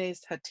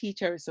protagonists, her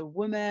teacher is a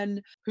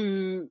woman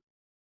who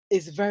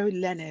is very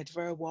learned,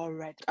 very well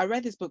read. I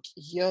read this book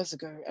years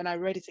ago and I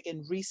read it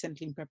again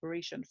recently in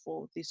preparation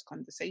for this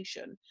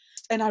conversation.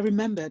 And I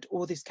remembered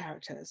all these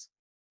characters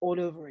all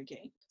over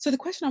again. So the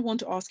question I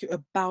want to ask you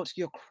about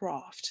your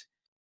craft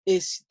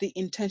is the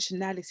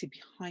intentionality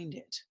behind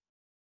it,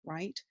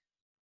 right?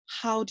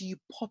 How do you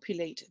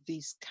populate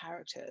these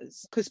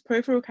characters? Because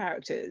peripheral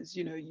characters,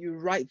 you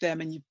write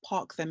them and you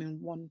park them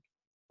in one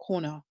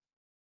corner.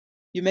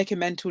 You make a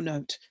mental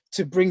note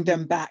to bring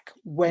them back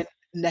when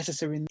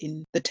necessary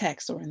in the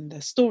text or in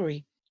the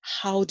story.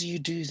 How do you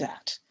do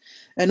that?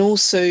 And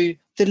also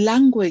the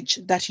language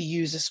that you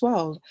use as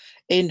well.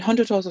 In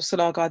 100 Wells of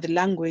Salaga, the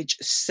language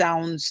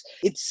sounds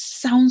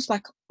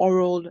like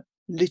oral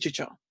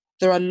literature.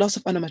 There are lots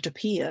of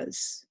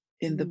onomatopoeias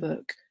in the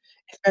book.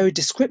 It's very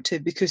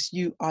descriptive because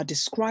you are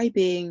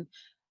describing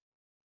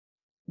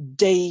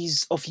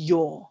days of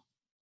yore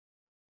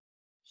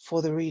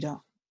for the reader.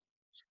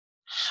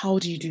 How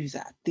do you do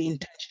that? The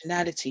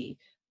intentionality,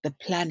 the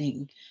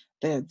planning,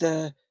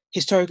 the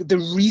historical, the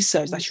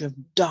research that you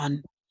have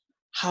done.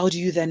 How do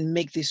you then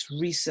make this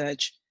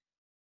research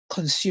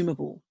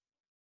consumable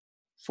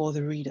for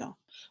the reader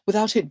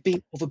without it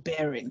being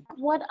overbearing?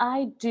 What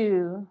I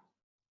do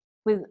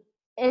with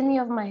any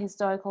of my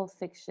historical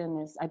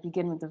fiction is I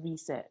begin with the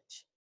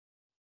research.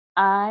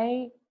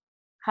 I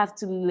have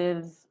to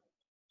live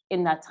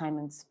in that time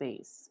and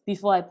space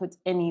before I put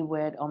any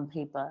word on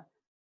paper.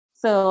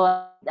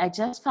 So I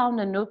just found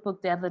a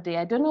notebook the other day.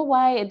 I don't know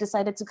why it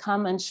decided to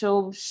come and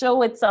show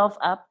itself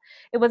up.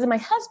 It was in my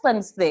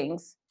husband's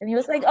things. And he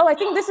was like, oh, I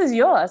think this is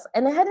yours.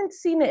 And I hadn't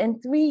seen it in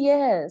 3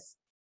 years.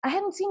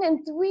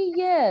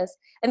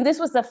 And this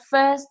was the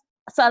first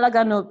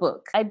Salaga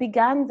notebook. I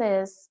began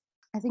this,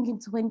 I think in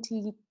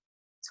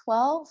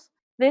 2012.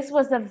 This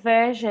was the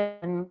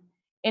version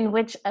in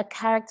which a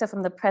character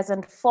from the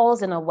present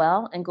falls in a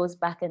well and goes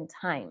back in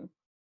time.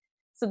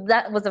 So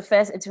that was the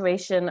first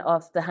iteration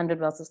of the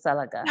 100 Wells of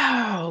Salaga.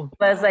 Oh, it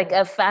was like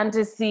a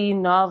fantasy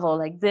novel.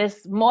 Like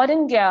this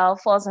modern girl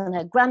falls in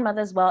her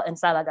grandmother's well in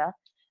Salaga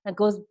and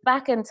goes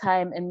back in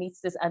time and meets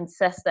this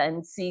ancestor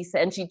and sees her,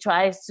 and she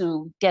tries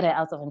to get her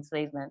out of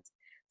enslavement.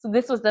 So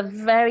this was the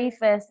very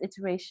first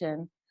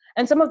iteration.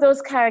 And some of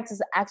those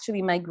characters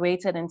actually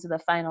migrated into the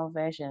final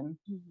version,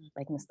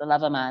 like Mr.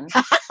 Loverman,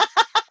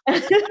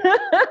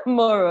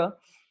 Moro.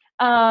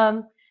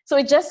 So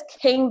it just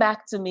came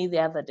back to me the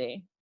other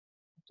day.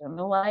 Don't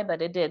know why,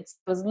 but it did.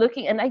 I was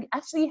looking, and I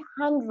actually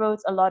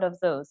handwrote a lot of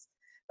those.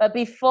 But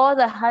before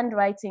the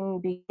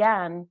handwriting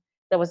began,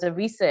 there was a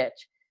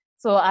research.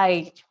 So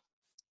I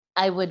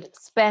would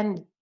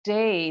spend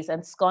days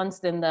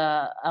ensconced in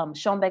the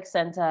Schomburg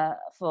Center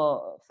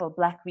for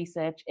Black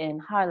Research in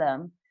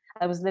Harlem.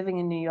 I was living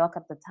in New York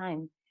at the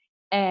time,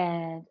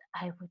 and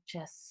I would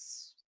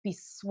just be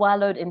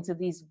swallowed into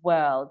these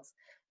worlds.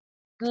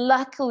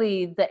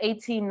 Luckily, the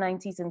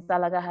 1890s in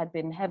Salaga had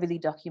been heavily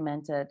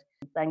documented,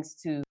 thanks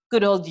to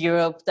good old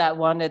Europe that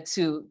wanted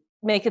to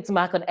make its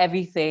mark on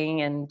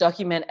everything and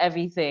document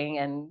everything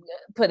and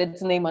put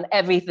its name on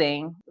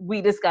everything.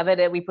 We discovered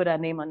it, we put our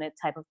name on it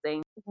type of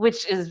thing,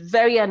 which is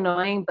very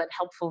annoying but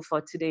helpful for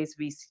today's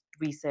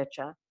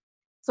researcher.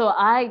 So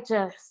I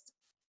just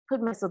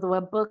put myself, there were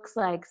books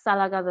like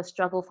Salaga, The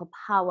Struggle for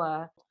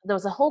Power. There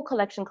was a whole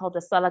collection called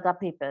the Salaga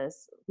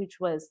Papers, which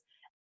was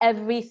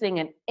everything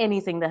and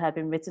anything that had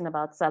been written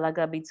about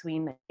Salaga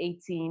between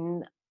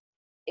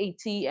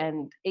 1880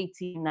 and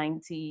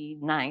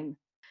 1899.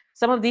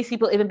 Some of these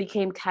people even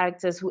became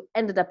characters who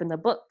ended up in the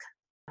book.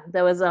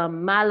 There was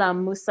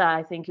Malam Musa,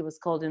 I think he was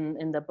called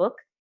in the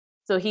book.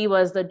 So he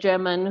was the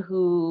German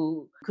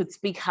who could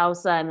speak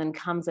Hausa and then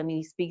comes and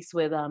he speaks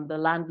with the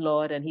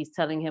landlord and he's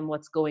telling him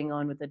what's going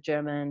on with the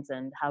Germans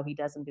and how he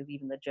doesn't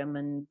believe in the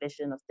German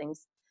vision of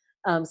things.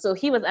 So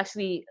he was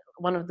actually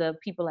one of the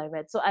people I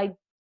read. So I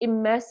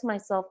immerse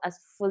myself as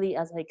fully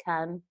as I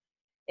can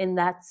in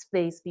that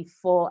space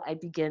before I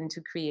begin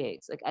to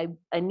create. Like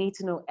I need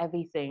to know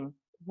everything.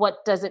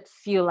 What does it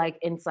feel like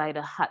inside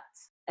a hut?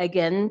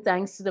 Again,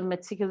 thanks to the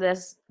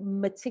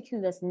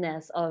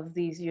meticulousness of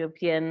these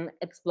European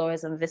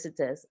explorers and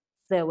visitors,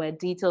 there were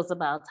details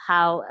about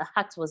how a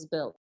hut was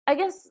built. I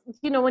guess,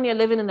 when you're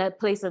living in a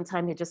place and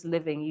time, you're just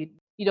living.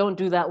 You don't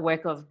do that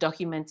work of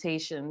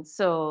documentation.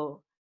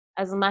 So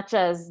as much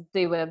as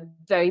they were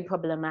very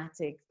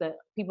problematic, the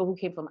people who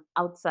came from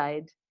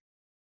outside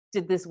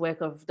did this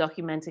work of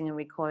documenting and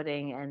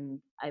recording, and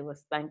I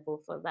was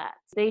thankful for that.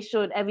 They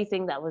showed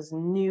everything that was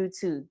new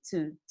to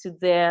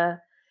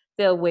their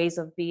ways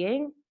of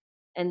being,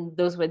 and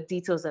those were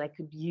details that I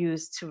could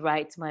use to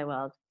write my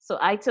world. So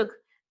I took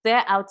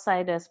their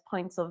outsiders'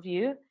 points of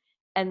view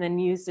and then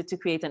used it to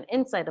create an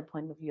insider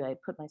point of view. I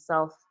put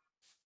myself,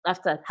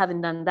 after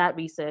having done that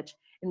research,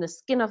 in the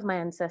skin of my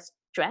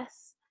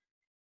ancestress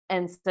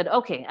and said,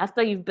 okay,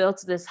 after you've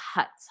built this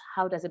hut,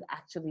 how does it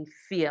actually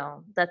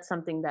feel? That's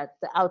something that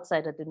the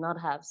outsider did not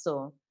have.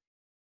 So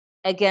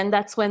again,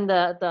 that's when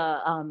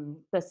the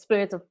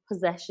spirit of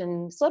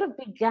possession sort of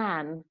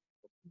began,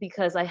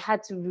 because I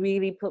had to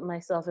really put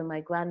myself in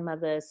my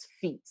grandmother's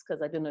feet,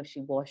 because I don't know if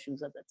she wore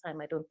shoes at the time.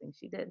 I don't think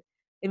she did,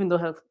 even though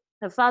her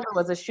father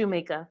was a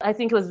shoemaker. I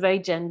think it was very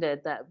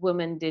gendered that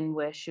women didn't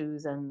wear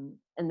shoes, and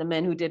the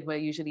men who did were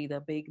usually the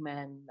big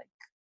men, like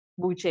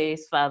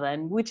Wuche's father,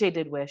 and Wuche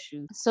did wear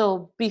shoes.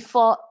 So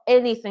before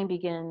anything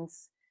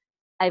begins,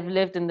 I've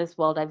lived in this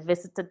world, I've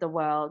visited the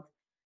world,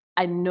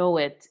 I know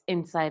it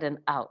inside and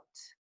out.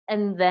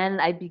 And then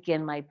I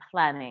begin my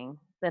planning.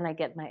 Then I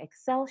get my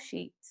Excel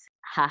sheet.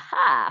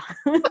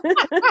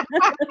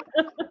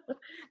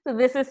 So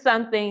this is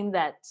something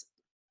that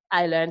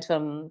I learned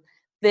from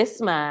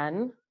this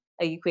man,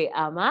 Ayikwe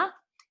Ama,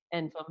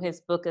 and from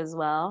his book as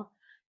well.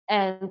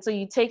 And so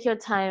you take your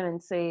time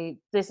and say,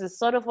 this is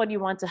sort of what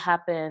you want to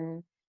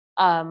happen.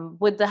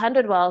 With the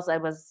 100 Wells, I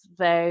was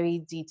very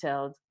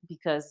detailed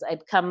because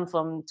I'd come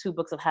from 2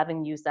 books of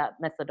having used that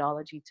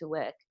methodology to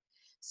work.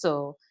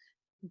 So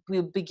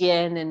we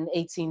begin in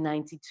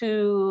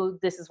 1892.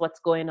 This is what's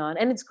going on.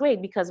 And it's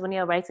great because when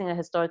you're writing a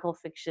historical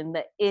fiction,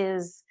 there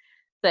is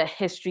the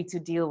history to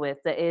deal with.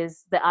 There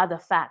are the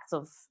facts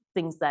of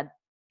things that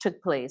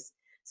took place.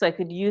 So I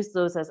could use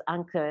those as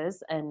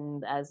anchors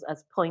and as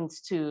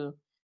points to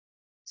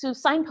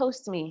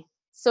signpost me.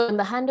 So in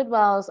the 100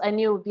 Wells, I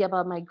knew it would be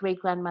about my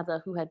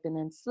great-grandmother who had been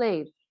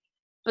enslaved.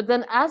 But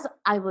then as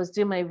I was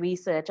doing my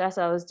research, as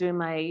I was doing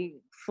my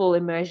full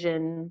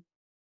immersion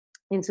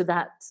into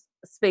that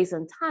space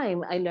and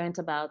time, I learned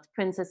about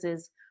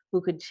princesses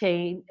who could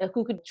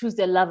choose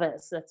their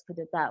lovers, let's put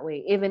it that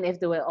way, even if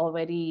they were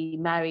already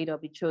married or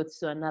betrothed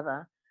to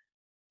another.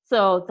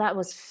 So that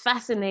was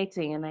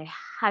fascinating, and I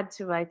had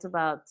to write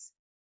about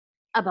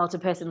a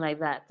person like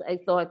that. I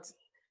thought,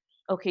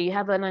 okay, you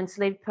have an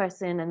enslaved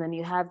person, and then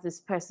you have this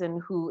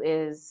person who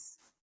is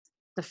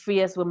the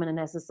freest woman in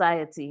their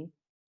society.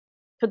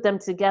 Put them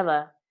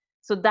together.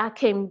 So that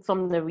came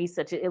from the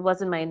research. It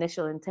wasn't my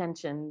initial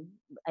intention.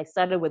 I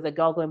started with a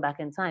girl going back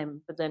in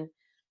time, but then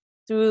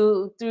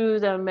through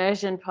the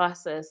immersion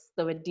process,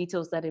 there were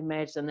details that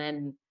emerged and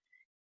then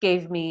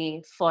gave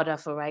me fodder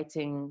for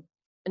writing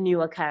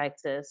newer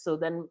characters. So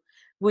then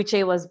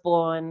Wuche was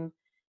born.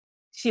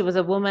 She was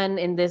a woman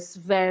in this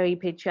very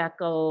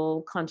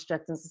patriarchal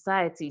construct in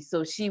society.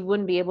 So she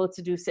wouldn't be able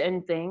to do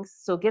certain things.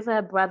 So give her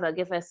a brother,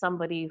 give her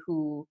somebody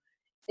who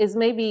is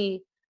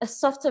maybe a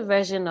softer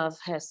version of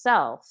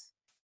herself,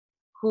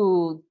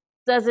 who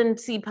doesn't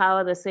see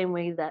power the same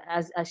way that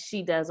as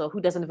she does, or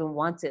who doesn't even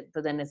want it,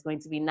 but then it's going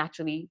to be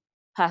naturally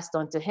passed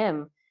on to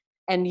him,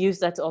 and use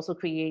that to also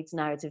create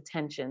narrative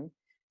tension.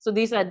 So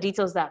these are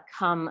details that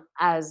come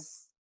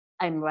as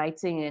I'm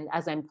writing and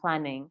as I'm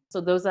planning. So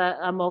those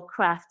are more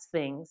craft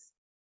things.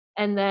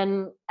 And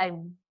then I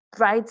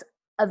write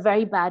a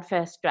very bad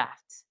first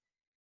draft.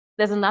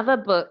 There's another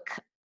book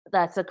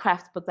that's a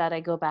craft book that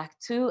I go back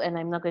to, and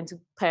I'm not going to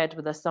pair it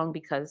with a song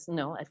because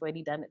no, I've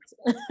already done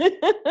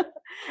it.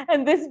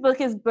 And this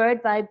book is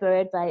Bird by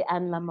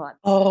Anne Lamott.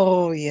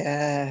 Oh,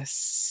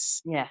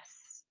 yes.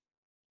 Yes.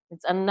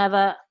 It's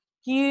another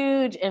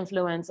huge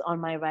influence on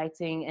my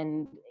writing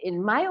and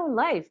in my own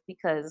life,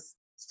 because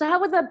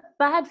start with a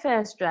bad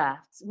first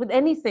draft with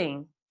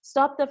anything.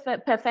 Stop the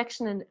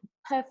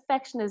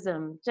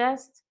perfectionism.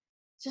 Just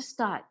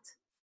start.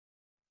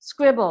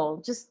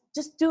 Scribble.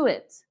 Just do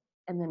it.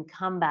 And then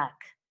come back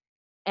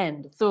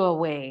and throw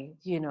away,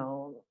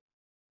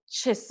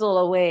 chisel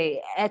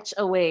away, etch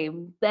away,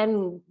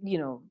 then,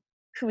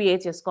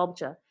 create your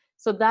sculpture.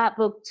 So that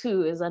book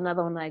too is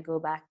another one I go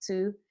back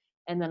to.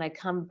 And then I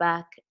come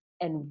back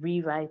and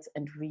rewrite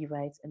and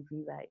rewrite and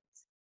rewrite.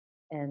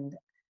 And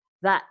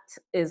that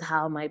is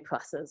how my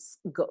process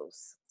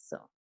goes.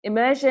 So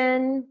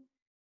immersion,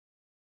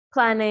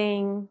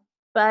 planning,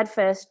 bad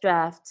first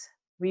draft,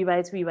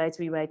 rewrite as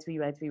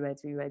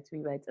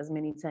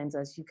many times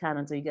as you can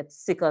until you get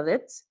sick of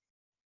it.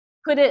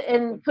 Put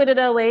it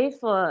away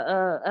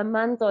for a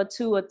month or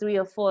 2 or 3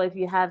 or 4 if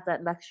you have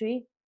that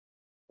luxury,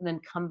 and then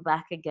come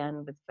back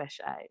again with fresh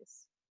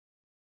eyes.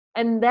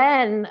 And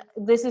then,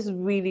 this is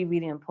really,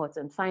 really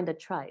important, find a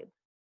tribe.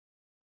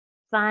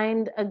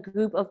 Find a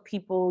group of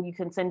people you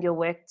can send your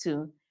work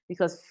to,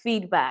 because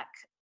feedback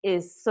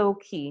is so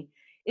key.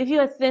 If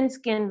you're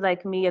thin-skinned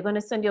like me, you're going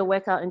to send your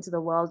work out into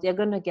the world, you're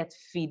going to get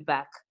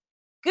feedback.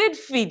 Good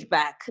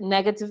feedback,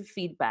 negative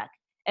feedback.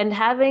 And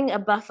having a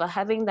buffer,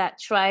 having that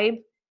tribe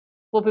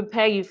will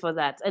prepare you for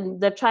that. And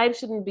the tribe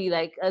shouldn't be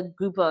like a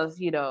group of,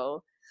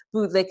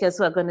 bootlickers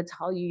who are going to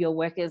tell you your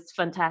work is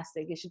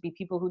fantastic. It should be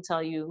people who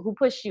tell you, who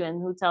push you and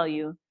who tell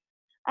you,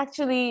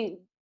 actually,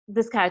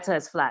 this character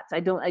is flat. I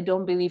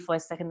don't believe for a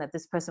second that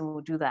this person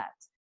will do that.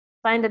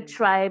 Find a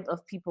tribe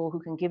of people who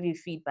can give you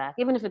feedback,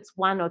 even if it's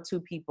 1 or 2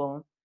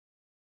 people.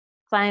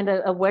 Find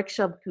a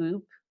workshop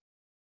group,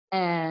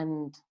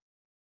 and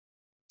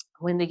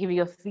when they give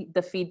you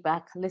the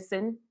feedback,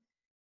 listen.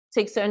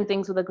 Take certain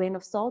things with a grain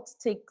of salt.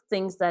 Take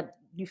things that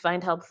you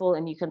find helpful,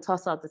 and you can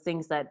toss out the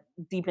things that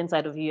deep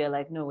inside of you are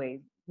like, no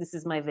way, this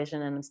is my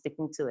vision and I'm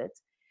sticking to it.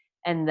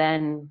 And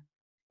then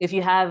if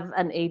you have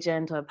an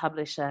agent or a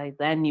publisher,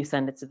 then you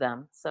send it to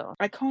them. So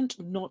I can't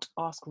not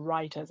ask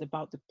writers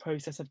about the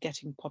process of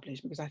getting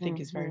published, because I think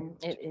it's very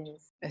important. It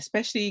is.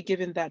 Especially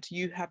given that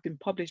you have been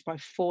published by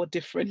 4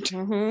 different...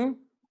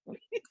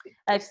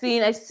 I've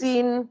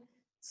seen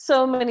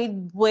so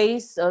many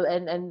ways of,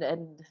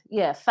 and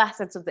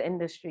facets of the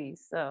industry.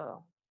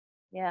 So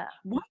yeah.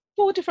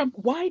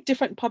 Why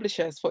different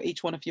publishers for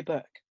each one of your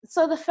book?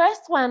 So the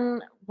first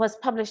one was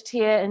published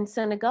here in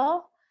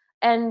Senegal,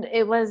 and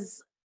it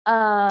was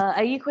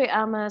Ayikwe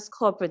Ama's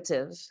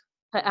cooperative,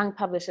 her Ang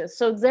Publishers.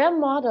 So their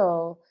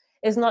model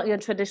is not your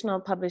traditional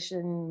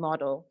publishing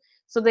model.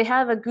 So they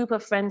have a group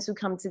of friends who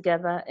come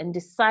together and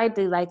decide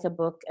they like a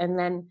book, and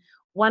then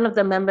one of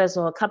the members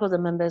or a couple of the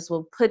members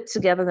will put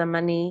together the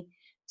money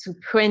to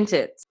print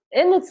it.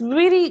 And it's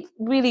really,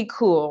 really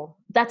cool.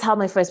 That's how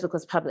my first book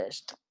was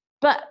published.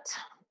 But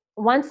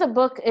once a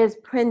book is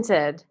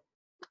printed,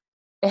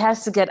 it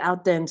has to get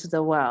out there into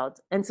the world.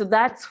 And so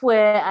that's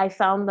where I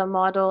found the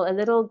model a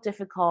little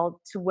difficult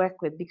to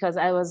work with, because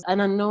I was an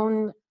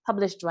unknown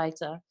published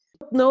writer.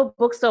 No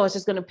bookstore was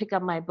just going to pick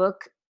up my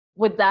book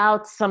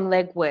without some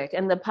legwork.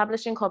 And the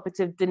publishing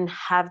cooperative didn't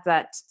have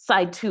that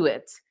side to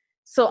it.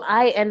 So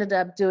I ended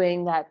up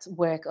doing that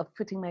work of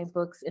putting my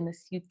books in a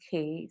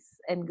suitcase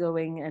and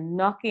going and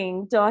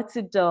knocking door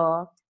to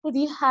door. Would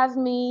you have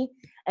me?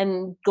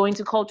 And going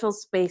to cultural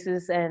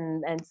spaces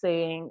and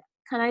saying,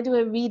 can I do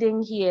a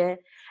reading here?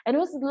 And it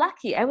was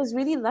lucky. I was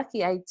really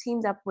lucky. I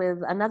teamed up with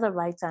another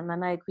writer,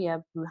 Nana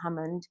Ikuya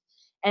Hammond,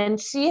 and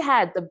she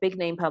had the big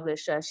name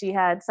publisher. She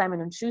had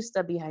Simon &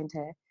 Schuster behind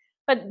her.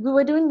 but we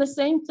were doing the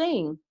same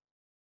thing.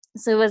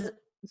 So it was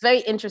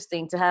very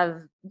interesting to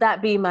have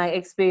that be my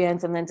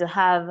experience, and then to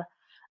have,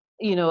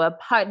 a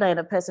partner and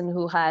a person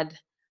who had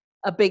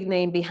a big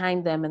name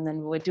behind them, and then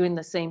we were doing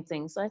the same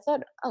thing. So I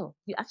thought, oh,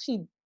 you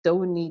actually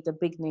don't need a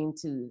big name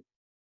to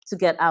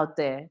get out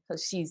there,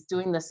 because she's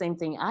doing the same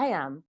thing I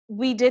am.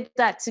 We did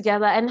that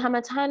together, and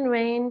Hamatan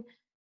Rain,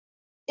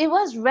 it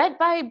was read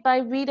by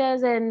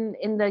readers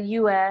in the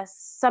US,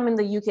 some in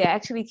the UK. I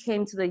actually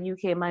came to the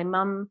UK. My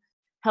mom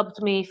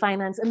helped me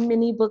finance a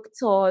mini book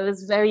tour. It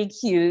was very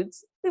cute.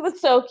 It was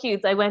so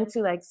cute. I went to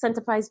like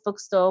Centerprise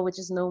Bookstore, which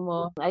is no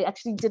more. I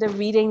actually did a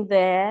reading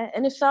there,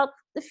 and it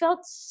felt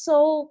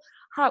so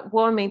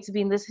heartwarming to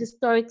be in this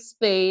historic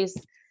space,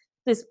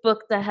 this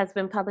book that has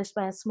been published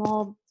by a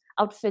small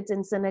outfit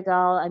in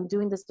Senegal. I'm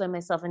doing this by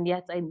myself, and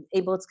yet I'm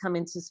able to come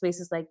into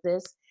spaces like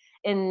this.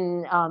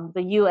 In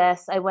the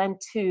US, I went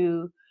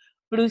to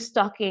Blue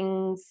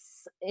Stockings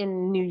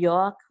in New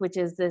York, which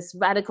is this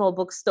radical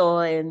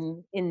bookstore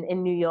in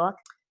New York.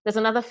 There's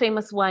another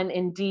famous one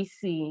in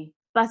DC,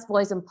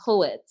 Busboys and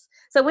Poets.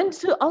 So I went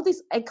to all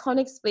these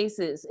iconic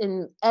spaces.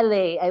 In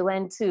LA, I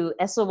went to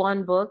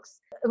SO1 Books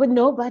with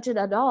no budget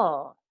at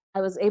all.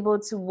 I was able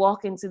to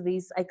walk into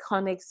these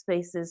iconic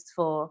spaces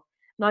for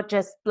not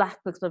just Black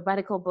books, but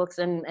radical books.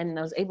 And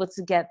I was able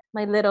to get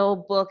my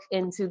little book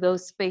into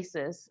those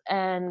spaces.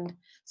 And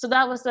so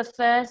that was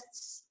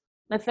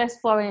my first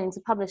foray into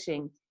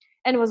publishing.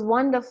 And it was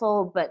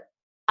wonderful, but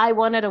I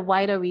wanted a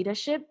wider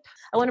readership.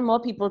 I wanted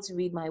more people to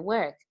read my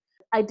work.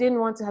 I didn't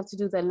want to have to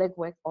do the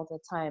legwork all the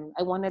time.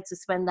 I wanted to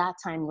spend that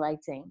time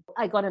writing.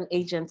 I got an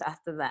agent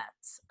after that,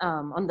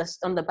 on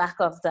the back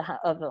of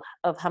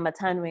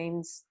Hamatan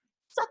Rain's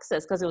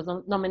success, because it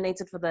was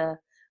nominated for the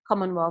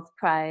Commonwealth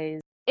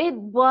Prize. It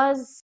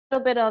was a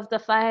bit of the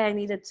fire I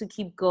needed to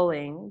keep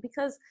going,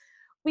 because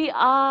we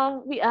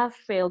are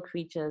frail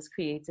creatures,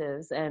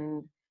 creatives,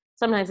 and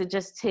sometimes it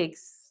just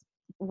takes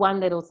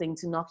one little thing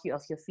to knock you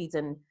off your feet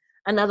and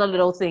another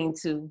little thing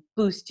to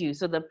boost you.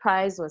 So the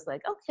prize was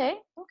like, okay,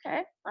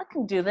 I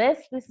can do this.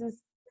 This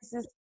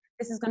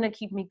is going to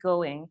keep me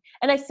going.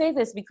 And I say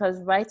this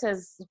because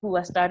writers who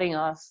are starting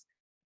off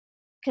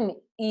can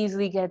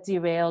easily get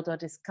derailed or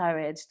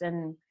discouraged.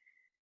 And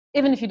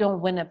even if you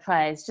don't win a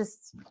prize,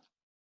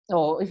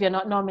 or if you're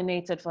not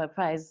nominated for a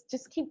prize,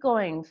 just keep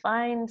going.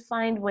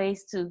 Find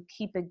ways to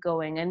keep it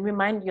going, and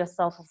remind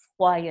yourself of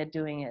why you're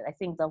doing it. I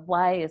think the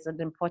why is an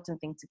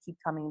important thing to keep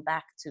coming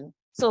back to.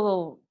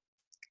 So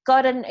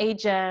got an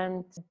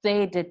agent.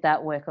 They did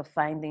that work of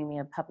finding me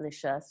a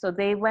publisher. So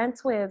they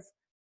went with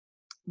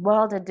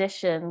World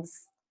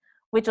Editions,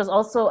 which was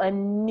also a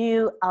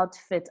new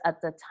outfit at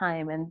the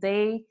time. And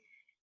they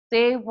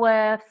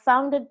were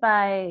founded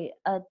by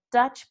a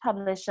Dutch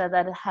publisher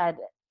that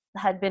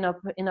had been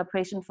in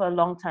operation for a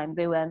long time.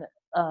 They were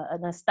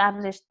an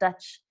established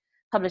Dutch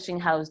publishing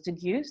house, De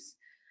Geus,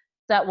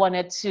 that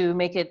wanted to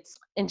make its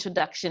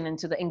introduction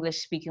into the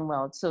English-speaking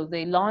world. So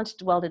they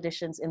launched World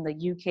Editions in the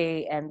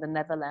UK and the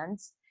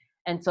Netherlands.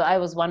 And so I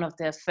was one of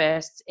their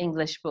first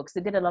English books.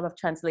 They did a lot of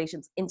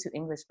translations into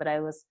English, but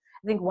I was,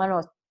 I think,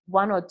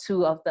 one or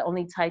two of the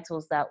only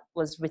titles that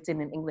was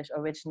written in English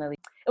originally.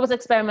 It was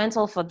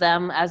experimental for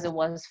them as it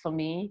was for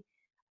me.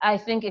 I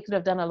think it could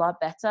have done a lot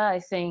better. I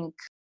think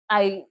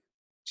I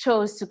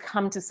chose to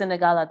come to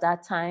Senegal at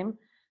that time.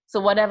 So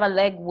whatever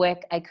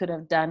legwork I could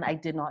have done, I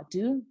did not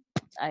do.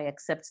 I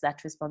accept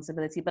that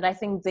responsibility. But I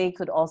think they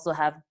could also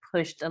have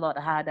pushed a lot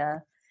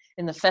harder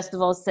in the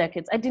festival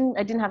circuits. I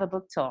didn't have a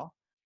book tour,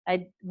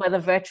 whether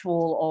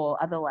virtual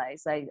or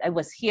otherwise. I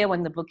was here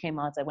when the book came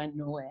out. I went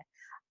nowhere.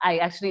 I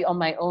actually on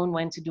my own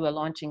went to do a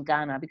launch in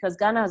Ghana, because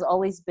Ghana has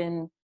always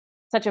been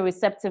such a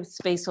receptive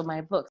space for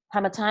my book.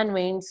 Hamatan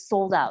Rain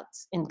sold out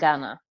in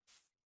Ghana.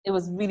 It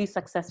was really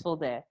successful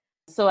there.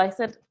 So I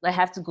said, I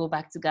have to go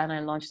back to Ghana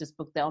and launch this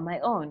book there on my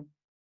own.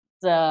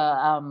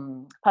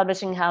 The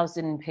publishing house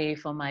didn't pay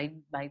for my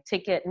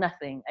ticket,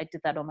 nothing. I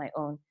did that on my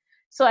own.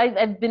 So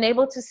I've been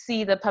able to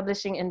see the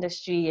publishing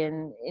industry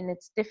in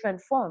its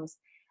different forms.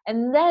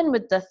 And then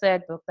with the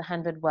third book, The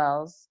 100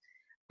 Wells,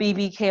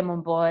 Bibi came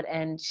on board,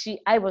 and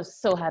I was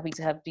so happy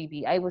to have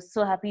Bibi. I was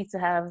so happy to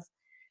have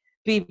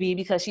Bibi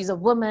because she's a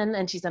woman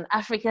and she's an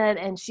African,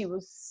 and she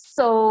was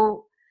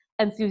so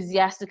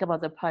enthusiastic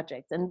about the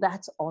project. And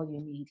that's all you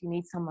need. You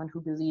need someone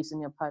who believes in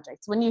your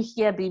project. When you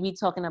hear Bibi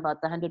talking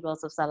about The 100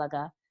 Wells of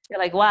Salaga, you're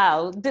like,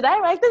 wow, did I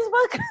write this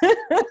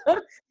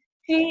book?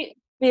 She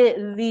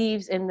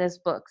believes in this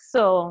book.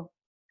 So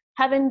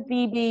having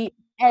Bibi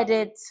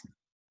edit.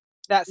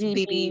 That's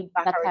Bibi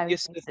Bakari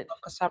Yusuf of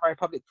Kasavai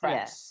Public Press.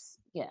 Yes.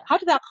 Yeah. How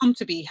did that come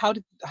to be?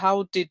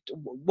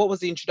 What was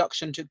the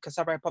introduction to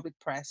Kasavai Public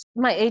Press?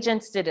 My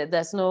agents did it.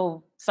 There's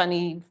no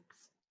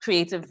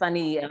creative,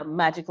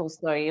 magical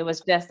story. It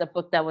was just a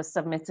book that was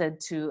submitted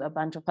to a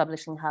bunch of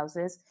publishing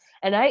houses.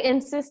 And I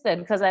insisted,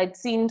 because I'd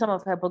seen some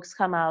of her books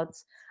come out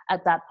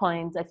at that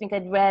point. I think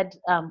I'd read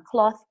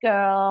Cloth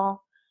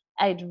Girl.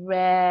 I'd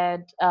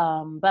read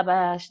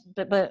Baba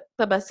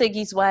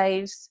Segi's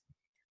Wives.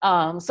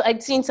 So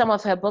I'd seen some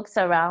of her books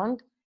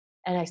around.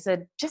 And I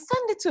said, just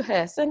send it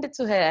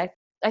to her.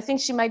 I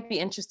think she might be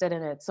interested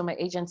in it. So my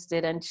agents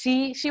did. And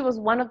she was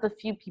one of the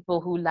few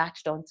people who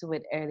latched onto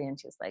it early. And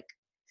she was like,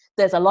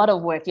 there's a lot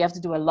of work. You have to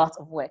do a lot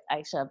of work,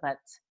 Aisha, but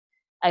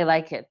I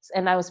like it.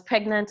 And I was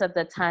pregnant at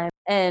the time.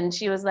 And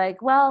she was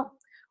like, well,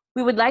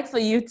 we would like for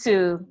you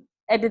to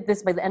edit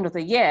this by the end of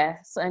the year.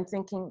 So I'm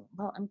thinking,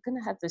 well, I'm going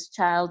to have this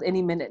child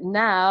any minute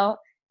now.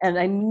 And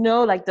I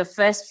know like the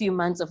first few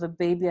months of a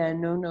baby, I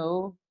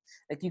know,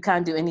 like you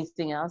can't do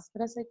anything else.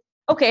 But I was like,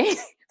 okay,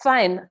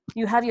 fine.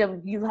 You have your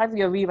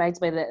rewrites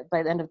by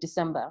the end of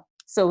December.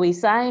 So we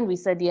signed, we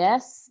said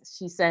yes.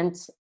 She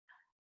sent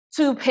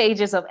 2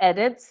 pages of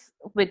edits,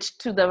 which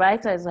to the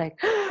writer is like,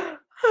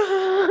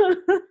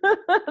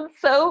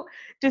 so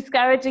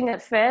discouraging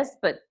at first,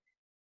 but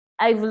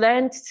I've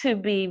learned to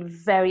be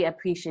very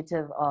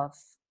appreciative of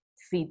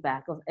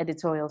feedback, of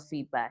editorial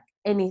feedback,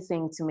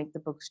 anything to make the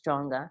book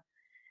stronger.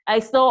 I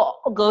still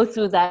go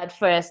through that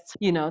first,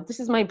 this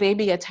is my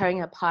baby, you're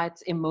tearing apart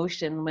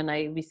emotion when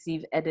I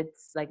receive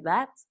edits like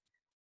that.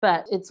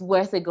 But it's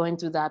worth it going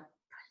through that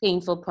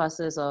painful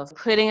process of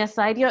putting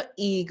aside your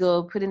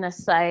ego, putting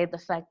aside the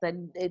fact that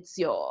it's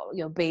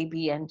your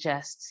baby and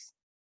just,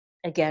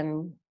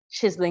 again,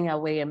 chiseling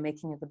away and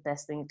making it the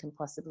best thing it can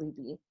possibly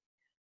be.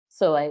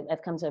 So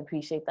I've come to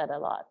appreciate that a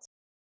lot.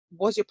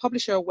 Was your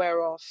publisher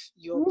aware of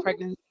your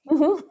pregnancy?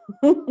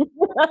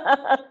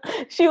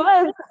 She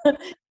was.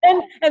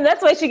 And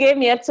that's why she gave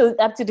me up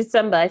to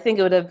December. I think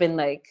it would have been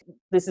like,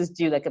 this is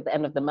due like at the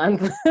end of the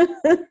month.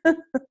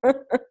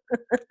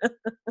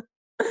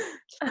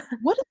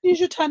 What is the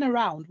usual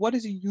turnaround? What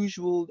is the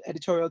usual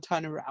editorial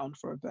turnaround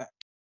for a book?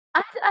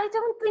 I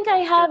don't think I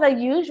have a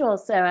usual,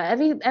 Sarah.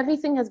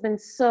 Everything has been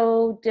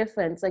so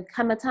different. Like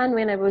Hamatan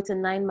Rain, I wrote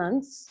in 9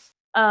 months.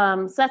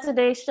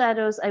 Saturday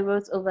Shadows, I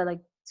wrote over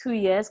like 2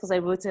 years because I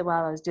wrote it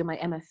while I was doing my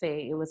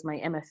MFA. It was my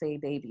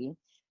MFA baby.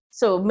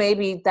 So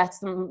maybe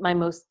that's my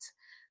most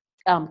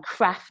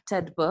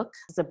crafted book.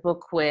 It's a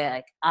book where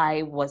like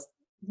I was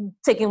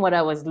taking what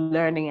I was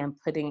learning and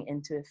putting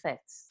into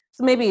effect.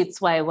 So maybe it's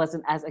why it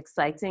wasn't as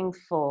exciting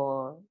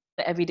for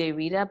the everyday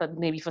reader, but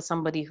maybe for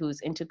somebody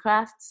who's into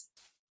crafts,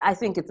 I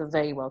think it's a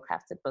very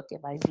well-crafted book,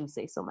 if I do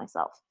say so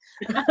myself.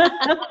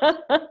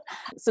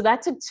 So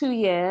that took 2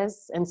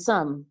 years and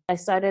some. I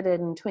started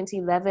in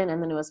 2011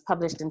 and then it was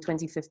published in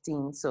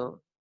 2015,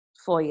 so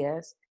 4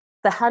 years.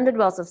 The 100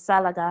 Wells of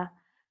Salaga,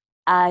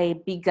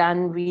 I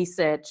began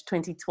research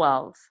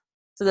 2012.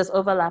 So there's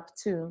overlap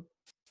too.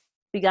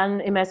 Began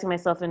immersing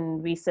myself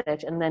in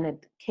research and then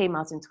it came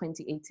out in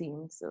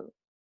 2018, so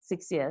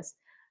 6 years.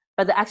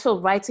 But the actual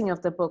writing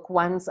of the book,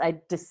 once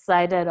I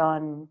decided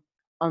on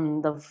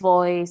the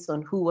voice,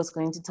 on who was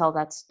going to tell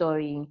that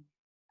story,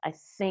 I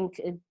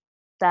think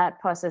that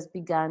process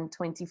began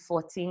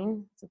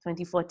 2014, so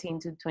 2014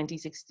 to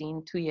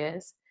 2016, 2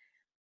 years.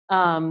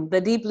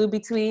 The Deep Blue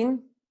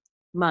Between,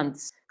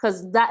 months.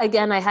 Because that,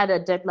 again, I had a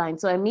deadline.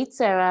 So I meet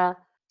Sarah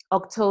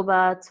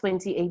October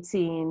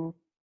 2018.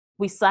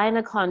 We sign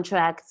a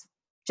contract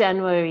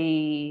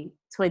January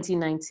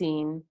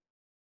 2019.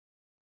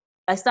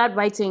 I start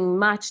writing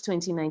March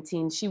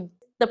 2019.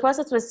 The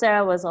process with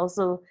Sarah was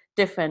also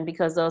different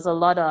because there was a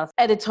lot of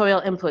editorial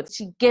input.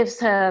 She gives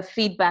her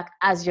feedback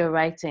as you're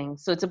writing.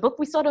 So it's a book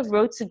we sort of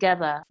wrote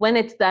together. When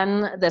it's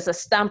done, there's a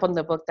stamp on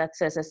the book that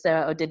says a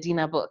Sarah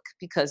Odedina book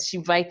because she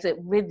writes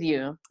it with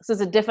you. So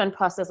it's a different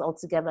process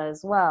altogether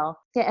as well.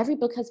 Yeah, every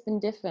book has been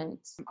different.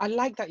 I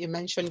like that you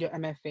mentioned your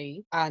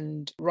MFA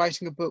and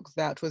writing a book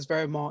that was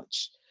very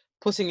much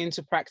putting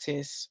into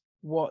practice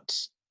what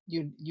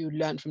you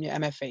learned from your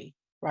MFA,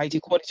 right? You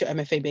called it your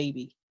MFA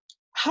baby.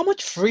 How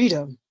much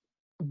freedom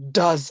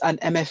does an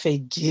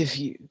MFA give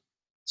you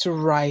to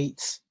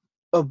write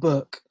a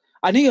book?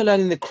 I know you're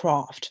learning the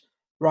craft,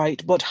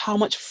 right? But how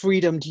much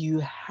freedom do you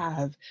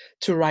have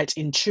to write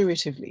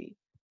intuitively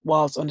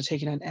whilst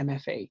undertaking an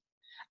MFA?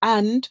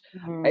 And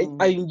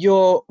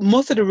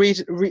most of the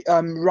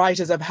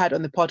writers I've had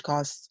on the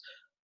podcast,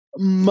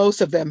 most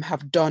of them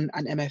have done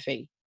an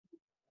MFA.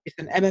 Is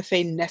an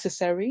MFA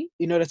necessary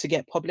in order to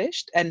get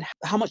published? And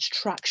how much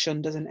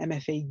traction does an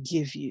MFA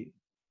give you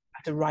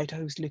as a writer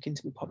who's looking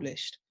to be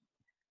published?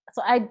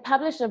 So I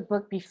published a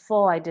book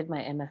before I did my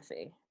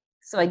MFA.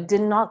 So I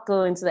did not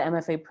go into the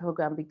MFA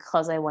program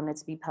because I wanted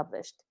to be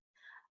published.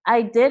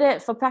 I did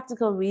it for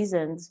practical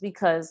reasons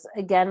because,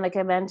 again, like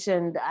I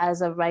mentioned,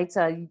 as a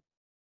writer,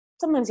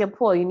 sometimes you're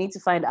poor, you need to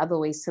find other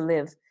ways to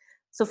live.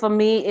 So for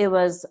me, it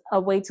was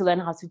a way to learn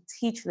how to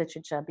teach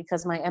literature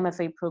because my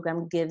MFA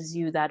program gives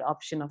you that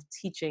option of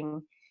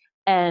teaching.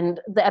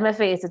 And the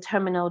MFA is a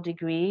terminal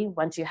degree.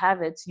 Once you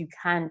have it, you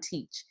can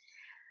teach.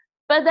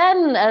 But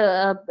then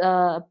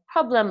a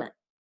problem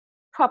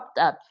cropped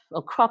up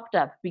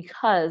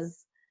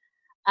because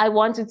I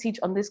want to teach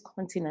on this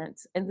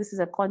continent. And this is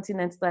a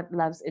continent that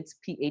loves its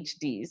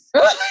PhDs.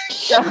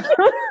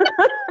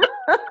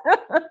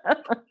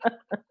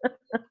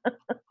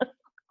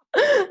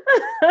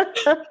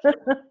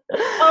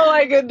 Oh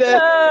my goodness. So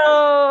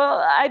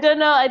I don't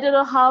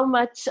know how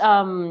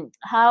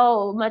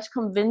much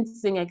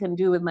convincing I can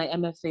do with my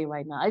MFA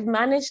right now. I've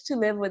managed to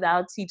live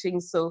without teaching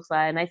so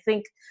far, and I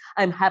think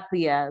I'm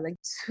happier. Like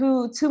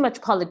too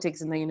much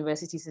politics in the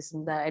university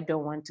system that I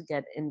don't want to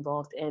get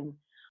involved in.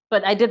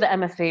 But I did the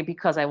MFA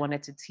because I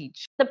wanted to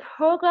teach. The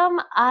program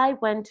I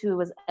went to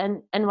was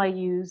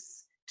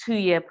NYU's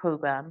 2-year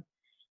program.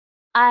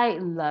 I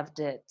loved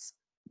it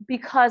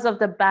because of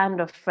the band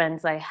of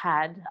friends I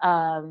had.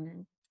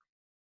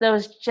 There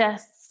was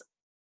just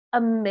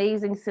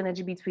amazing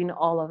synergy between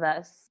all of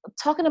us.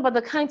 Talking about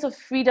the kinds of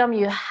freedom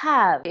you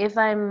have, if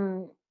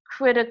I'm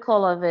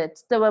critical of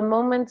it, there were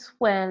moments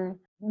when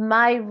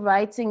my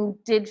writing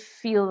did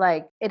feel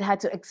like it had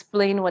to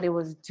explain what it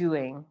was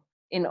doing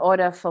in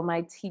order for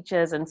my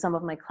teachers and some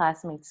of my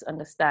classmates to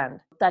understand.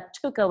 That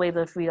took away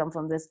the freedom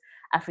from this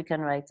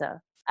African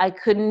writer. I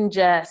couldn't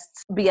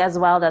just be as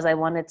wild as I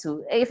wanted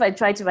to. If I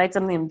tried to write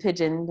something in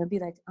Pidgin, they'd be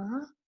like,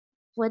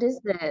 what is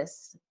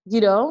this?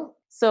 You know?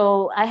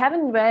 So I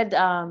haven't read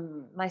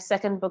my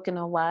second book in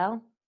a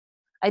while.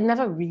 I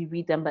never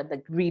reread them, but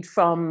like read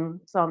from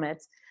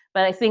it.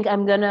 But I think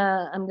I'm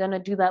gonna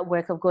do that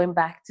work of going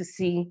back to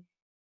see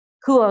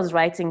who I was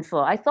writing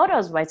for. I thought I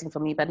was writing for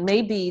me, but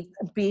maybe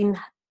being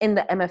in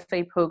the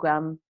MFA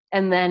program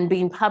and then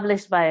being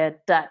published by a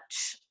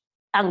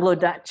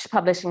Anglo-Dutch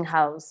publishing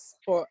house.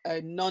 For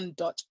a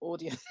non-Dutch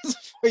audience.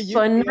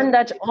 For a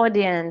non-Dutch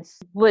audience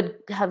would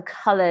have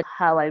colored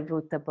how I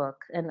wrote the book.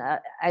 And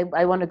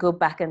I want to go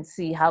back and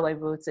see how I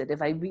wrote it,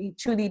 if I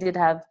truly did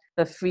have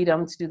the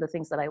freedom to do the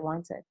things that I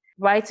wanted.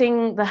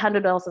 Writing The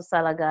 100 Wells of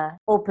Salaga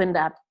opened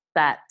up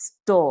that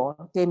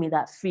door, gave me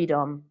that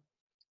freedom.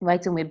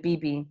 Writing with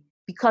Bibi,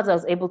 because I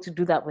was able to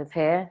do that with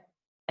her,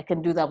 I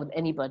can do that with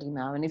anybody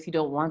now. And if you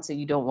don't want it,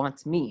 you don't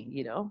want me,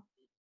 you know,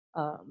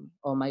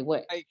 or my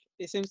work.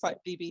 It seems like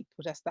Bibi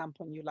put a stamp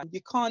on you. Like,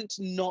 you can't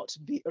not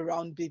be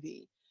around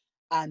Bibi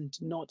and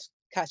not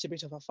catch a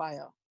bit of a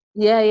fire.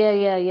 Yeah.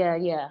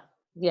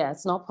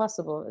 It's not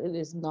possible. It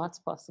is not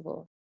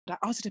possible. I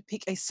asked you to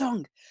pick a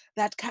song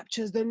that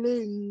captures the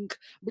link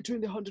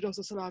between the 100 Wells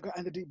of Salaga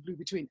and the Deep Blue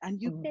Between.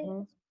 And you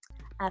picked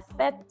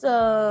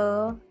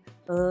Afeto.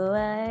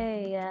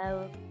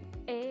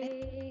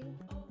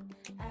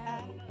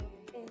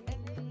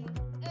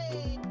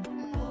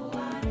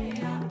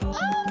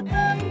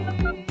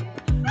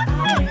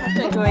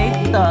 Such a great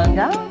song,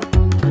 huh?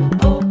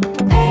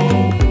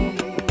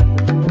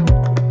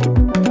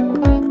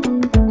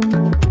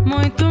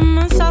 Muito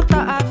me salta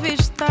à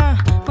vista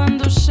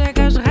quando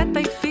chegas reta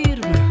e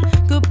firme.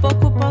 Que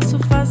pouco posso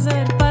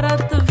fazer para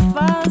te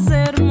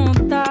fazer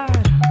mudar.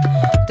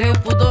 Teu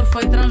pudor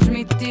foi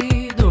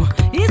transmitido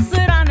e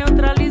será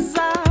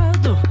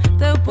neutralizado.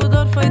 Teu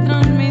pudor foi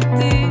transmitido.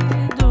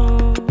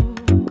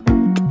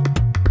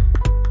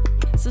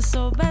 Se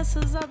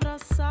soubesses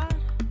abraçar.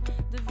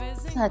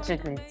 Such a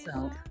great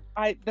song.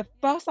 The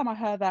first time I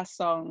heard that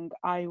song,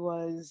 I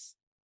was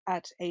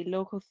at a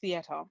local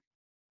theatre.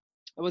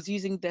 I was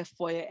using their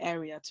foyer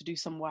area to do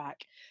some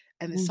work,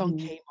 and the song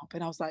came up,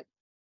 and I was like,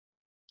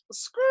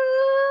 "Screw!"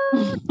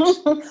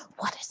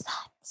 What is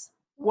that?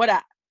 What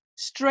a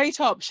straight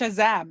up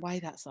Shazam! Why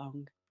that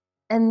song?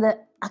 And the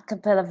a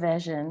cappella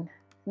version,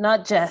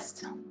 not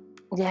just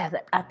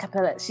the a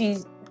cappella.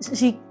 She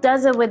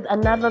does it with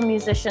another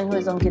musician who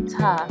is on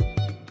guitar.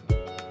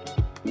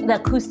 The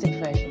acoustic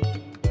version.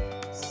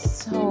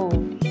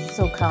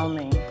 So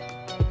calming.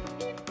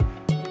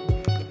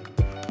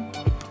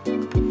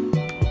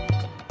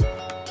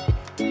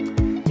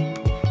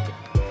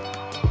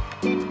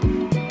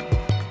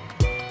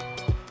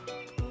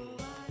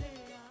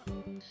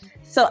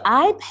 So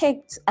I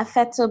picked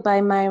Afeto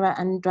by Mayra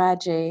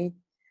Andrade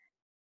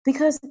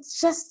because it's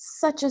just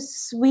such a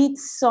sweet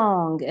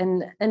song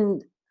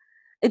and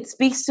it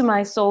speaks to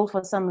my soul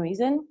for some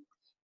reason.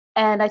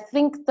 And I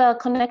think the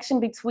connection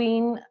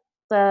between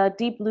the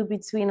Deep Blue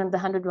Between and the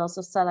 100 Wells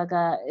of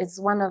Salaga is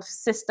one of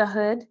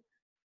sisterhood,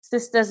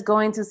 sisters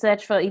going to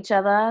search for each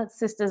other,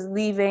 sisters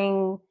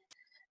leaving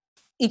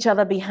each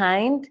other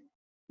behind.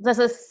 There's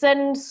a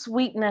certain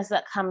sweetness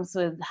that comes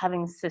with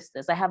having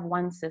sisters. I have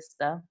one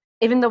sister.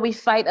 Even though we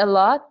fight a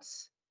lot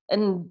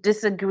and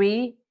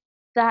disagree,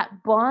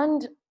 that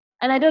bond,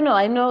 and I don't know,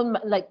 I know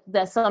like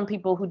there's some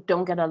people who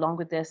don't get along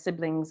with their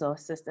siblings or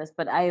sisters,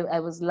 but I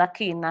was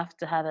lucky enough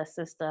to have a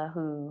sister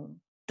who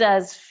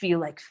does feel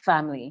like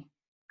family.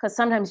 Because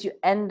sometimes you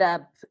end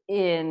up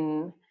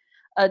in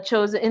a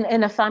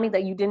family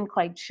that you didn't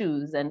quite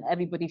choose, and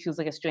everybody feels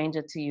like a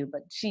stranger to you.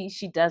 But she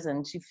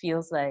doesn't. She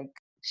feels like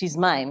she's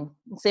mine.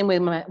 Same way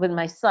with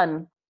my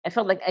son. I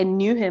felt like I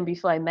knew him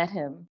before I met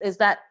him. Is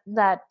that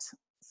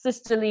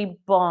sisterly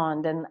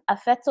bond? And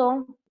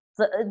Afeto,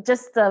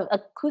 just the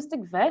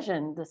acoustic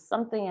version, there's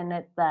something in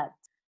it that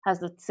has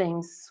the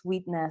same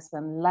sweetness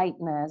and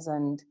lightness,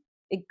 and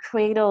it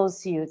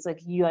cradles you. It's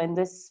like you're in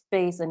this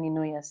space and you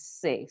know you're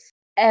safe.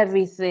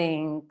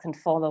 Everything can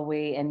fall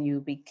away and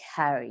you'll be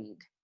carried.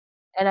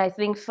 And I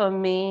think for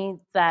me,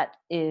 that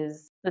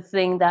is the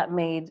thing that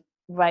made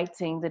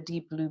writing The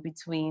Deep Blue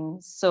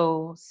Between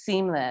so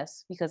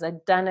seamless, because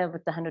I'd done it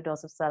with the $100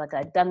 of Salaga.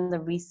 I'd done the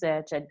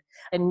research.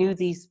 I knew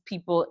these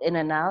people in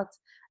and out.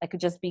 I could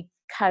just be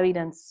carried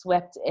and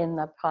swept in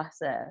the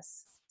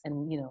process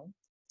and,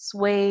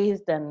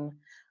 swathed and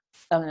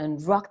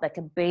rocked like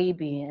a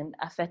baby. And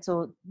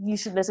Afeto, you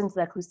should listen to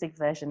the acoustic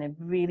version. It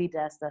really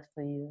does that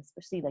for you,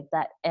 especially like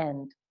that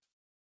end.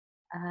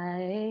 Oh,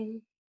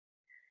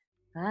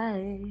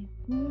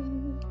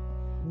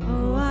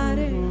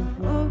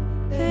 oh,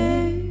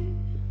 hey,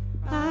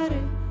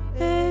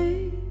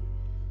 hey,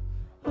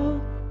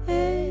 oh,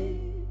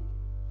 hey,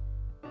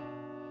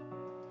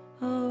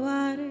 oh,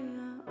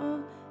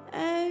 oh,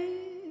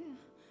 hey,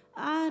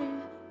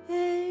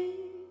 hey,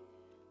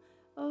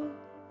 oh,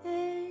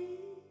 hey.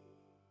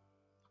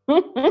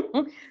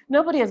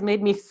 Nobody has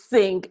made me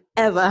sing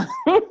ever.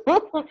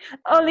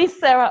 Only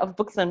Sarah of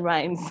Books and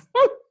Rhymes.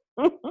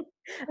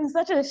 I'm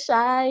such a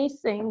shy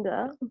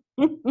singer.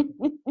 I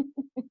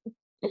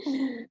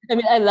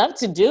mean, I love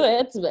to do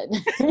it, but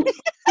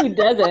who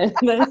doesn't?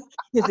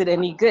 Is it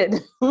any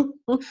good?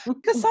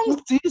 Because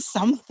songs do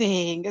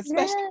something,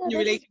 especially when you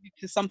relate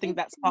to something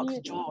that sparks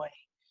joy.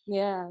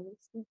 Yeah,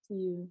 let's speak to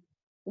you.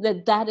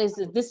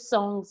 This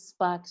song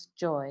sparks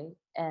joy,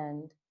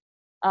 and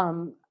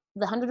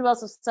the 100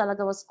 Wells of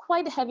Salaga was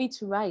quite heavy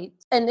to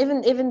write, and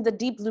even The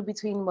Deep Blue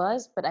Between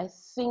was, but I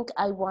think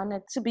I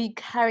wanted to be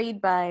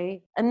carried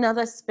by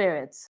another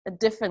spirit, a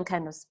different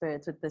kind of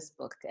spirit with this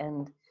book,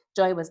 and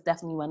joy was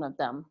definitely one of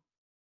them,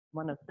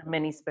 one of the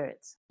many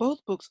spirits.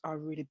 Both books are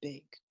really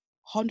big.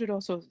 100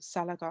 Wells of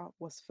Salaga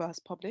was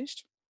first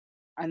published,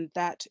 and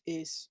that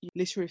is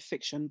literary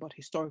fiction, but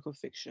historical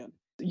fiction.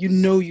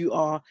 You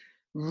are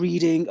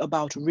reading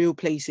about real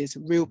places,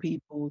 real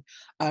people,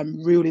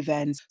 real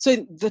events.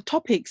 So the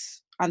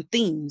topics and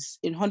themes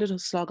in 100 of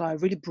Salaga are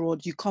really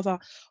broad. You cover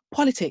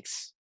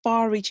politics,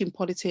 far-reaching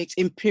politics,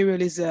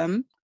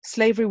 imperialism,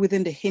 slavery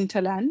within the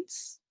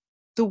hinterlands,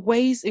 the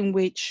ways in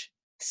which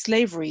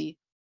slavery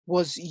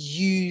was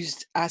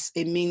used as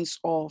a means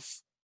of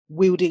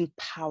wielding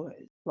power,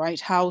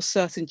 right? How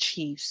certain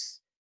chiefs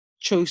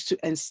chose to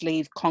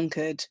enslave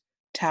conquered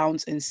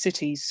towns and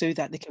cities so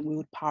that they can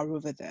wield power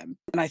over them.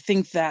 And I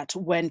think that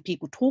when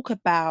people talk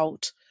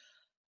about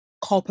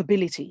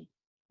culpability,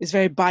 it's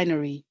very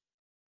binary.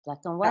 Black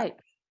and white.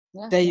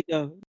 Yeah. There you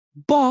go.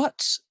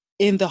 But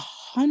in the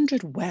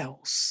 100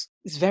 Wells,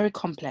 it's very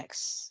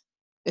complex.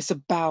 It's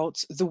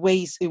about the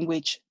ways in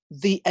which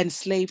the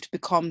enslaved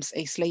becomes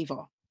a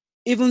slaver.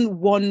 Even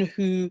one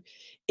who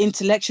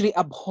intellectually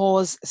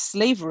abhors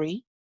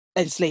slavery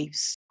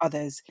enslaves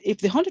others. If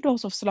the 100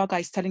 Wells of Salaga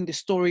is telling the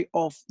story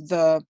of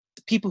the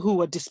people who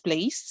were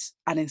displaced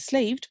and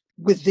enslaved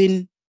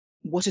within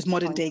what is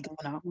modern day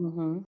Ghana,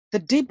 The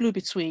Deep Blue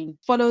Between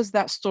follows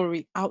that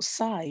story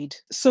outside.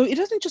 So it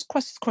doesn't just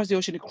cross the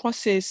ocean, it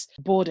crosses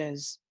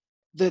borders.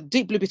 The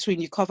Deep Blue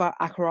Between, you cover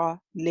Accra,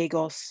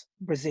 Lagos,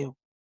 Brazil.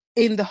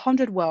 In the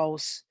 100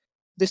 Wells,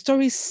 the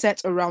story is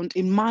set around,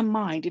 in my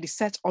mind, it is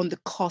set on the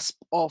cusp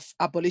of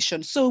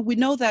abolition. So we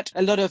know that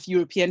a lot of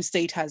European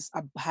states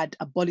had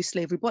abolished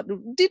slavery, but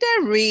did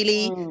they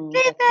really?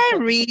 Did they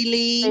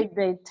really?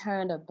 They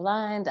turned a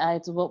blind eye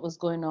to what was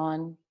going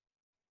on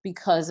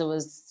because it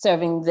was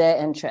serving their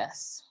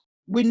interests.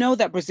 We know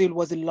that Brazil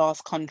was the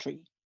last country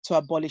to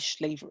abolish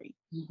slavery.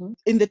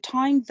 In the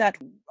time that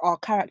our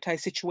character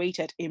is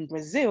situated in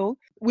Brazil,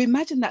 we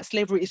imagine that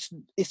slavery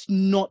is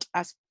not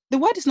as, the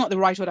word is not the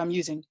right word I'm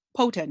using,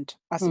 potent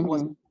as it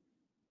was,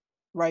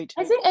 right?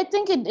 I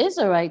think it is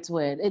a right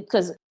word,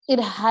 because it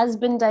has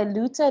been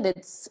diluted.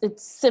 It's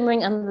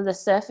simmering under the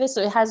surface,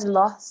 so it has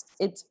lost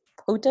its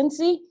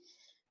potency,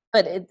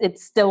 but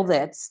it's still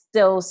there. It's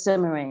still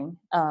simmering,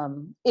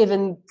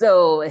 even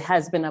though it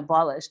has been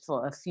abolished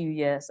for a few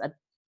years at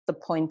the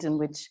point in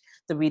which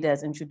the reader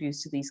is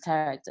introduced to these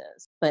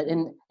characters. But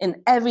in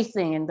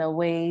everything, in the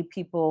way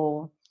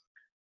people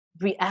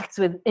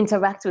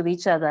interact with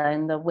each other,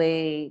 in the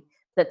way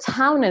the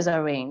town is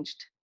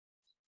arranged,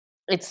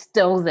 it's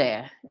still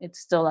there. It's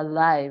still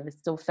alive. It's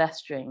still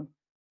festering.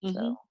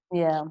 So,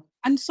 yeah.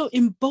 And so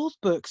in both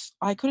books,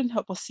 I couldn't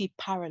help but see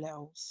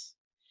parallels.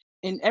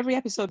 In every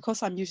episode,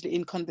 because I'm usually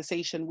in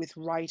conversation with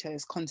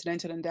writers,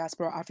 continental and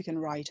diaspora African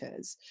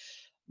writers,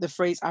 the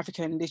phrase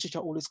African literature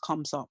always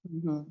comes up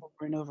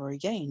over and over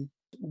again.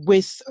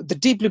 With The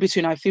Deep Blue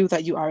Between, I feel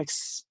that you are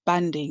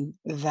expanding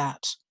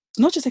that.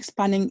 Not just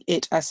expanding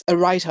it as a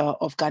writer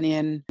of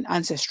Ghanaian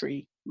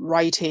ancestry,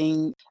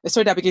 writing a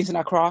story that begins in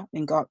Accra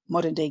in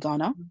modern day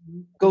Ghana,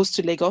 goes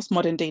to Lagos,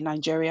 modern day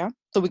Nigeria.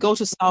 So we go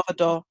to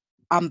Salvador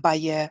and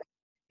Bahia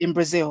in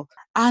Brazil.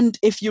 And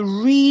if you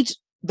read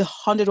the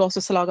 100 Wells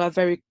of Salaga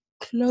very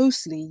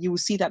closely, you will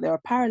see that there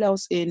are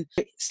parallels in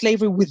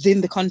slavery within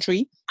the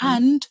country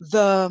and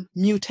the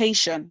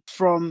mutation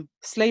from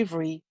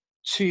slavery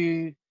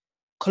to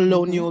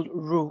colonial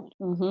rule.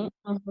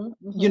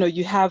 You know,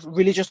 you have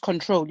religious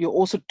control. You're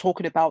also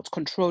talking about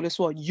control as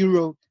well.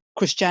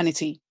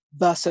 Euro-Christianity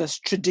versus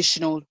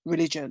traditional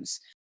religions.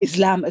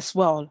 Islam as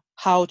well.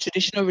 How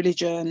traditional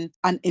religion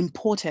and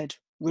imported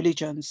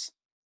religions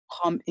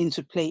come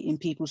into play in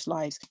people's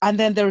lives. And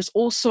then there is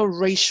also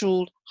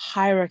racial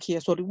hierarchy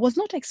as well. It was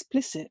not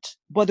explicit,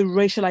 but the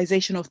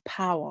racialization of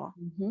power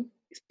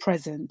is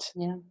present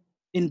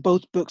in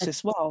both books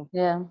as well.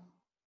 Yeah.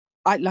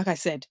 Like I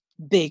said,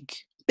 big.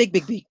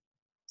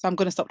 So I'm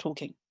going to stop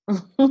talking.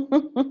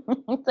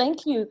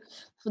 Thank you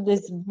for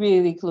this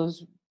really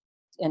close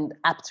and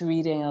apt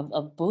reading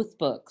of both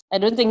books. I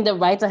don't think the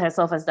writer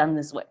herself has done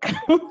this work.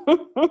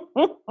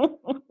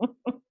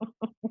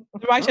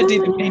 The writer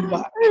did the main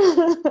work.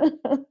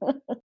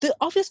 The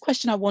obvious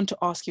question I want to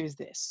ask you is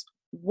this.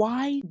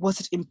 Why was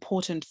it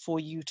important for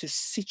you to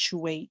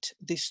situate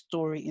this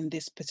story in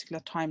this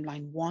particular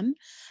timeline, one?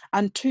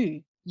 And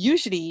two,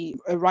 usually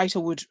a writer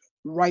would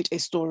write a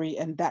story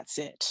and that's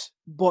it.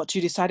 But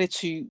you decided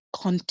to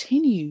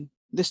continue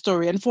the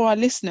story. And for our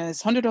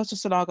listeners, 100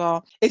 Daughters of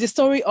Salaga is a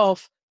story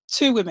of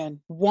two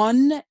women.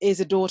 One is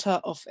a daughter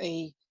of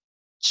a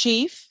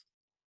chief.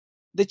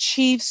 The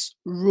chief's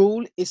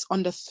rule is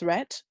under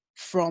threat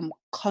from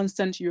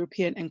constant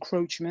European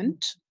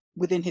encroachment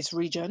within his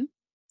region.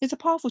 He's a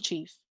powerful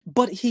chief,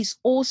 but he's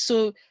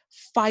also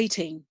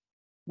fighting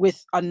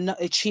with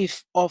a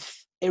chief of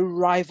a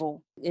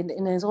rival.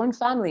 In his own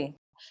family.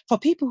 For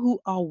people who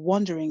are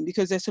wondering,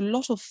 because there's a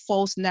lot of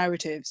false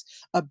narratives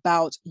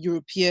about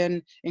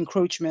European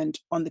encroachment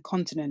on the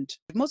continent,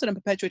 most of them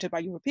perpetuated by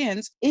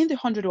Europeans, in the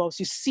 100 Wells,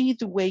 you see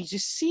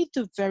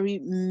the very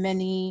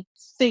many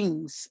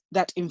things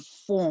that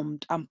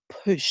informed and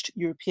pushed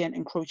European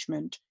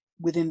encroachment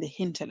within the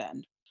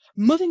hinterland.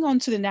 Moving on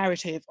to the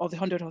narrative of the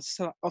 100 of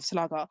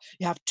Salaga,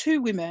 you have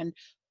two women,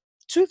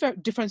 two very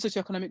different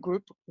socioeconomic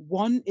groups.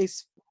 One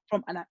is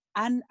from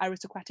an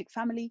aristocratic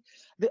family.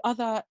 The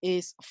other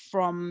is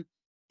from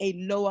a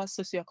lower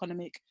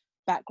socioeconomic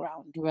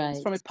background. Right.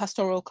 It's from a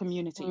pastoral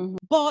community.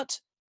 But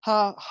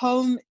her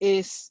home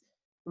is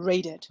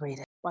raided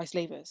by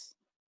slavers.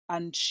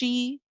 And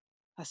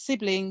her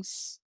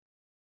siblings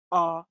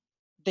are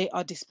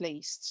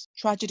displaced.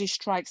 Tragedy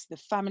strikes the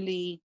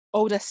family.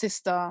 Older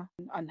sister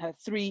and her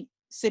three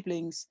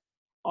siblings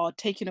are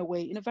taken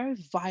away in a very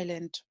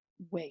violent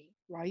way,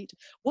 right?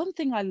 One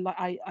thing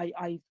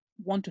I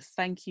want to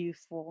thank you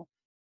for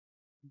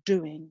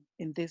doing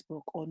in this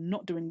book, or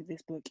not doing in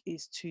this book,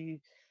 is to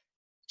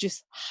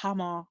just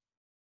hammer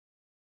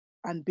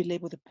and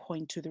belabor the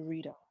point to the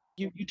reader.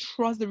 You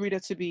trust the reader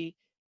to be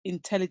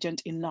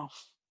intelligent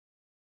enough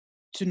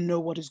to know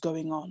what is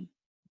going on.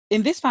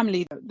 In this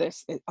family,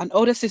 there's an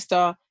older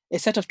sister, a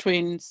set of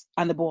twins,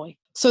 and a boy.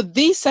 So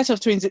these set of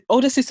twins, the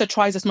older sister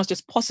tries as much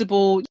as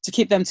possible to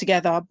keep them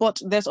together, but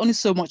there's only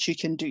so much you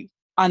can do.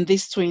 And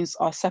these twins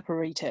are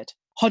separated.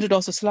 100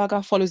 Daughters of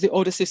Salaga follows the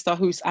older sister,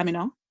 who is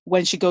Amina,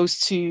 when she goes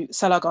to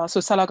Salaga. So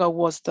Salaga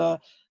was the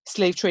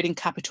slave trading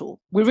capital.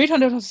 We read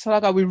 100 Daughters of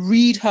Salaga, we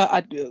read her,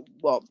 I don't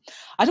want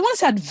to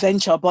say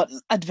adventure, but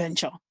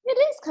adventure. It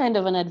is kind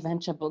of an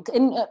adventure book.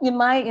 In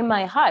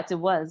my heart, it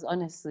was,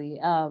 honestly.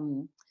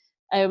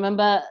 I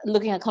remember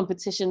looking at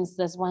competitions.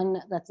 There's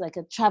one that's like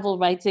a travel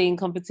writing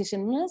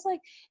competition. And I was like,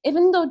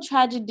 even though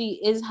tragedy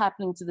is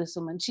happening to this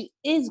woman, she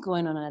is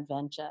going on an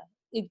adventure.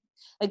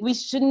 We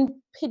shouldn't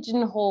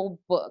pigeonhole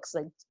books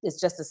like it's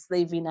just a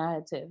slavery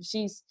narrative.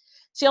 She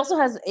also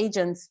has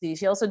agency.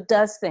 She also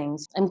does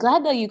things. I'm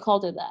glad that you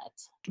called it that.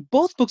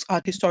 Both books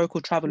are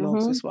historical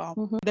travelogues as well.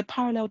 The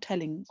parallel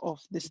telling of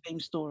the same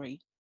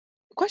story.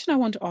 The question I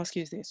want to ask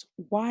you is this.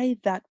 Why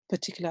that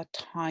particular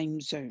time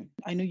zone?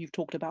 I know you've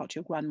talked about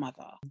your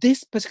grandmother.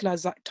 This particular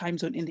time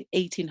zone in the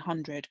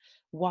 1800s,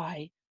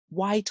 why?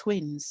 Why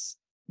twins?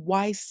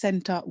 Why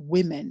center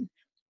women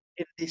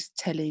in this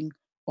telling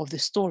of the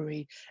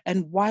story?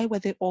 And why were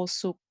they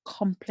also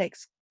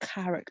complex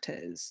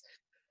characters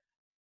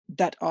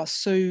that are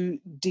so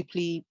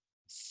deeply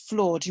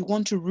flawed? You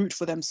want to root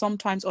for them.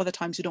 Sometimes, other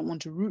times you don't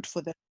want to root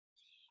for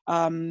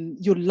them.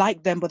 You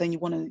like them, but then you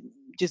want to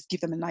just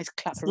give them a nice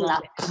clap.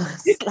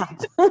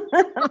 Slap.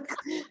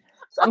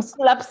 Some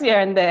slaps here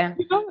and there.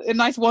 A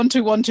nice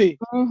 1-2, 1-2.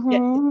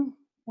 Yeah.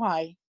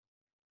 Why?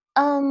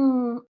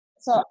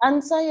 So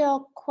answer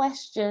your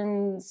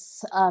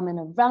questions in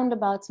a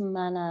roundabout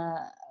manner,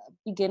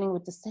 beginning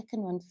with the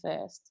second one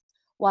first.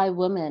 Why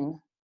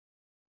women?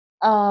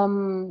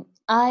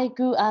 I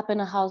grew up in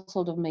a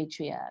household of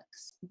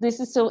matriarchs. This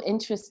is so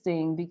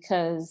interesting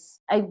because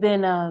I've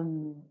been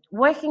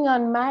working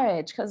on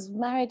marriage, because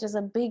marriage is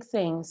a big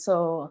thing.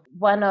 So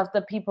one of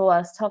the people I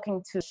was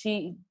talking to,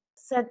 she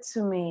said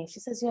to me, she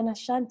says, "You're an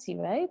Ashanti,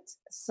 right?"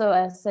 So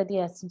I said,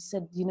 yes. And she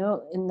said,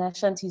 in the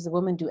Ashantis, a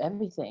woman do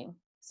everything.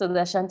 So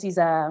the Ashantis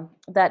are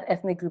that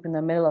ethnic group in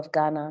the middle of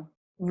Ghana,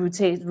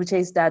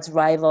 Ruche's dad's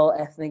rival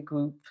ethnic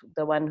group,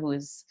 the one who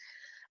is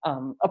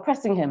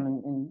oppressing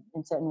him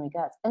in certain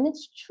regards. And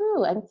it's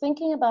true. I'm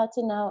thinking about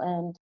it now,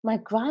 and my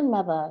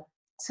grandmother,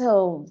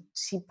 till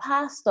she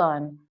passed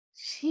on,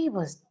 she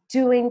was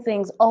doing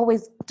things,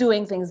 always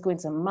doing things, going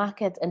to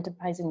market,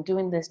 enterprising,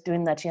 doing this,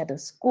 doing that. She had a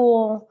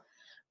school.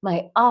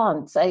 My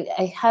aunts,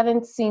 I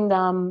haven't seen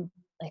them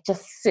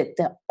just sit.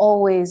 They're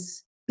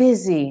always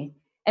busy.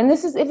 And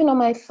this is even on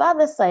my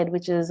father's side,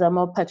 which is a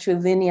more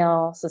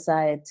patrilineal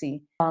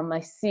society. I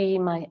see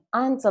my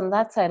aunt on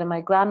that side and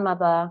my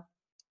grandmother,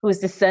 who is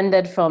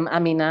descended from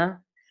Amina,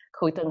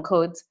 quote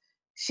unquote.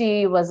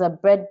 She was a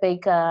bread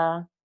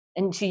baker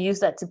and she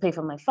used that to pay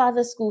for my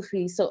father's school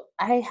fees. So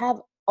I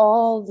have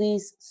all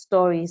these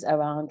stories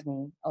around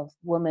me of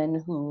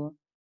women who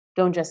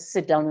don't just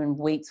sit down and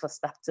wait for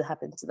stuff to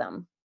happen to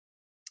them.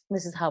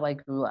 This is how I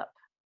grew up.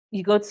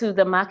 You go to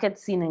the market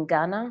scene in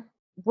Ghana,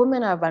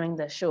 women are running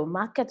the show.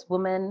 Market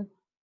women,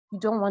 you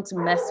don't want to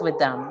mess with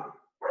them.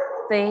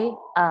 They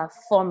are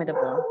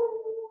formidable.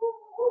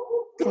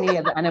 Can you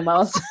hear the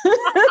animals?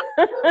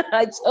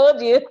 I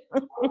told you.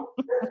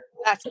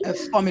 That's a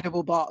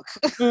formidable bark.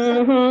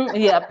 Mm-hmm.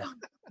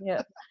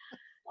 Yep.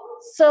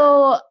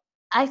 So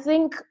I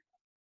think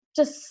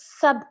just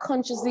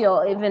subconsciously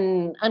or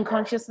even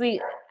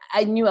unconsciously,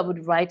 I knew I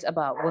would write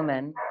about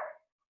women.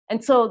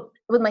 And so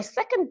with my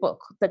second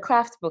book, the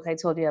craft book I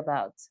told you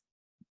about,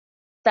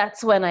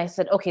 that's when I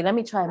said, okay, let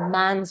me try a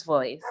man's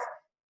voice.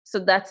 So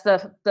that's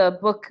the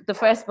book, the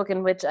first book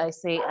in which I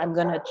say, I'm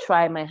going to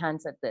try my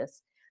hands at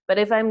this. But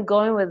if I'm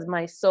going with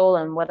my soul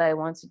and what I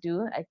want to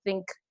do, I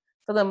think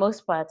for the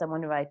most part, I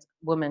want to write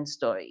women's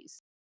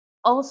stories.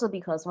 Also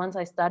because once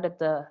I started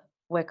the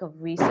work of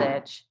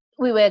research,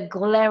 we were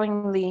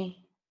glaringly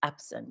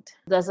absent.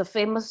 There's a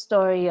famous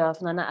story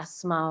of Nana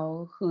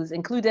Asmau, who's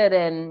included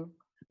in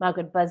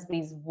Margaret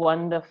Busby's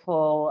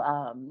wonderful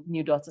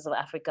New Daughters of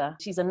Africa.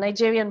 She's a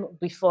Nigerian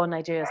before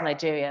Nigeria was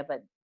Nigeria,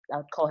 but I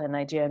would call her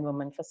Nigerian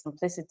woman for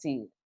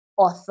simplicity.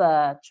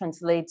 Author,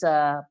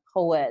 translator,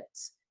 poet,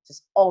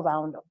 just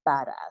all-round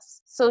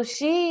badass. So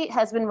she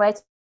has been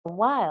writing for a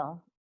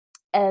while,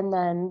 and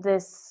then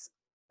this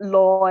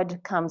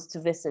lord comes to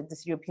visit,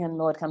 this European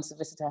lord comes to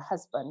visit her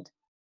husband.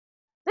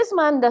 This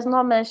man does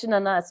not mention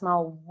Nana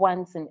Asmau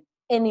once in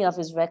any of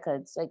his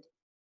records. Like,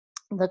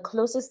 the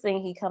closest thing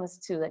he comes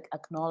to like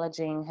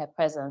acknowledging her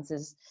presence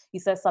is he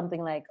says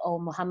something like, oh,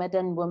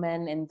 Mohammedan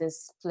women in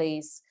this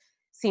place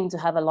seem to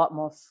have a lot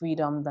more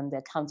freedom than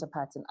their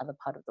counterparts in other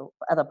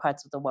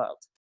parts of the world.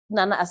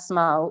 Nana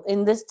Asmau,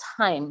 in this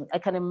time, I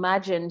can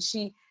imagine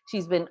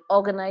she's been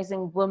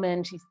organizing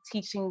women, she's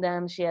teaching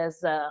them, she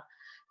has a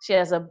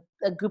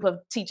group of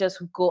teachers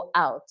who go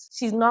out.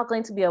 She's not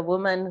going to be a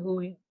woman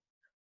who,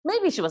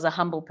 maybe she was a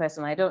humble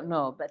person, I don't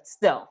know, but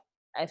still,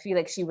 I feel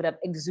like she would have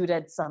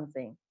exuded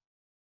something.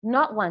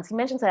 Not once. He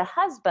mentions her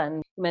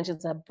husband, he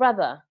mentions her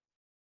brother,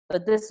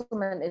 but this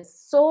woman is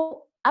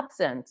so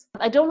absent.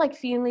 I don't like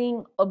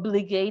feeling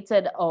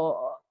obligated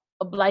or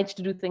obliged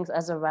to do things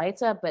as a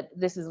writer, but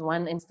this is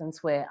one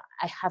instance where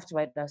I have to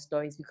write their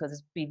stories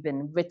because we've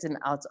been written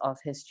out of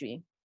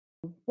history.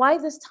 Why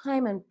this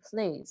time and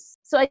place?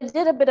 So I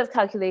did a bit of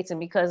calculating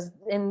because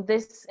in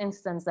this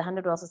instance, the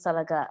 100 Wells of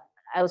Salaga,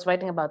 I was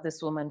writing about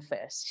this woman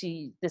first.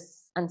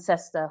 This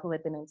ancestor who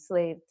had been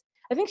enslaved.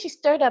 I think she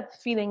stirred up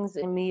feelings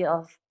in me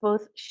of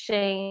both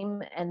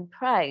shame and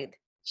pride.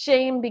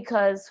 Shame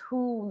because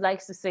who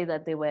likes to say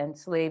that they were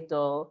enslaved,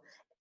 or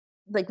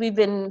like we've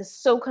been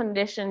so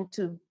conditioned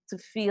to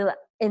feel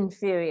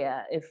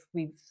inferior if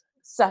we've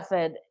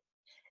suffered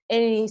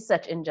any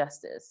such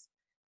injustice.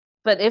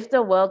 But if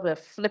the world were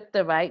flipped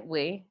the right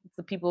way, it's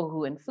the people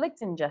who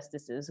inflict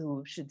injustices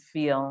who should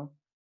feel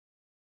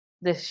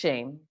this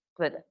shame.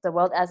 But the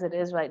world as it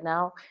is right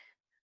now,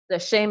 the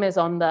shame is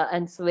on the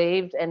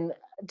enslaved, and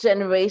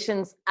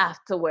generations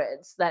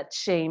afterwards, that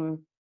shame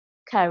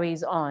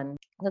carries on.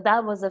 So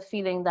that was a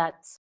feeling that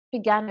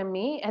began in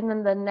me. And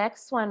then the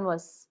next one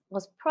was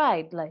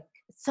pride. Like,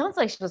 it sounds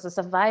like she was a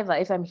survivor.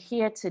 If I'm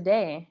here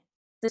today,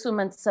 this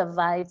woman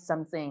survived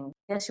something.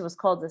 Yes, she was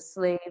called a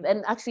slave.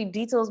 And actually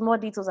more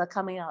details are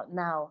coming out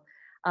now.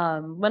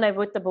 When I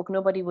wrote the book,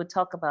 nobody would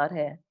talk about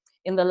her.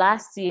 In the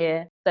last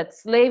year, that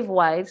slave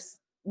wives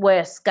wear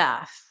a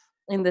scarf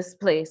in this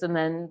place, and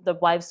then the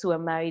wives who are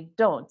married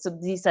don't. So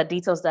these are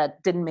details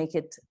that didn't make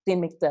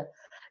the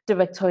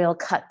directorial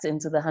cut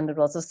into the 100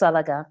 Wells of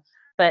Salaga.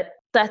 But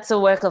that's a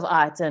work of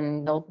art,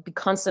 and there'll be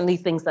constantly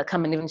things that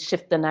come and even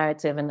shift the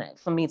narrative, and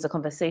for me, it's a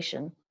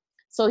conversation.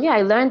 So yeah,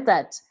 I learned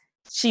that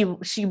she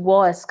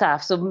wore a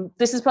scarf. So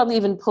this is probably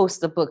even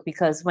post the book,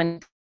 because when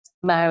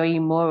Mary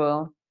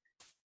Moro,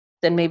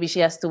 then maybe she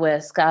has to wear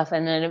a scarf,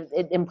 and then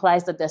it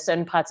implies that there's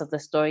certain parts of the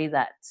story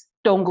that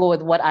don't go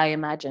with what I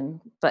imagine,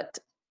 but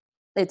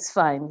it's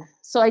fine.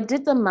 So I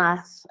did the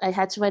math. I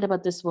had to write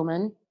about this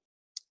woman,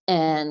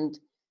 and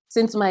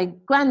since my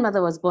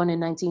grandmother was born in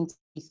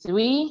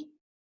 1933,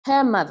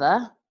 her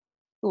mother,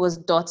 who was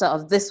daughter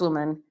of this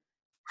woman,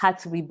 had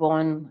to be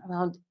born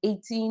around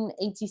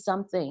 1880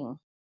 something.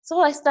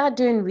 So I started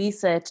doing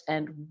research,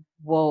 and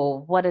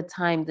whoa, what a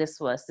time this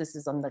was. This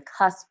is on the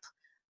cusp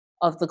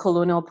of the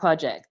colonial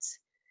project.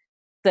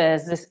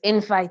 There's this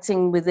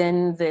infighting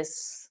within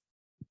this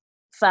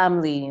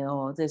family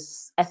or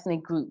this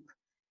ethnic group.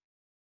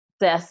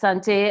 The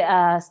Asante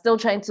are still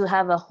trying to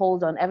have a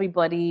hold on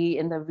everybody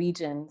in the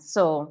region.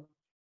 So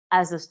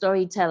as a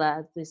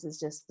storyteller,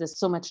 there's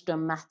so much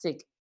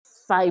dramatic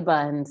fiber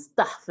and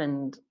stuff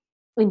and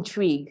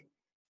intrigue.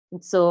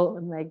 And so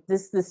I'm like,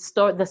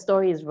 the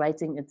story is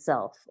writing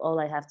itself. All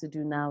I have to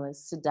do now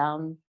is sit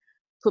down,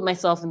 put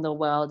myself in the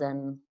world,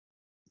 and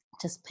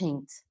just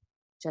paint.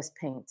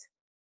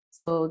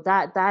 So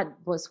that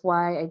was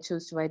why I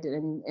chose to write it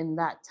in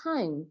that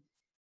time.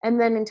 And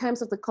then in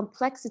terms of the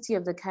complexity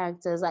of the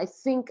characters, I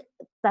think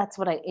that's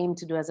what I aim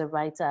to do as a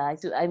writer.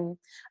 I'm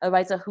a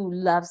writer who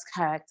loves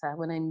character.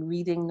 When I'm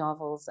reading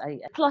novels,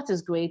 plot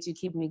is great, you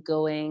keep me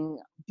going.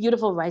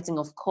 Beautiful writing,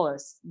 of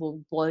course,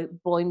 will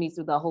buoy me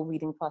through the whole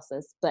reading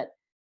process. But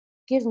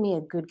give me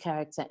a good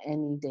character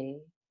any day.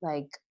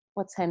 Like,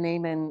 what's her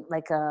name in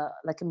like a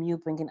mule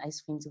bringing ice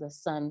cream to the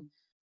sun?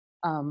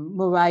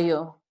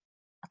 Murayo.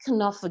 I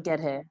cannot forget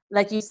her.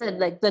 Like you said,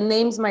 like the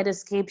names might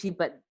escape you,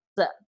 but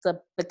the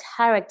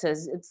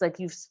characters, it's like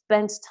you've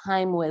spent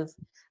time with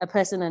a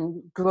person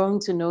and grown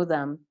to know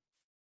them.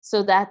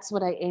 So that's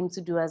what I aim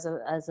to do as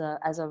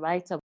a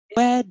writer.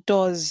 Where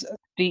does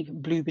Deep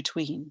Blue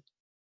Between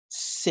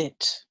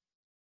sit,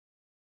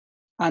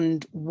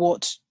 and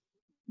what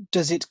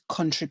does it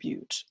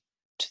contribute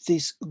to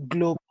this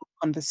global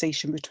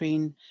conversation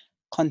between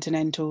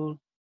continental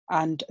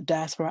and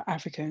diaspora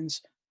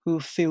Africans who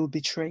feel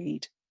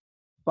betrayed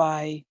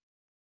by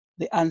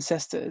the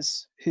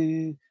ancestors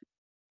who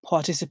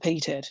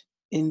participated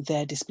in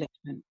their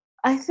displacement?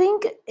 I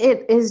think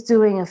it is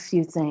doing a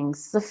few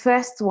things. The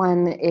first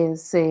one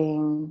is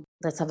saying,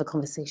 let's have a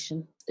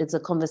conversation. It's a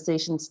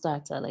conversation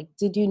starter. Like,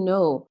 did you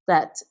know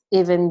that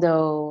even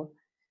though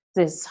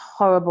this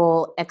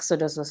horrible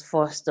exodus was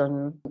forced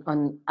on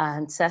our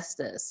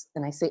ancestors,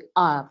 and I say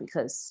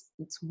because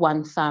it's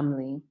one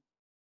family,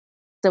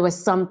 there were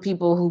some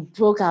people who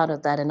broke out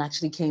of that and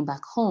actually came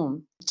back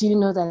home. Do you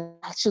know that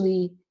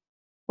actually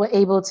were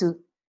able to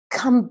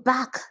come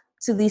back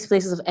to these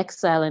places of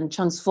exile and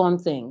transform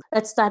things?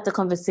 Let's start the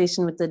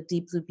conversation with the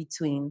Deep Blue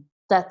Between.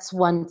 That's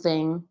one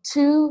thing.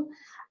 Two,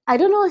 I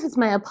don't know if it's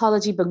my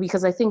apology book,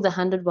 because I think The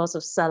 100 Wells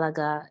of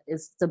Salaga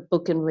is the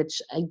book in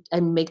which I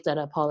make that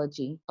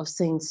apology of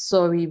saying,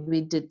 sorry,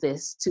 we did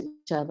this to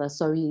each other.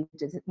 Sorry,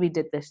 we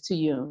did this to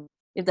you.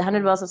 If The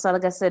 100 Wells of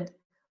Salaga said,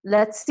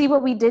 let's see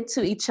what we did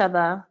to each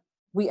other,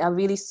 we are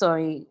really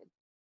sorry.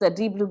 The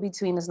Deep Blue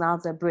Between is now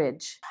the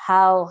bridge.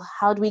 How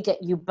do we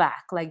get you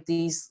back, like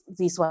these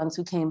ones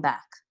who came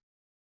back?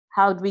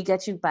 How do we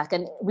get you back?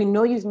 And we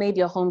know you've made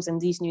your homes in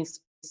these new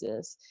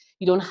spaces.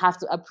 You don't have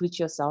to uproot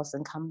yourselves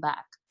and come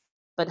back.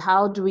 But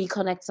how do we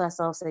connect to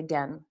ourselves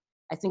again?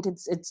 I think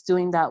it's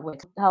doing that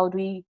work. How do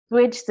we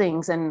bridge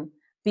things and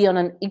be on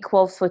an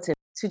equal footing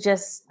to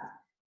just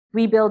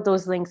rebuild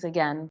those links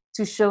again,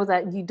 to show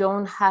that you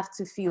don't have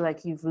to feel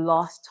like you've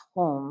lost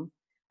home.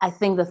 I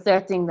think the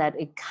third thing that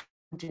it can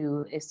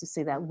do is to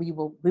say that we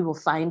will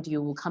find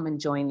you, we'll come and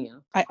join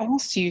you. I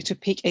asked you to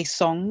pick a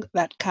song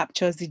that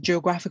captures the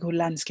geographical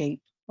landscape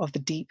of the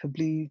Deep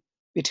Blue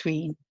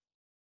Between,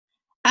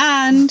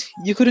 and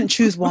you couldn't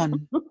choose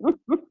one.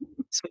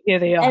 So here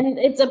they are. And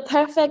it's a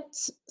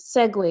perfect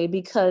segue,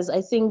 because I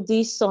think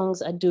these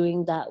songs are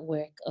doing that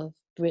work of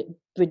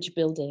bridge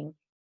building.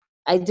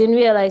 I didn't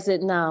realize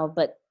it now,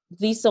 but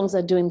these songs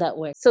are doing that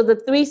work. So the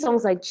three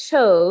songs I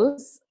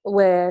chose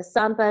were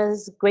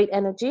Sampa's Great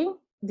Energy,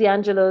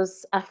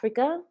 D'Angelo's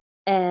Africa,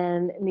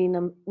 and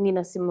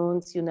Nina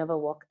Simone's You Never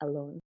Walk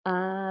Alone.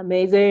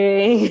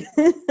 Amazing.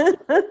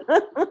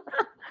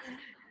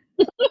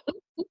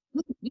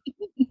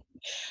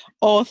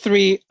 All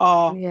three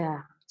are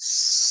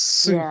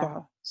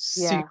super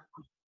amazing.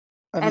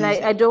 And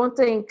I don't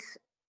think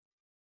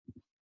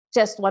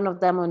just one of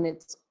them on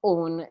its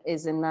own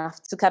is enough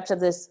to capture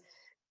this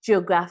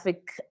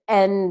geographic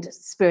and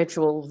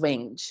spiritual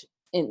range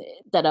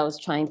that I was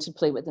trying to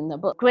play with in the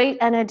book. Great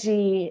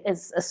Energy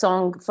is a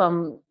song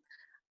from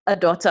a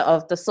daughter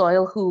of the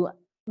soil who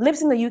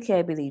lives in the UK,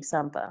 I believe,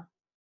 Sampa.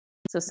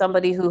 So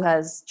somebody who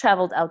has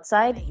traveled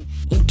outside.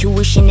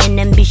 Intuition and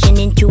ambition,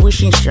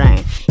 intuition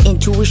shine.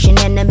 Intuition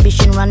and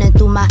ambition running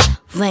through my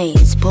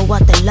veins. Pour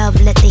out the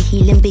love, let the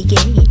healing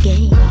begin.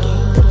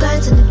 The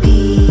birds and the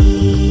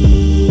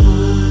bees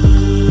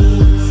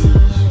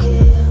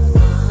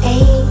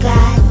ain't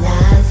got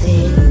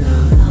nothing.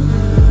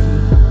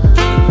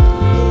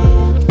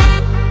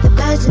 The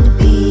birds and the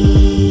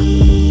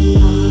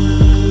bees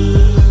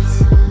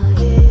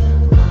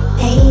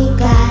ain't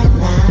got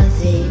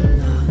nothing.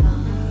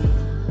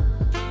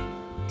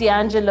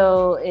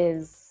 D'Angelo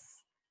is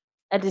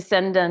a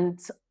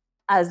descendant,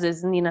 as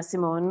is Nina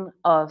Simone,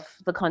 of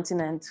the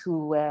continent,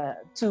 who were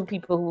two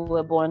people who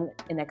were born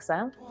in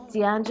exile.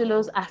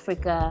 D'Angelo's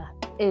Africa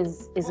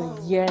is a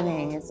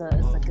yearning, it's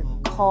like a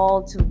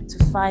call to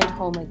find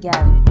home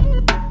again.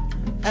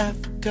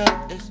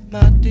 Africa is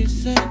my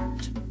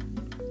descent,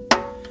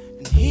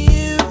 and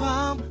here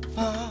I'm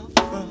far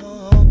from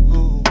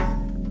home.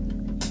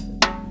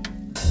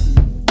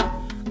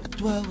 I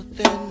dwell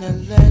within a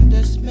land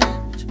that's meant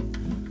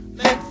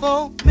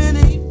for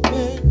many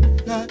men,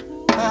 not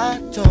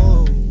my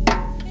tone.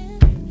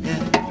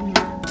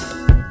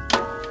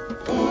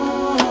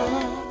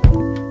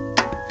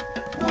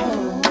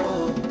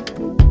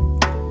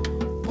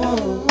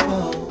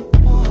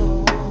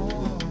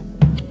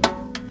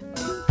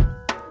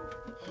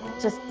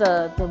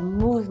 the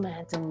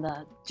movement and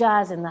the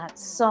jazz in that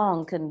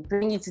song can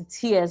bring you to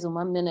tears in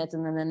 1 minute,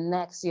 and then the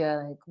next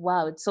you're like,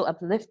 wow, it's so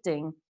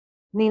uplifting.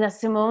 Nina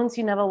Simone's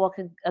You Never Walk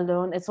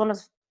Alone, it's one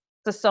of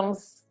her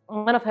songs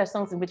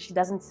in which she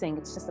doesn't sing,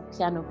 it's just a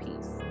piano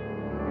piece.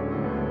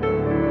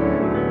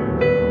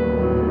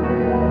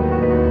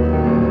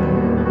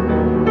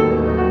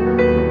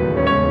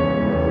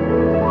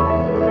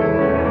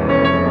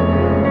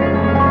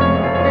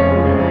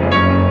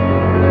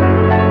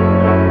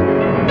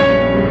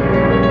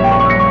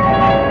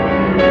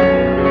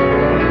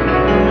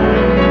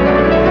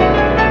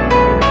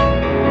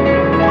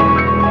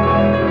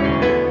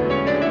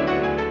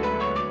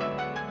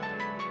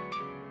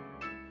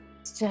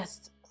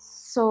 Just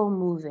so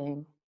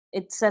moving.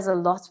 It says a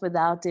lot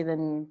without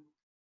even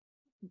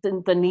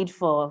the need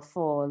for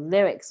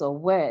lyrics or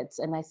words.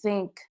 And I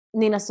think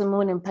Nina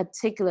Simone in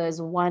particular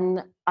is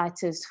one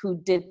artist who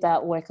did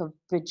that work of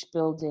bridge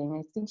building.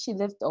 I think she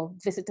lived or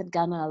visited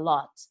Ghana a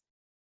lot.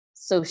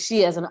 So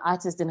she, as an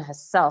artist in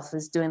herself,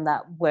 is doing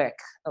that work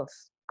of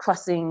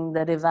crossing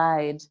the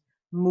divide,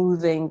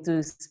 moving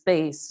through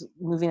space,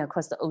 moving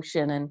across the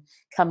ocean and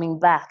coming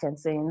back and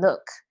saying,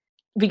 look,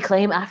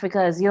 reclaim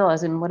Africa as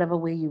yours in whatever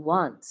way you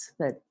want,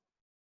 but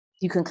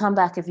you can come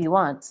back if you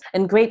want.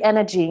 And great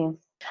energy.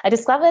 I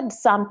discovered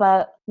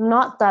Sampa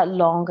not that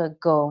long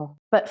ago,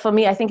 but for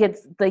me, I think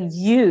it's the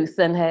youth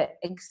and her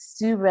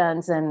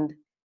exuberance and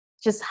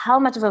just how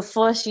much of a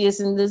force she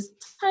is in this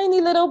tiny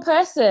little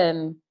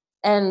person.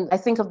 And I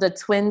think of the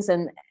twins,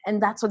 and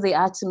that's what they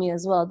are to me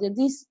as well. They're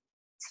these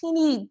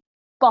teeny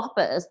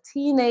boppers,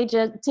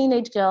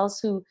 teenage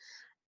girls who,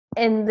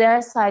 in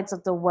their sides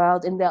of the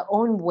world, in their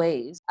own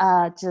ways,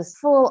 are just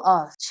full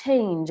of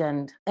change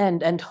and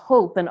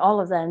hope and all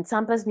of that. And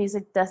Sampa's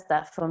music does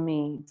that for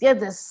me. Yeah,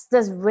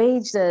 there's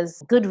rage,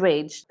 there's good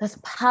rage, there's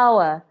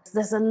power,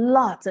 there's a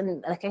lot.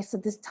 And like I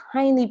said, this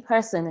tiny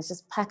person is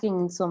just packing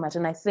in so much.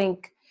 And I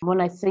think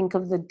when I think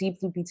of the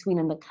deeply between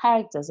and the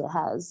characters it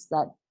has,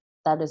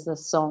 that is the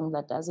song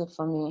that does it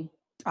for me.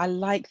 I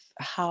like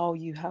how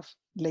you have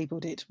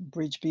labeled it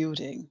bridge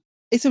building.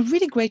 It's a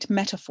really great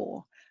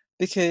metaphor,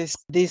 because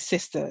these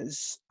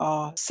sisters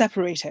are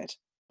separated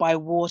by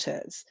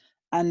waters,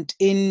 and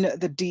in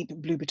the deep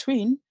blue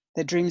between,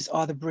 their dreams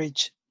are the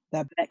bridge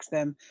that connects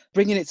them.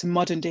 Bringing it to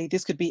modern day,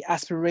 this could be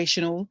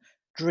aspirational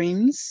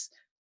dreams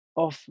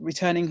of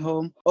returning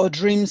home, or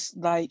dreams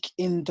like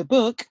in the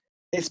book,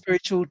 a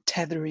spiritual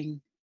tethering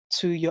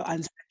to your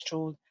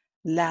ancestral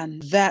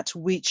land, that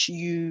which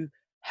you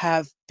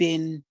have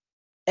been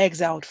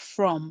exiled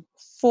from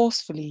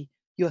forcefully,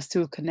 you're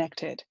still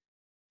connected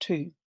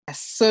to.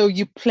 So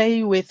you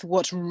play with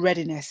what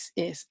readiness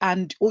is,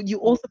 and you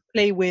also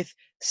play with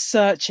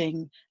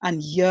searching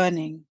and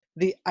yearning,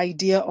 the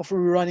idea of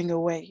running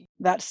away,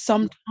 that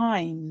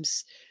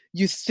sometimes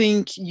you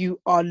think you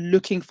are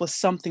looking for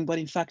something, but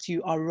in fact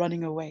you are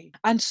running away.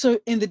 And so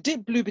in the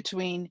deep blue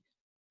between,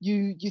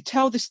 you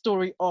tell the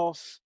story of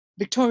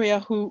Victoria,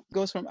 who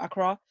goes from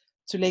Accra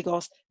to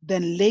Lagos,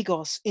 then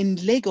Lagos. In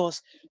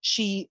Lagos,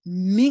 she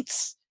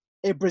meets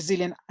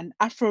an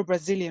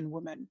Afro-Brazilian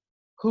woman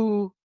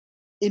who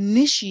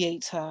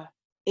initiate her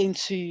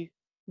into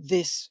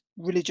this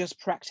religious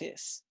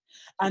practice.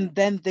 And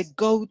then they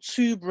go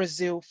to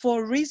Brazil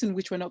for a reason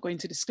which we're not going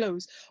to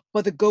disclose,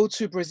 but they go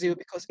to Brazil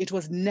because it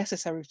was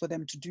necessary for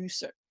them to do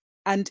so.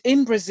 And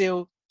in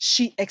Brazil,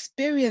 she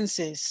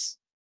experiences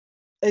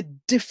a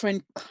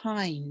different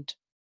kind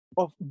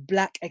of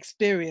Black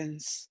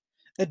experience,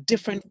 a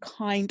different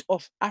kind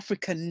of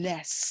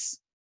Africanness.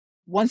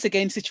 Once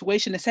again,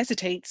 situation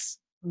necessitates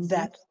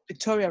that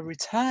Victoria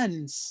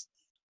returns.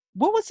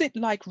 What was it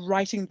like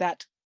writing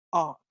that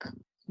arc?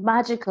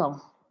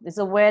 Magical. It's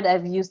a word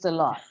I've used a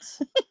lot,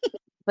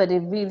 but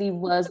it really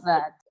was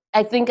that.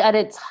 I think at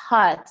its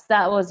heart,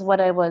 that was what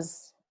I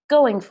was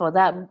going for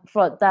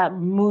that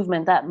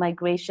movement, that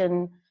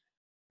migration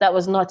that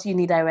was not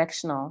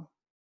unidirectional,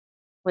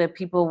 where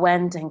people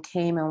went and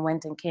came and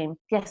went and came.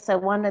 Yes, I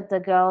wanted the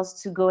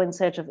girls to go in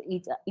search of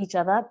each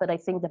other, but I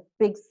think the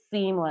big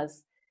theme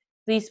was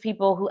these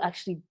people who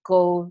actually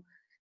go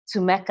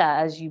to Mecca,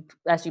 as you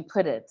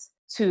put it,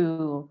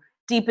 to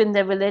deepen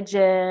their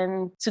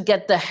religion, to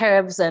get the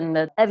herbs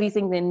and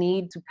everything they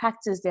need to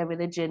practice their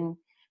religion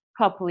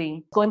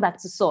properly, going back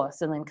to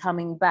source and then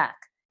coming back.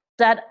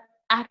 That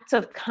act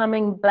of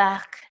coming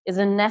back is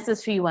a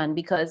necessary one,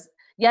 because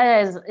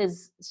Yaya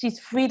she's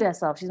freed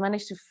herself. She's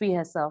managed to free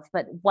herself,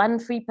 but one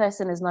free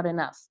person is not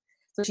enough.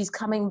 So she's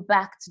coming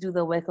back to do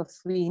the work of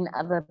freeing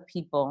other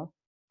people.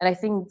 And I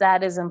think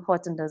that is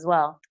important as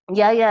well.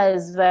 Yaya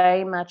is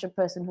very much a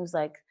person who's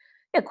like,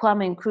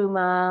 Kwame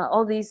Nkrumah,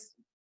 all these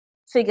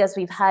figures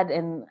we've had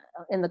in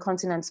the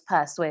continent's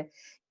past, where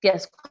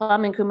yes,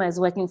 Kwame Nkrumah is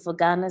working for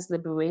Ghana's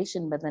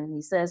liberation, but then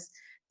he says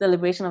the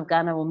liberation of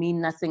Ghana will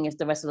mean nothing if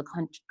the rest of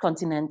the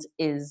continent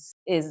is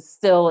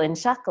still in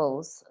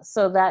shackles.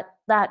 So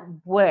that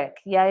work,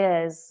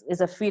 Yaya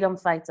is a freedom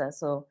fighter.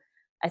 So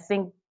I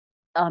think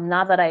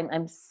now that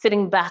I'm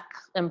sitting back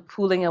and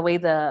pulling away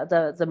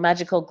the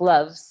magical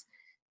gloves,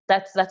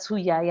 that's who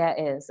Yaya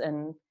is.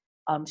 And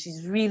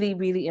She's really,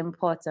 really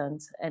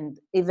important. And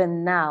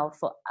even now,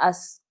 for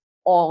us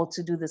all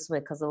to do this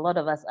work, because a lot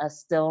of us are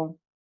still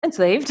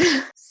enslaved.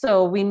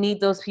 So we need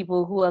those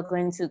people who are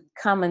going to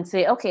come and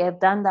say, okay, I've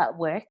done that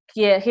work.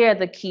 Here are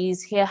the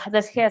keys.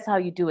 Here's how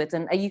you do it.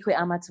 And Ayikwe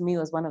Ama to me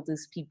was one of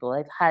those people.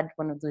 I've had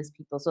one of those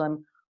people. So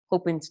I'm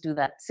hoping to do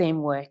that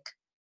same work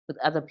with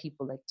other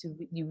people. Like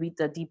you read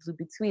the Deep Blue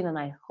Between, and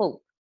I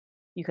hope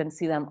you can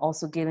see them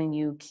also giving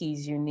you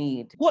keys you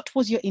need. What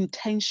was your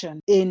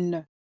intention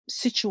in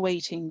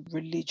situating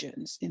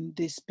religions in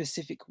these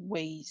specific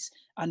ways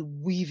and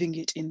weaving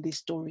it in these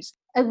stories?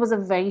 It was a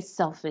very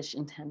selfish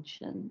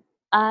intention.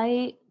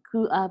 I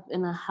grew up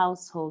in a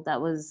household that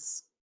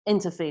was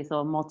interfaith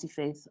or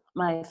multi-faith.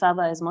 My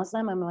father is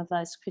Muslim, my mother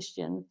is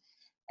Christian.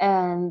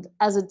 And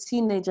as a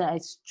teenager, I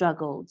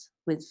struggled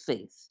with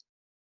faith,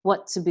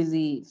 what to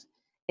believe.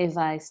 If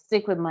I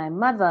stick with my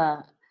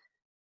mother,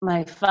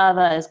 my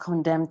father is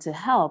condemned to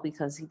hell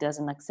because he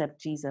doesn't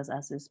accept Jesus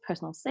as his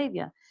personal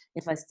savior.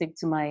 If I stick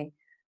to my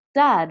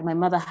dad, my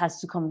mother has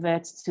to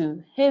convert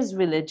to his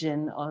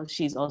religion, or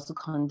she's also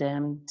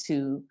condemned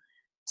to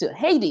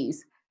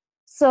Hades.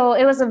 So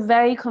it was a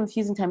very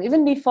confusing time,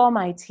 even before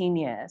my teen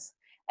years.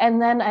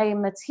 And then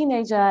I'm a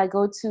teenager, I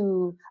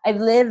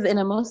live in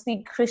a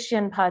mostly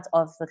Christian part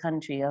of the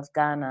country, of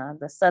Ghana.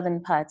 The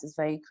southern part is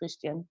very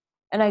Christian.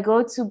 And I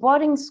go to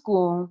boarding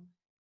school,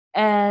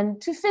 and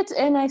to fit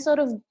in, I sort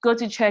of go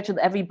to church with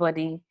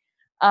everybody.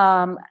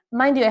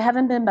 Mind you, I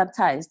haven't been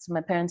baptized.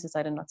 My parents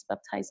decided not to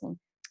baptize me.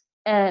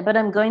 But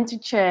I'm going to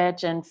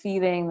church and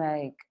feeling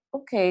like,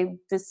 okay,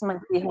 this might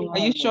be. Are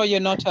you sure you're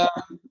not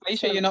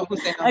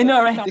Hussein? I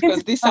know, right?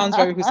 Because this sounds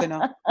very Hussein.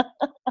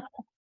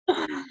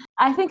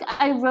 I think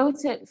I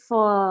wrote it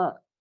for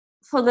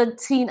the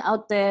teen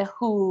out there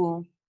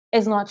who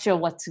is not sure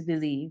what to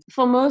believe.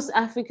 For most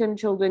African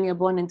children, you're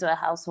born into a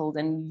household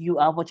and you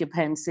are what your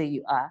parents say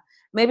you are.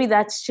 Maybe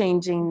that's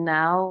changing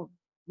now.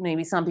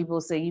 Maybe some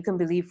people say you can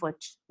believe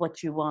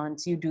what you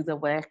want, you do the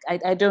work.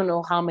 I don't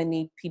know how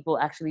many people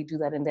actually do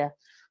that in their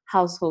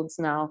households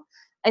now.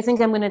 I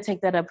think I'm going to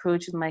take that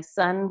approach with my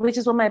son, which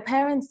is what my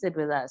parents did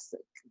with us.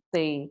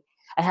 I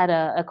had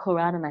a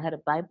Quran and I had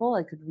a Bible.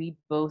 I could read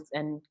both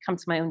and come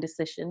to my own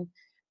decision.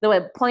 There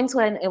were points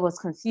when it was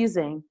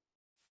confusing,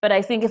 but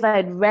I think if I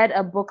had read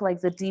a book like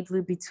The Deep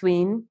Blue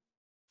Between,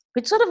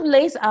 which sort of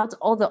lays out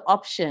all the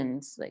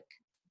options, like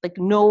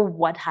know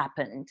what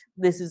happened.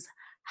 This is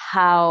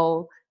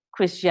how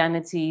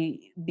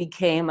Christianity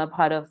became a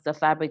part of the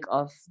fabric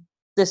of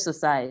this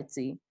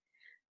society.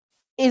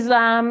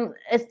 Islam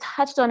is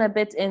touched on a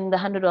bit in The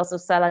 100 Laws of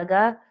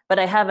Salaga, but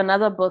I have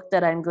another book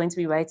that I'm going to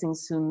be writing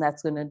soon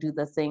that's going to do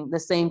the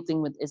same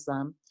thing with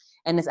Islam.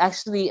 And it's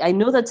actually, I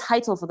know the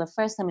title for the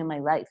first time in my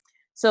life.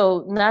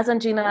 So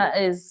Nazanjina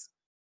is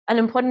an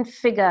important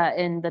figure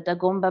in the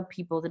Dagomba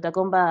people. The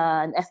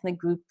Dagomba, an ethnic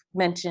group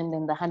mentioned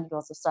in The 100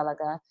 Laws of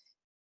Salaga.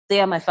 They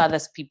are my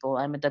father's people.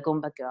 I'm a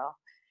Dagomba girl.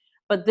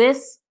 But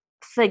this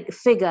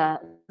figure,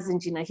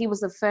 Nazanjina, he was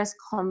the first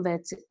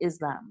convert to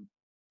Islam.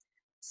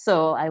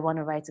 So I want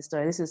to write a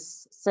story. This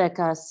is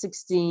circa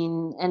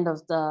end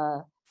of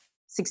the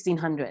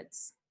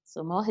 1600s.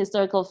 So more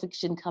historical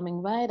fiction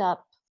coming right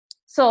up.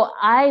 So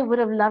I would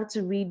have loved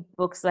to read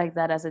books like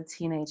that as a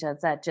teenager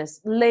that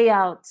just lay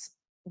out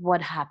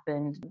what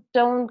happened.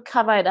 Don't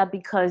cover it up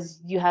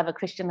because you have a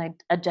Christian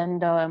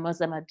agenda or a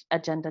Muslim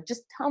agenda.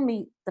 Just tell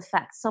me the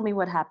facts. Tell me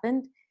what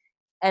happened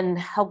and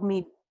help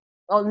me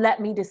or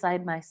let me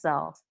decide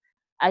myself.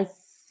 I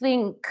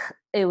think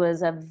it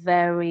was a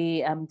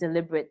very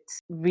deliberate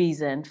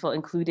reason for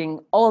including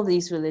all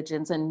these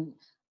religions, and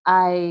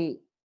I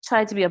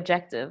tried to be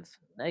objective.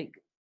 Like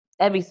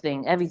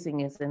everything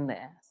is in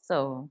there.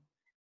 So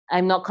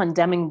I'm not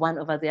condemning one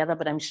over the other,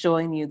 but I'm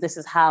showing you this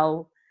is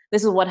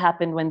what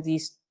happened when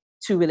these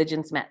two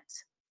religions met.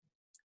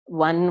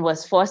 One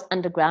was forced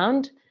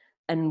underground,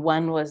 and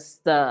one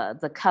was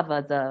the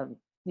cover, the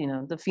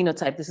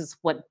phenotype. This is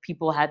what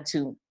people had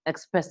to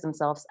express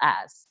themselves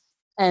as.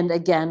 And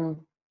again,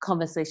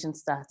 conversation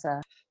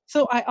starter.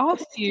 So I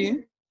asked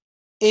you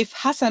if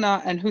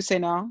Hassana and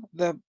Husseina,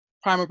 the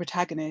primary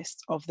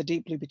protagonists of The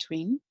Deep Blue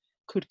Between,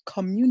 could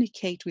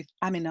communicate with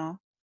Amina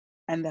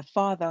and their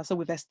father. So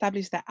we've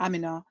established that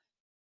Amina,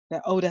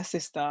 their older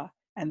sister,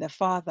 and their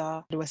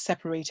father were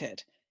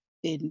separated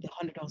in The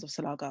 100 Laws of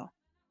Salaga.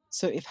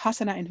 So if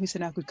Hassana and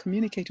Husseina could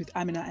communicate with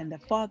Amina and their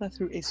father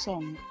through a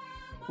song,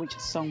 which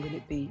song will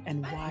it be,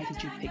 and why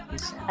did you pick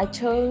this song? I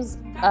chose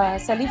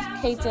Salif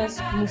Keita's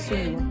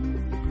Musulu.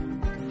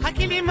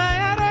 Hakili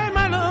mayara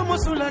malo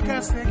musula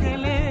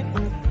kasekele,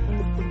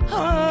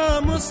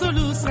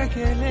 musulu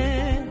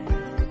sekele,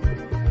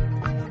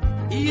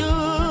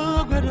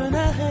 yo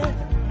godona he.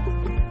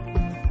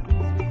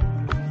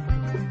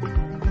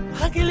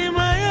 Hakili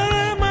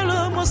mayara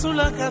malo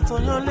musula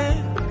katoyole,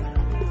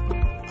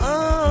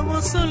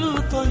 musulu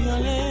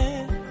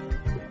toyole.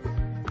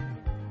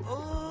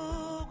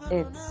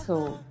 It's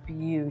so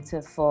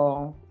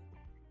beautiful.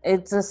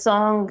 It's a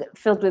song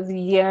filled with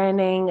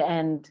yearning,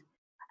 and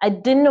I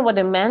didn't know what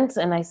it meant.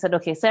 And I said,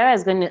 okay, Sarah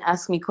is going to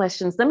ask me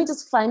questions. Let me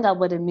just find out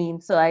what it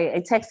means. So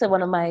I texted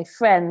one of my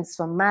friends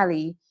from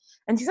Mali,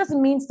 and she says it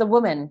means the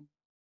woman,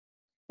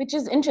 which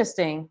is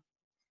interesting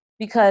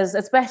because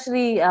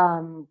especially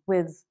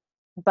with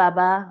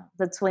Baba,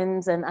 the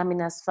twins, and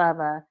Amina's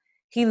father,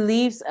 he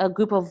leaves a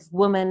group of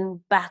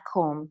women back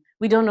home.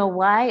 We don't know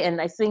why.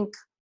 And I think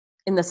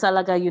in the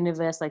Salaga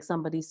universe, like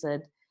somebody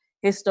said,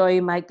 his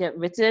story might get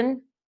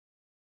written.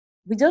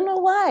 We don't know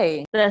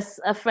why. There's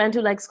a friend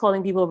who likes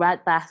calling people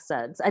rat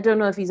bastards. I don't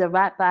know if he's a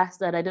rat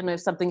bastard. I don't know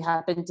if something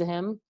happened to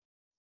him.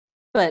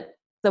 But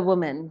the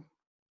woman,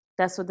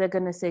 that's what they're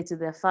going to say to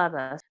their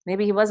father.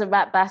 Maybe he was a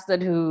rat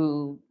bastard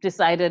who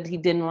decided he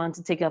didn't want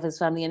to take care of his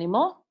family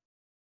anymore.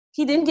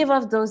 He didn't give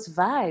off those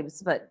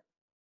vibes. But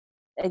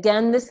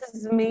again, this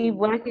is me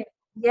working.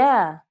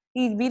 Yeah,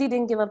 he really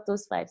didn't give up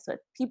those vibes. But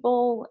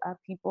people are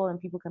people, and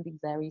people can be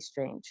very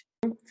strange.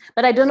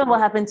 But I don't know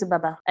what happened to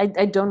Baba. I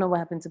don't know what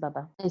happened to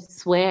Baba. I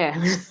swear.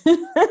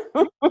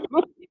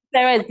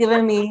 Sarah is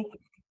giving me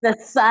the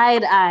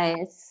side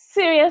eye,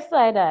 serious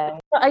side eye.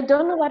 I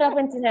don't know what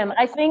happened to him.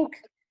 I think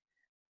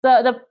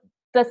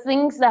the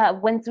things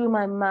that went through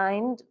my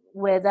mind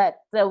were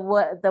that there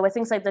were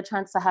things like the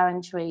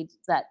trans-Saharan trade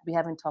that we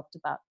haven't talked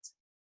about,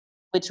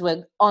 which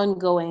were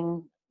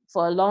ongoing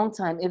for a long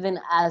time, even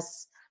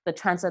as the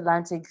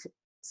transatlantic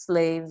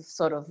slave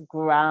sort of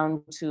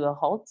ground to a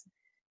halt.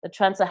 The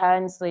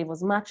trans-Saharan slave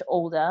was much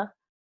older,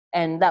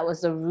 and that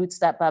was the routes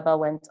that Baba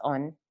went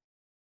on.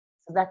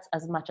 So that's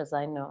as much as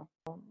I know.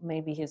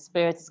 Maybe his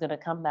spirit is going to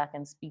come back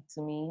and speak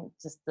to me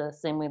just the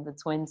same way the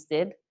twins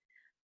did.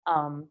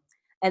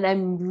 And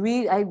I'm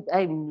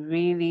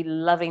really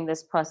loving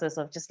this process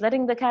of just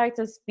letting the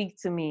characters speak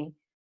to me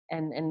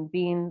and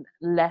being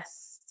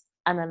less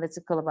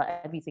analytical about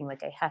everything.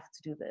 Like, I have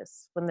to do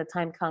this. When the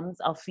time comes,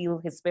 I'll feel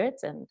his spirit,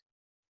 and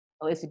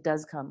if it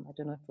does come, I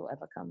don't know if it will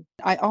ever come.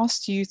 I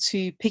asked you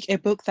to pick a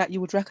book that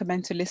you would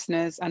recommend to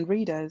listeners and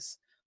readers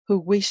who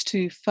wish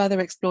to further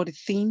explore the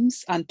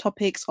themes and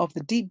topics of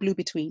the deep blue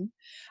between,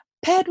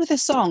 paired with a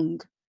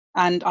song.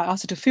 And I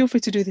asked you to feel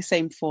free to do the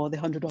same for the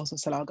 100 Walls of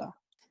Salaga.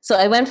 So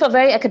I went for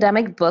very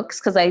academic books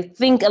because I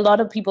think a lot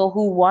of people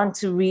who want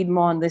to read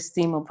more on this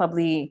theme will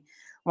probably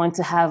want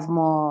to have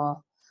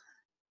more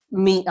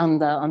meat on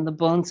the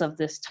bones of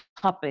this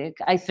topic,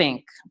 I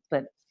think.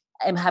 But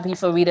I'm happy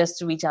for readers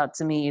to reach out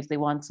to me if they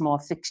want more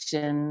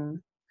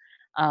fiction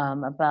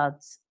about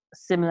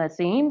similar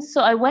themes.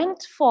 So I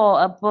went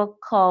for a book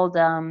called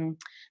The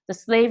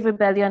Slave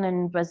Rebellion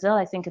in Brazil.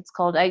 I think it's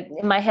called, in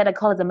my head I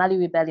call it the Mali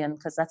Rebellion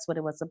because that's what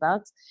it was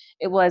about.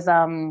 It was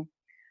in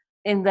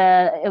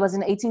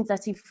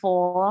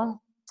 1834.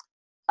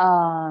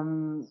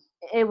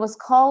 It was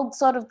called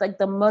sort of like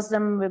the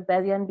Muslim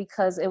Rebellion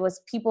because it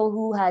was people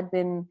who had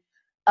been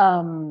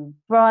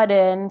brought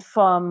in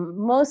from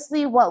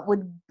mostly what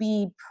would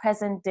be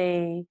present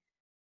day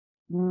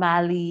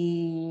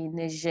Mali,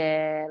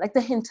 Niger, like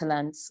the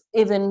hinterlands,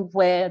 even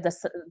where the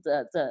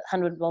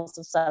 100 Walls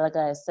of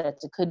Salaga is set.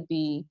 It could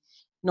be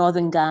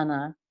northern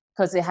Ghana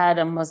because they had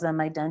a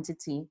Muslim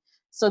identity.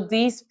 So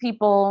these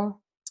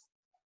people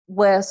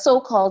were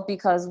so called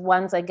because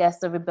once, I guess,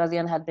 the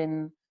rebellion had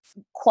been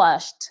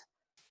quashed,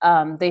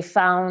 they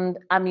found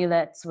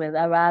amulets with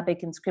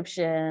Arabic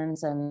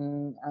inscriptions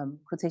and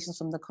quotations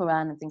from the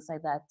Quran and things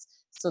like that.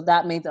 So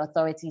that made the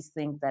authorities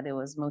think that it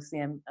was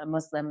mostly a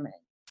Muslim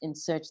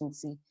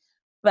insurgency.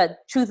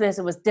 But truth is,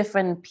 it was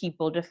different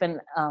people, different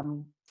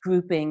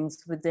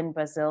groupings within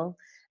Brazil.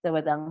 There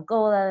were the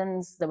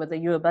Angolans, there were the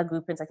Yoruba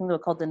groupings. I think they were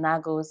called the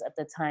Nagos at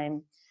the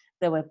time.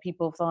 There were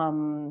people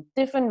from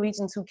different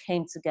regions who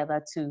came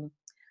together to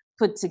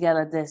put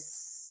together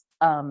this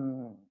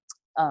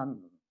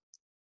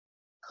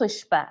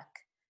pushback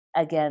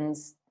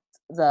against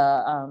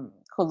the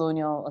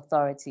colonial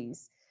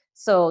authorities.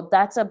 So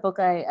that's a book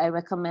I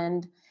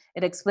recommend.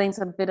 It explains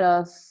a bit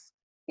of,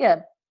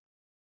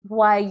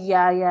 why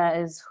Yaya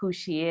is who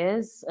she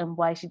is and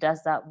why she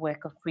does that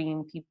work of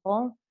freeing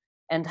people,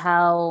 and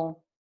how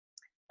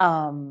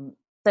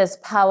there's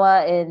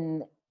power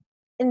in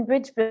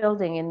bridge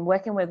building, in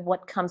working with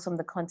what comes from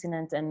the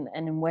continent and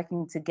in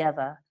working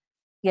together.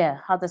 Yeah,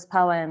 how there's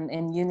power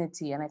in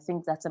unity. And I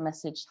think that's a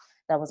message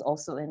that was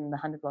also in the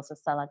 100 Walls of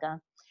Salaga.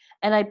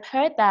 And I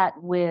paired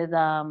that with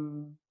a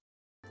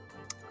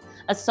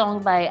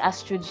song by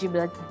Astrid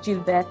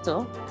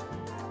Gilberto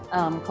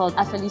called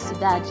A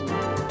Felicidade.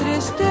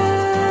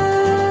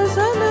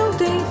 Tristeza não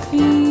tem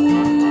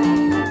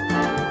fim,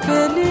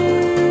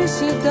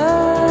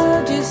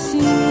 felicidade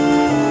sim.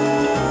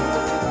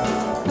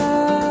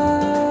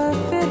 A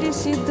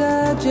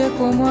felicidade é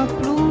como a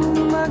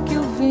pluma que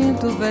o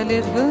vento vai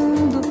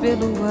levando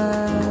pelo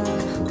ar.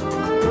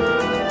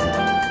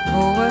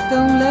 Voa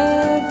tão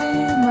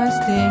leve, mas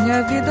tem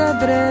a vida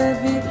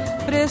breve,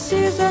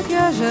 precisa que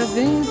haja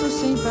vento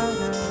sem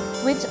parar.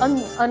 Which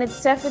on its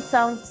surface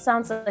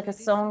sounds like a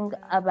song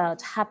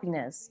about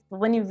happiness. But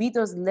when you read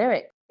those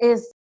lyrics,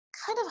 it's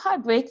kind of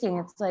heartbreaking.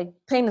 It's like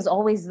pain is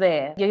always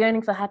there. You're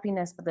yearning for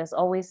happiness, but there's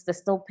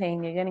still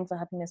pain. You're yearning for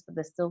happiness, but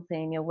there's still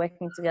pain. You're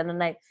working together. And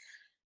like,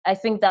 I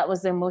think that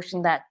was the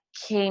emotion that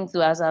came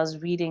through as I was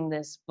reading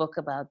this book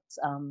about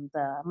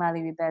the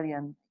Mali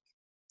Rebellion.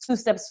 2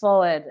 steps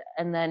forward,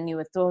 and then you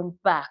were thrown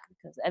back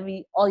because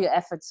all your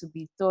efforts would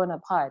be thrown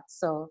apart.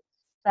 So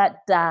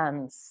that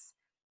dance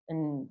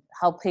and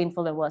how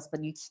painful it was,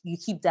 but you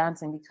keep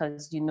dancing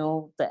because you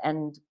know the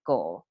end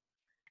goal.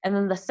 And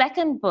then the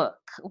second book,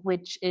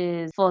 which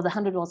is for the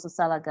 100 Walls of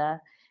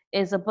Salaga,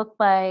 is a book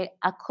by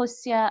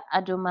Akosia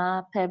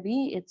Adoma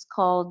Pebi. It's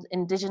called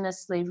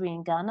Indigenous Slavery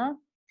in Ghana.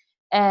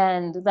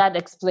 And that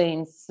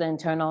explains the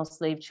internal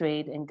slave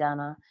trade in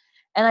Ghana.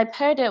 And I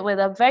paired it with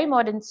a very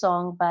modern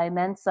song by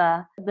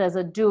Mensa. There's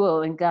a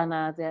duo in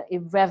Ghana. They're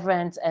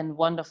irreverent and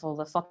wonderful.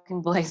 The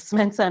fucking boys,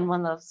 Mensa and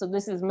One Love. So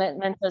this is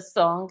Mensa's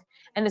song,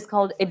 and it's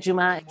called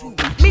Ejuma.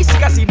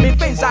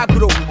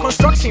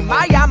 Construction,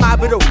 my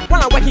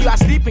when I'm working, you are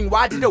sleeping.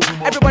 Why do you know?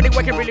 Everybody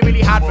working really,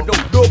 really hard for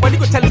dough. Nobody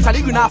could tell you,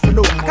 you not for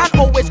no. I can't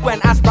always go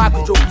and ask back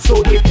to Joe.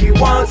 So if you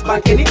want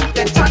back any,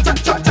 then chat,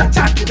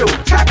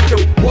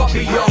 what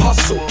be your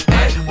hustle?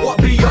 And what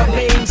be your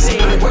main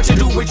thing? What you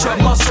do with your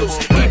muscles?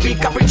 It be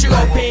capriccio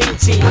or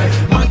painting.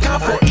 Man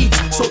can't for each,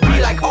 so be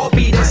like all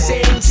be the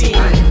same team.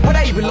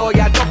 Whether you be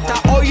lawyer,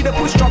 doctor, or you the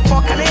push truck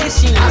for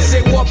Canadian. I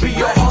say what be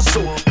your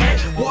hustle? And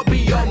what be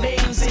your main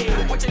thing?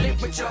 What you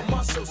live with your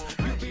muscles?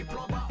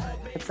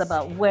 It's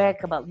about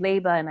work, about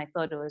labor, and I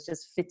thought it was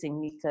just fitting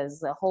because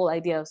the whole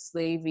idea of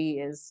slavery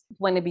is,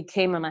 when it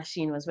became a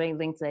machine, was very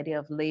linked to the idea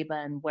of labor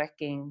and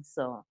working.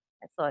 So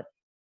I thought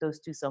those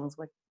 2 songs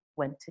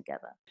went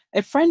together.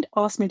 A friend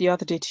asked me the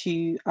other day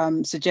to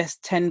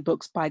suggest 10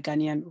 books by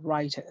Ghanaian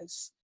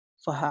writers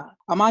for her.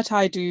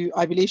 Amata Idu,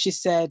 I believe she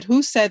said,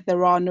 who said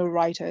there are no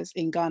writers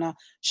in Ghana?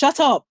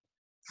 Shut up!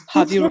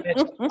 Have you read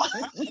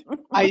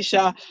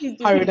Aisha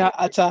Haruna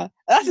Atta?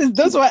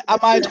 Those were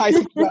Amata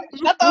Idu.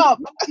 Shut up!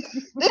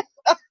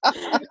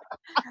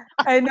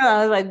 I know.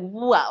 I was like,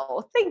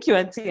 wow, thank you,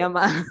 Auntie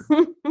Amma.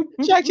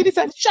 She actually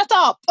said, shut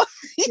up!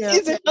 Yeah.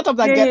 It's a shut up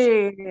that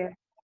gets.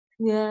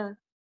 Yeah.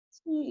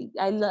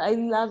 I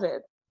love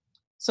it.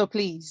 So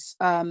please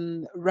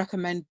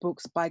recommend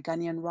books by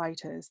Ghanaian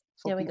writers.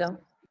 There we go.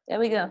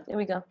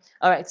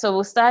 All right, so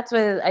we'll start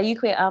with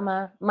Ayikwe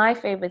Ama. My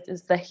favorite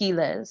is The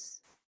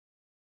Healers,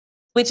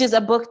 which is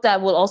a book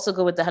that will also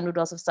go with the 100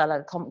 Walls of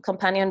Salaga,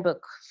 companion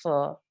book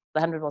for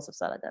the 100 Walls of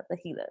Salaga, The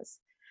Healers.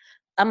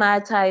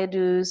 Amata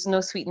Idu's No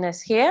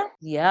Sweetness Here.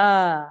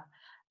 Yeah.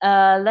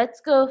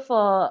 Let's go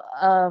for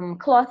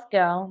Cloth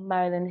Girl,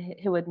 Marilyn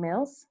Heward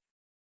Mills.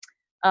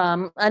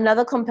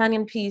 Another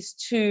companion piece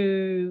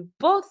to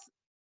both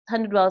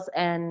 100 Wells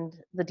and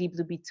The Deep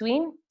Blue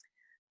Between.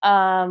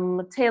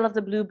 Tale of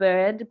the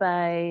Bluebird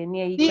by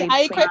Nia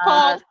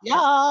Ikwe.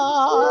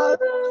 Yeah.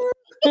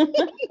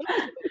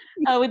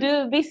 We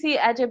do BC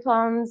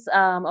Ajepon's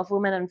Of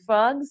Women and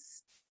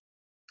Frogs.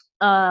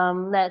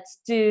 Let's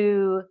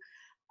do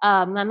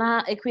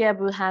Nana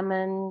Ikwe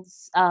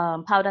Hammond's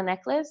Powder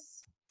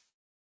Necklace.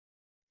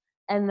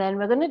 And then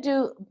we're going to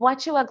do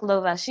Boachiwa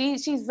Glover.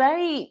 She's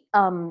very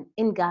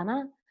in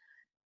Ghana,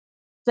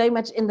 very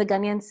much in the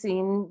Ghanaian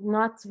scene,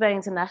 not very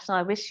international.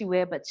 I wish she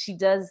were, but she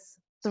does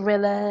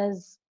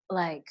thrillers,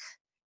 like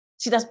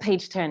she does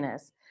page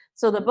turners.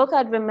 So the book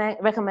I'd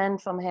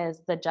recommend from her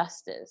is The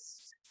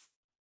Justice.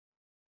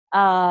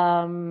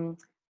 Then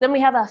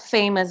we have our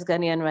famous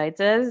Ghanaian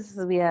writers.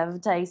 We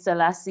have Taisa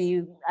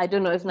Lassie. I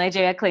don't know if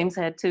Nigeria claims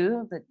her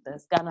too, but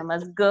Ghana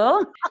must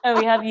go. And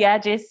we have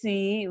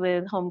Yajesi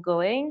with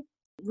Homegoing.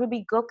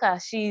 Ruby Goka,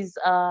 she's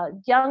a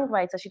young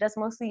writer. She does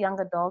mostly young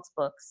adult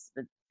books,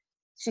 but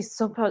she's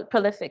so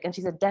prolific, and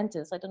she's a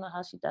dentist. I don't know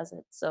how she does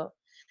it. So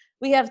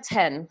we have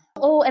 10.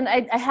 Oh, and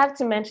I have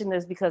to mention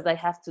this because I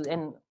have to,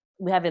 and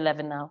we have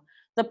 11 now.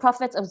 The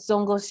Prophets of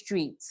Zongo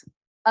Street.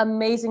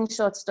 Amazing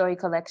short story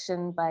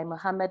collection by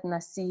Muhammad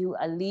Nasiru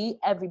Ali.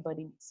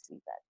 Everybody needs to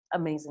read that.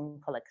 Amazing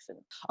collection.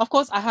 Of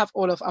course, I have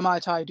all of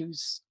Amata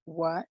Idu's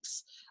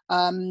works.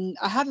 I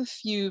have a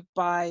few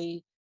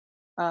by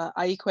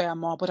Ayikwe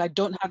Ama, but I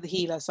don't have The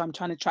Healer, so I'm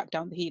trying to track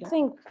down The Healer. I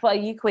think for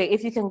Ayikwe,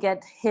 if you can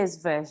get his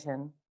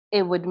version,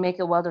 it would make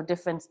a world of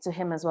difference to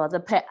him as well. The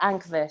Per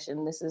Ank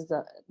version, this is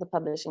the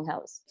publishing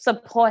house.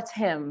 Support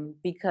him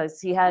because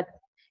he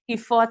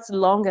fought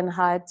long and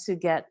hard to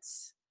get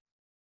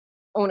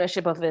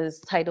ownership of his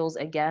titles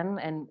again,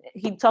 and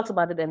he talks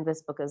about it in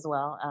this book as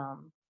well,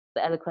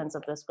 The Eloquence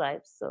of the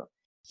Scribes. So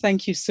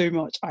thank you so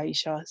much,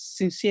 Aisha.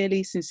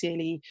 Sincerely,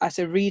 as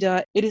a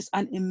reader, it is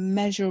an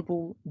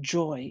immeasurable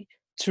joy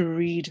to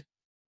read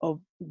a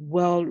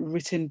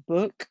well-written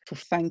book. So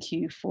thank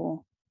you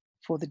for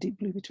The Deep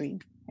Blue Between.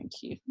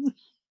 Thank you.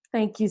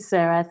 Thank you,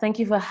 Sarah. Thank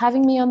you for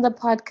having me on the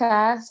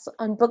podcast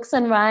on Books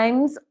and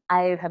Rhymes.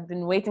 I have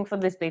been waiting for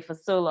this day for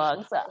so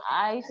long, so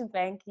I should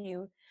thank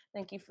you.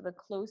 Thank you for the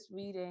close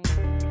reading.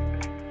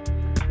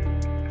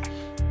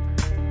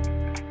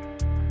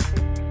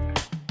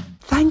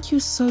 Thank you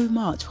so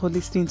much for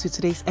listening to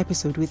today's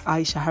episode with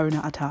Aisha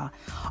Haruna Atta.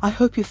 I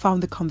hope you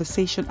found the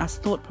conversation as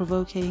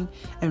thought-provoking,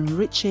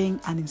 enriching,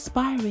 and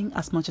inspiring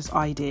as much as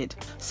I did.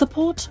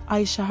 Support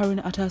Aisha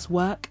Haruna Atta's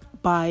work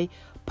by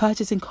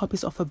purchasing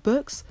copies of her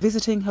books,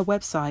 visiting her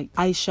website,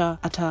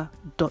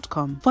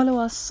 aishaatta.com. Follow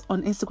us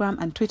on Instagram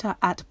and Twitter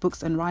at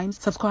Books and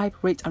Rhymes. Subscribe,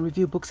 rate and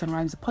review Books and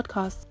Rhymes, the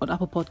podcast, on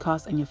Apple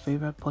Podcasts and your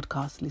favorite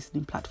podcast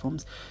listening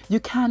platforms.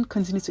 You can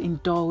continue to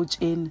indulge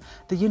in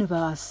the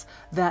universe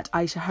that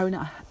Aisha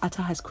Haruna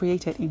Atta has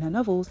created in her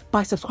novels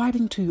by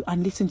subscribing to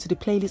and listening to the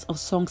playlist of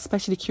songs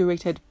specially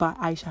curated by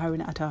Aisha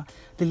Haruna Atta.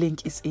 The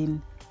link is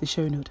in the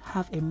show note.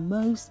 Have a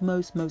most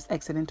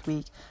excellent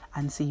week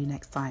and see you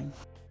next time.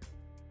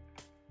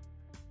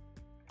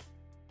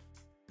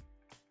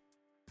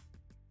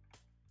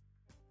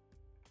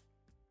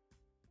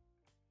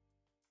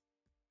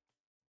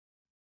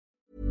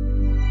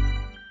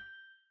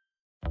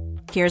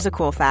 Here's a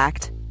cool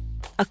fact.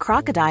 A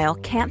crocodile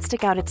can't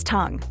stick out its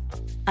tongue.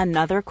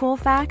 Another cool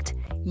fact,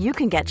 you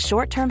can get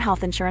short-term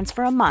health insurance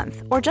for a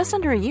month or just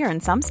under a year in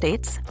some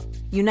states.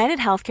 United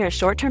Healthcare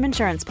short-term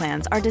insurance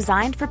plans are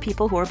designed for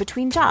people who are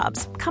between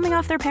jobs, coming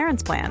off their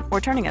parents' plan, or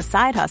turning a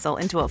side hustle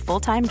into a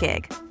full-time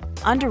gig.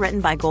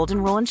 Underwritten by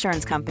Golden Rule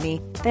Insurance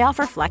Company, they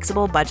offer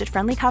flexible,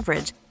 budget-friendly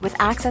coverage with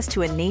access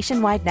to a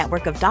nationwide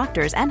network of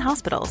doctors and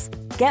hospitals.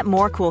 Get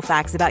more cool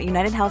facts about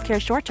United Healthcare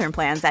short-term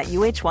plans at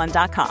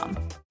uh1.com.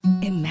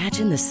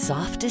 Imagine the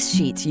softest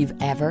sheets you've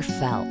ever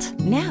felt.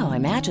 Now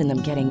imagine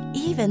them getting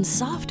even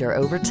softer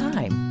over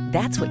time.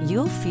 That's what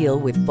you'll feel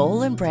with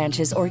Boll &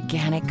 Branch's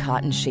organic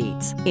cotton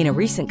sheets. In a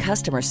recent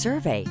customer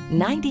survey,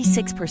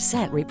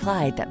 96%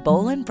 replied that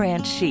Boll &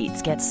 Branch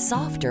sheets get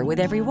softer with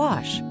every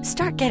wash.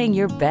 Start getting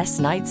your best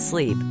night's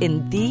sleep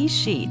in these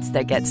sheets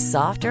that get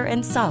softer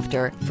and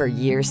softer for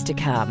years to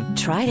come.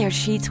 Try their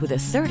sheets with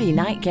a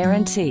 30-night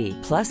guarantee.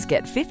 Plus,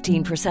 get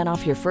 15%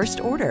 off your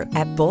first order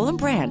at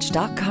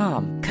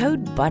bollandbranch.com.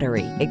 Code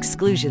BUTTERY.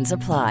 Exclusions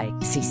apply.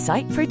 See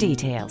site for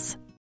details.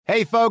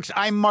 Hey, folks,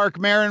 I'm Mark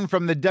Maron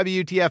from the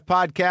WTF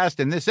Podcast,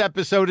 and this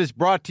episode is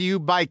brought to you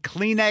by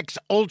Kleenex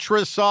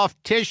Ultra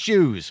Soft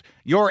Tissues,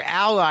 your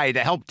ally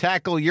to help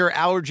tackle your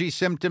allergy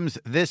symptoms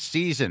this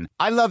season.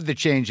 I love the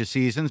change of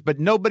seasons, but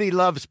nobody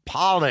loves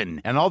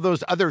pollen and all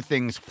those other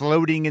things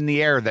floating in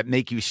the air that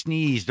make you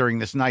sneeze during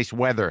this nice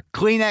weather.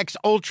 Kleenex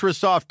Ultra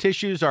Soft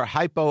Tissues are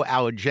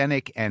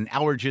hypoallergenic and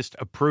allergist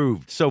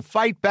approved, so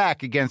fight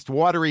back against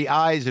watery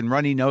eyes and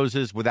runny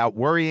noses without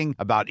worrying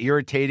about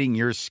irritating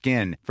your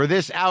skin. For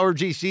this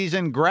allergy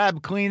season,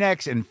 grab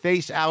Kleenex and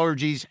face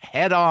allergies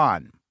head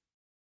on.